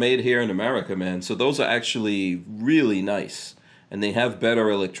Tundras are made here in America, man. So those are actually really nice, and they have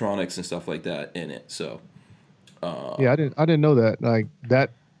better electronics and stuff like that in it. So yeah, I didn't know that. Like that.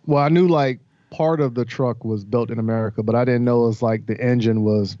 Well, I knew like part of the truck was built in America, but I didn't know it was like the engine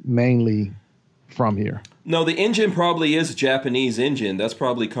was mainly from here. No, the engine probably is a Japanese engine. That's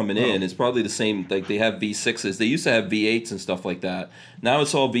probably coming in. It's probably the same. Like they have V6s. They used to have V8s and stuff like that. Now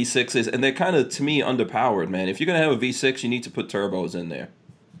it's all V6s, and they're kind of, to me, underpowered, man. If you're gonna have a V6, you need to put turbos in there.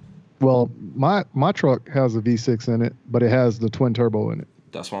 Well, my truck has a V6 in it, but it has the twin turbo in it.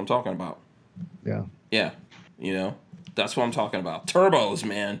 That's what I'm talking about. Yeah. Yeah, that's what I'm talking about. Turbos,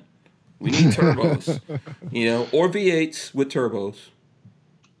 man. We need turbos. Or V8s with turbos.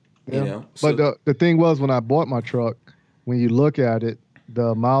 Yeah. But the thing was, when I bought my truck, when you look at it,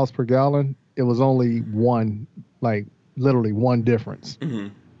 the miles per gallon, it was only one, like literally one difference. Mm-hmm.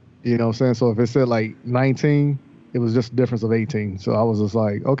 You know what I'm saying? So if it said like 19, it was just a difference of 18. So I was just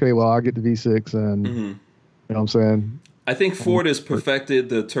like, okay, well, I'll get the V6 and, you know what I'm saying? I think Ford has perfected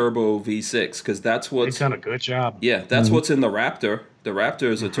the turbo V6 because that's what's... They've done a good job. Yeah, that's what's in the Raptor. The Raptor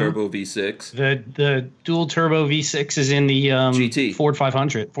is a turbo V6. The dual turbo V6 is in the GT. Ford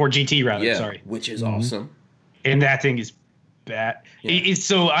 500. Ford GT, rather, Yeah, sorry. which is awesome. And that thing is bad. Yeah.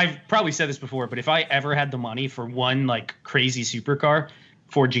 So I've probably said this before, but if I ever had the money for one like crazy supercar,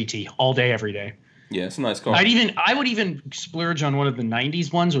 Ford GT all day, every day. Yeah, it's a nice car. I would even splurge on one of the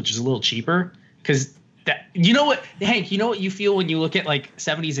 90s ones, which is a little cheaper, because that, you know what, Hank, you know what you feel when you look at like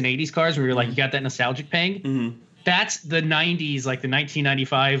 70s and 80s cars where you're like, you got that nostalgic pang? Mm-hmm. That's the 90s, like the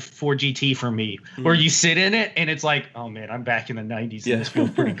 1995 Ford GT for me, where you sit in it and it's like, oh man, I'm back in the 90s and this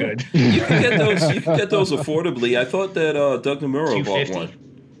feels pretty good. You can get those affordably. I thought that Doug Nomura bought one.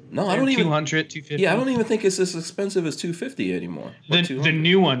 No, I don't even 200, 250. Yeah, I don't even think it's as expensive as 250 anymore. The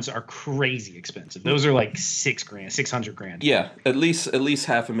new ones are crazy expensive. Those are like $6,000, 600 grand. Yeah, at least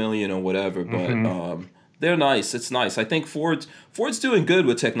 $500,000 or whatever. But they're nice. It's nice. I think Ford's doing good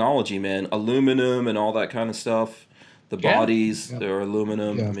with technology, man. Aluminum and all that kind of stuff. The bodies, they're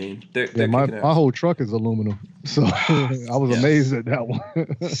aluminum. Yeah. I mean, they're my whole truck is aluminum, so I was amazed at that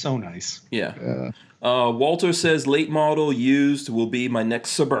one. So nice. Yeah. Walter says late model used will be my next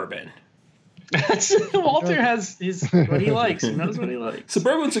Suburban. Walter has what he likes. He knows what he likes.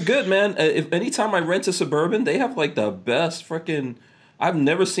 Suburbans are good, man. If anytime I rent a Suburban, they have like the best freaking. I've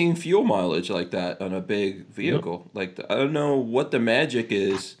never seen fuel mileage like that on a big vehicle. Like I don't know what the magic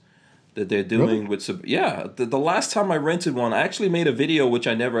is that they're doing with the last time I rented one, I actually made a video which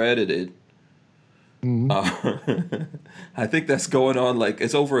I never edited. I think that's going on like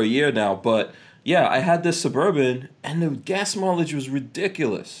it's over a year now, but yeah, I had this Suburban and the gas mileage was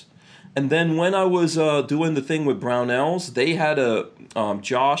ridiculous. And then when I was doing the thing with Brownells, they had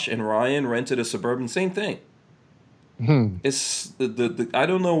Josh and Ryan rented a Suburban, same thing. It's the I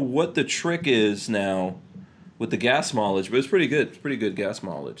don't know what the trick is now with the gas mileage, but it's pretty good. It's pretty good gas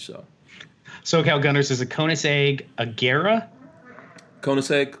mileage. So, SoCal Gunners is a Koenigsegg Agera.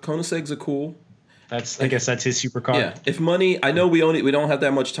 Koenigsegg's are cool. I guess that's his supercar. Yeah. If money, I know we don't have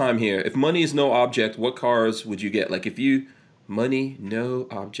that much time here. If money is no object, what cars would you get? Like if you money, no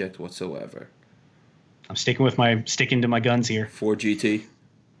object whatsoever. I'm sticking to my guns here. Ford GT.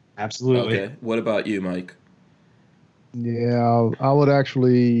 Absolutely. Okay. What about you, Mike? Yeah, I would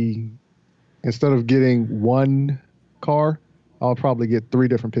actually, instead of getting one car, I'll probably get 3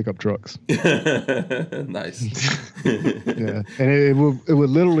 different pickup trucks. Nice. Yeah, and it would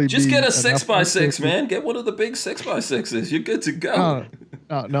literally just get a 6x6, man. Get one of the big 6x6s. You're good to go.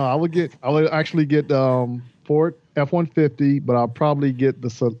 No, I would actually get Ford F-150, but I'll probably get the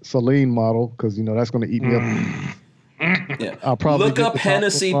Celine model because that's going to eat me up. Yeah. I'll probably look up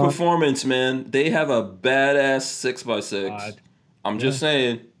Hennessy Performance, man. They have a badass 6x6. I'm just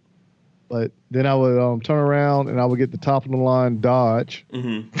saying. But then I would turn around and I would get the top of the line Dodge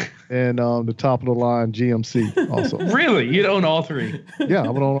and the top of the line GMC also. Really? You'd own all 3? Yeah, I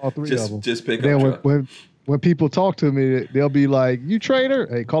would own all 3 of them. Just pick up. When people talk to me, they'll be like, "You trader?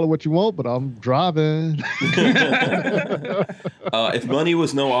 Hey, call it what you want, but I'm driving." If money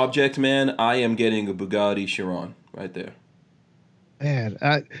was no object, man, I am getting a Bugatti Chiron right there. Man,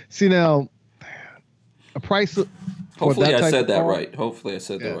 I see now. A price. Hopefully, I said that right. Hopefully, I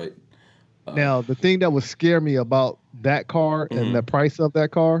said that right. Now, the thing that would scare me about that car and the price of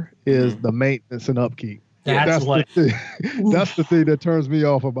that car is the maintenance and upkeep. That's what. The thing. That's the thing that turns me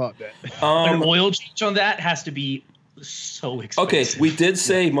off about that. An oil change on that has to be so expensive. Okay, we did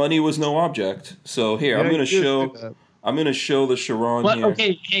say money was no object. So here, I'm going to show. I'm going to show the Chiron here.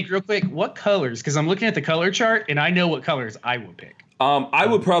 Okay, Hank, real quick, what colors? Because I'm looking at the color chart, and I know what colors I would pick. I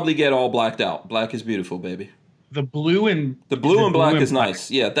would probably get all blacked out. Black is beautiful, baby. The blue and black is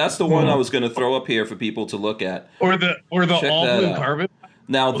nice. Yeah, that's the one I was going to throw up here for people to look at. Or the all blue carbon.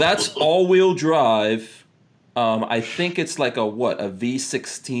 Now that's all-wheel drive. I think it's like a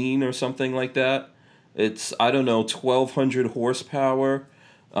V16 or something like that. It's 1,200 horsepower.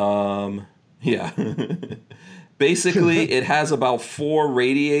 Yeah. Basically, it has about 4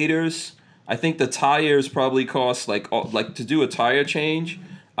 radiators. I think the tires probably cost like to do a tire change.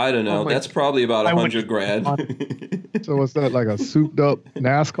 I don't know. That's probably about $100,000. So what's that, like a souped up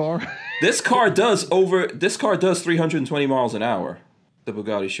NASCAR? This car does 320 miles an hour. The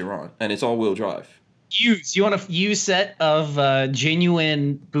Bugatti Chiron, and it's all-wheel drive. You want a used set of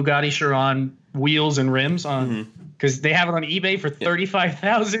genuine Bugatti Chiron wheels and rims on? Because they have it on eBay for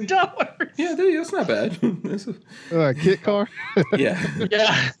 $35,000. Yeah, that's not bad. A kit car. Yeah.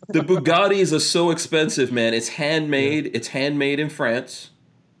 The Bugattis are so expensive, man. It's handmade. It's handmade in France.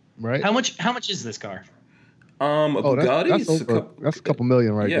 Right. How much is this car? Bugatti. That's a couple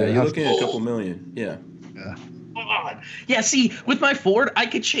million right there. Yeah, you're looking at a couple million. Yeah. God. Yeah, see, with my Ford, I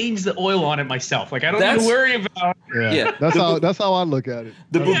could change the oil on it myself. Like I don't need to worry about. Yeah. That's how I look at it.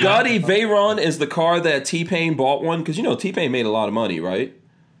 The Bugatti Veyron is the car that T-Pain bought one because T-Pain made a lot of money, right?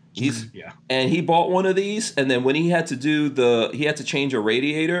 And he bought one of these, and then when he had to change a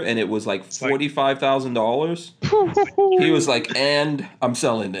radiator, and it was like $45,000. He was like, "And I'm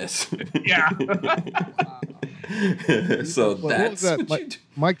selling this." Yeah. So that's what you do.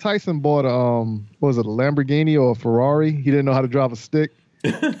 Mike Tyson bought a Lamborghini or a Ferrari. He didn't know how to drive a stick.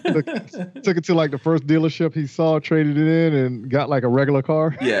 Took it to like the first dealership he saw, traded it in, and got like a regular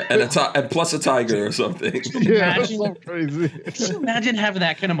car. Yeah, and plus a Tiger or something. Yeah, that's so crazy. Can you imagine having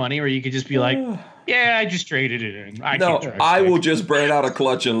that kind of money where you could just be like, yeah, I just traded it in. I will just burn out a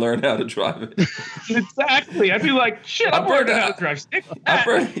clutch and learn how to drive it. Exactly. I'd be like, shit, I'm learning how to drive stick.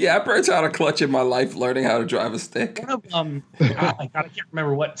 I burnt out a clutch in my life learning how to drive a stick. I can't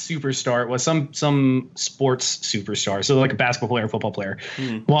remember what superstar it was. Some sports superstar. So like a basketball player, football player.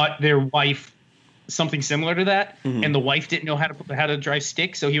 Bought their wife something similar to that, and the wife didn't know how to drive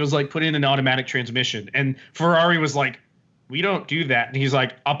stick, so he was like, put in an automatic transmission, and Ferrari was like, we don't do that, and he's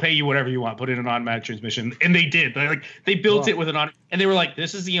like, I'll pay you whatever you want, put in an automatic transmission, and they did. They built it with an automatic, and they were like,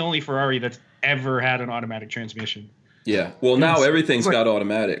 this is the only Ferrari that's ever had an automatic transmission. Yeah, well, now everything's got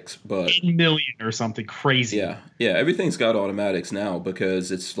automatics, but 8 million or something crazy. Yeah, everything's got automatics now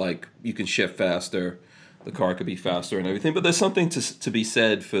because it's like you can shift faster. The car could be faster and everything, but there's something to be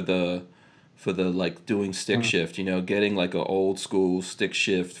said for the like doing stick shift, getting like an old school stick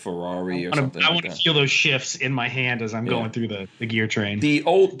shift Ferrari or something. I want to feel those shifts in my hand as I'm going through the gear train. The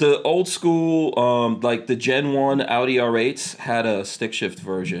old school like the Gen 1 Audi R8s had a stick shift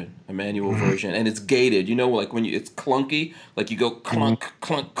version, a manual version, and it's gated. Like when it's clunky, like you go clunk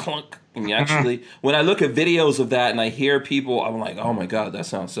clunk clunk, and you actually when I look at videos of that and I hear people, I'm like, oh my god, that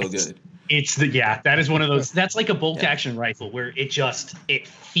sounds so good. That is one of those. That's like a bolt action rifle where it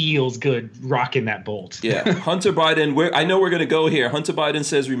feels good rocking that bolt. Yeah, Hunter Biden. I know we're gonna go here. Hunter Biden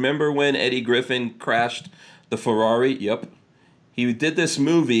says, "Remember when Eddie Griffin crashed the Ferrari?" Yep, he did this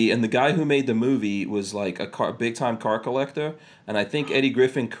movie, and the guy who made the movie was like a big time car collector, and I think Eddie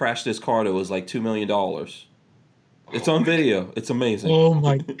Griffin crashed his car that was like $2 million. It's on video. It's amazing. Oh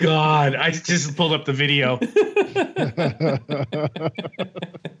my god! I just pulled up the video.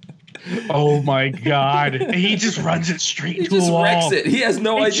 Oh my god! He just runs it straight into a wall. He just wrecks it. He has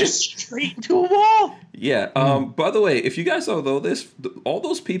no idea. Just straight into a wall. Yeah. By the way, if you guys saw all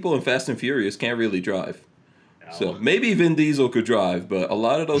those people in Fast and Furious can't really drive. No. So maybe Vin Diesel could drive, but a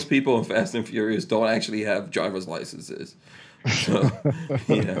lot of those people in Fast and Furious don't actually have driver's licenses. So,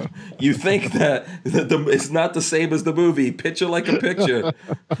 you think that it's not the same as the movie. Picture like a picture,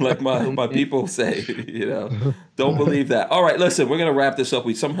 like my people say. Don't believe that. All right, listen, we're gonna wrap this up.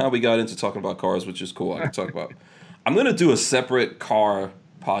 We got into talking about cars, which is cool. I can talk about. I'm gonna do a separate car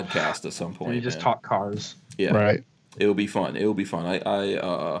podcast at some point. You just talk cars. Yeah, right. It'll be fun.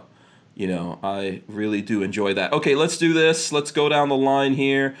 I really do enjoy that. Okay, let's do this. Let's go down the line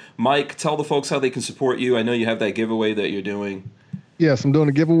here. Mike, tell the folks how they can support you. I know you have that giveaway that you're doing. Yes, I'm doing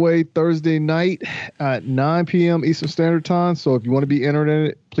a giveaway Thursday night at 9 p.m. Eastern Standard Time. So if you want to be entered in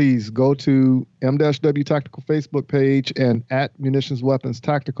it, please go to M-W Tactical Facebook page and at Munitions Weapons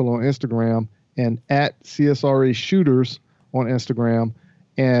Tactical on Instagram and at CSRA Shooters on Instagram.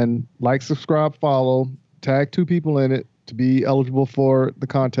 And like, subscribe, follow, tag 2 people in it to be eligible for the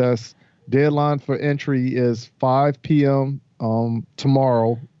contest. Deadline for entry is 5 p.m.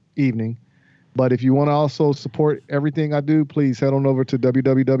 Tomorrow evening. But if you want to also support everything I do, please head on over to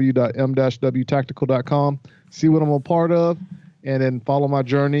www.m-wtactical.com, see what I'm a part of, and then follow my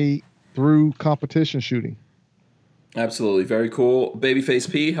journey through competition shooting. Absolutely. Very cool.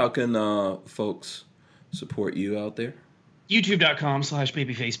 Babyface P, how can folks support you out there?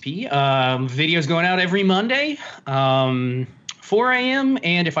 YouTube.com/babyfaceP. Videos going out every Monday, 4 a.m.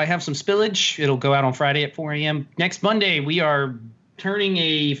 And if I have some spillage, it'll go out on Friday at 4 a.m. Next Monday, we are turning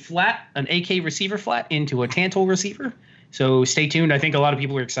an AK receiver flat into a Tantal receiver. So stay tuned. I think a lot of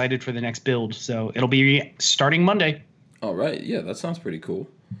people are excited for the next build. So it'll be starting Monday. All right. Yeah, that sounds pretty cool.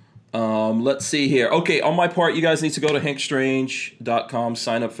 Let's see here. Okay, on my part, you guys need to go to hankstrange.com,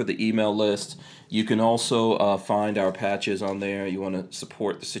 sign up for the email list. You can also find our patches on there. You want to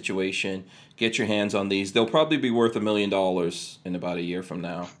support the situation, get your hands on these. They'll probably be worth $1 million in about a year from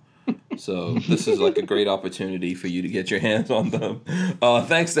now. So this is like a great opportunity for you to get your hands on them.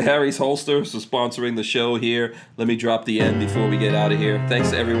 Thanks to Harry's Holsters for sponsoring the show here. Let me drop the end before we get out of here.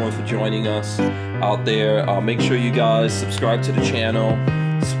 Thanks to everyone for joining us out there. Make sure you guys subscribe to the channel.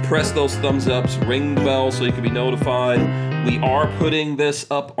 Press those thumbs ups, ring the bell so you can be notified. We are putting this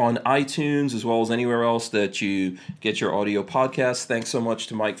up on iTunes as well as anywhere else that you get your audio podcasts. Thanks so much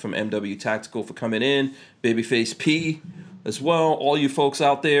to Mike from MW Tactical for coming in. Babyface P as well. All you folks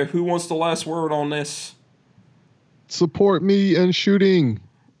out there, who wants the last word on this? Support me in shooting.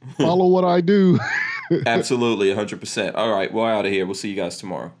 Follow what I do. Absolutely, 100%. All right, we're out of here. We'll see you guys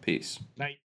tomorrow. Peace. Night.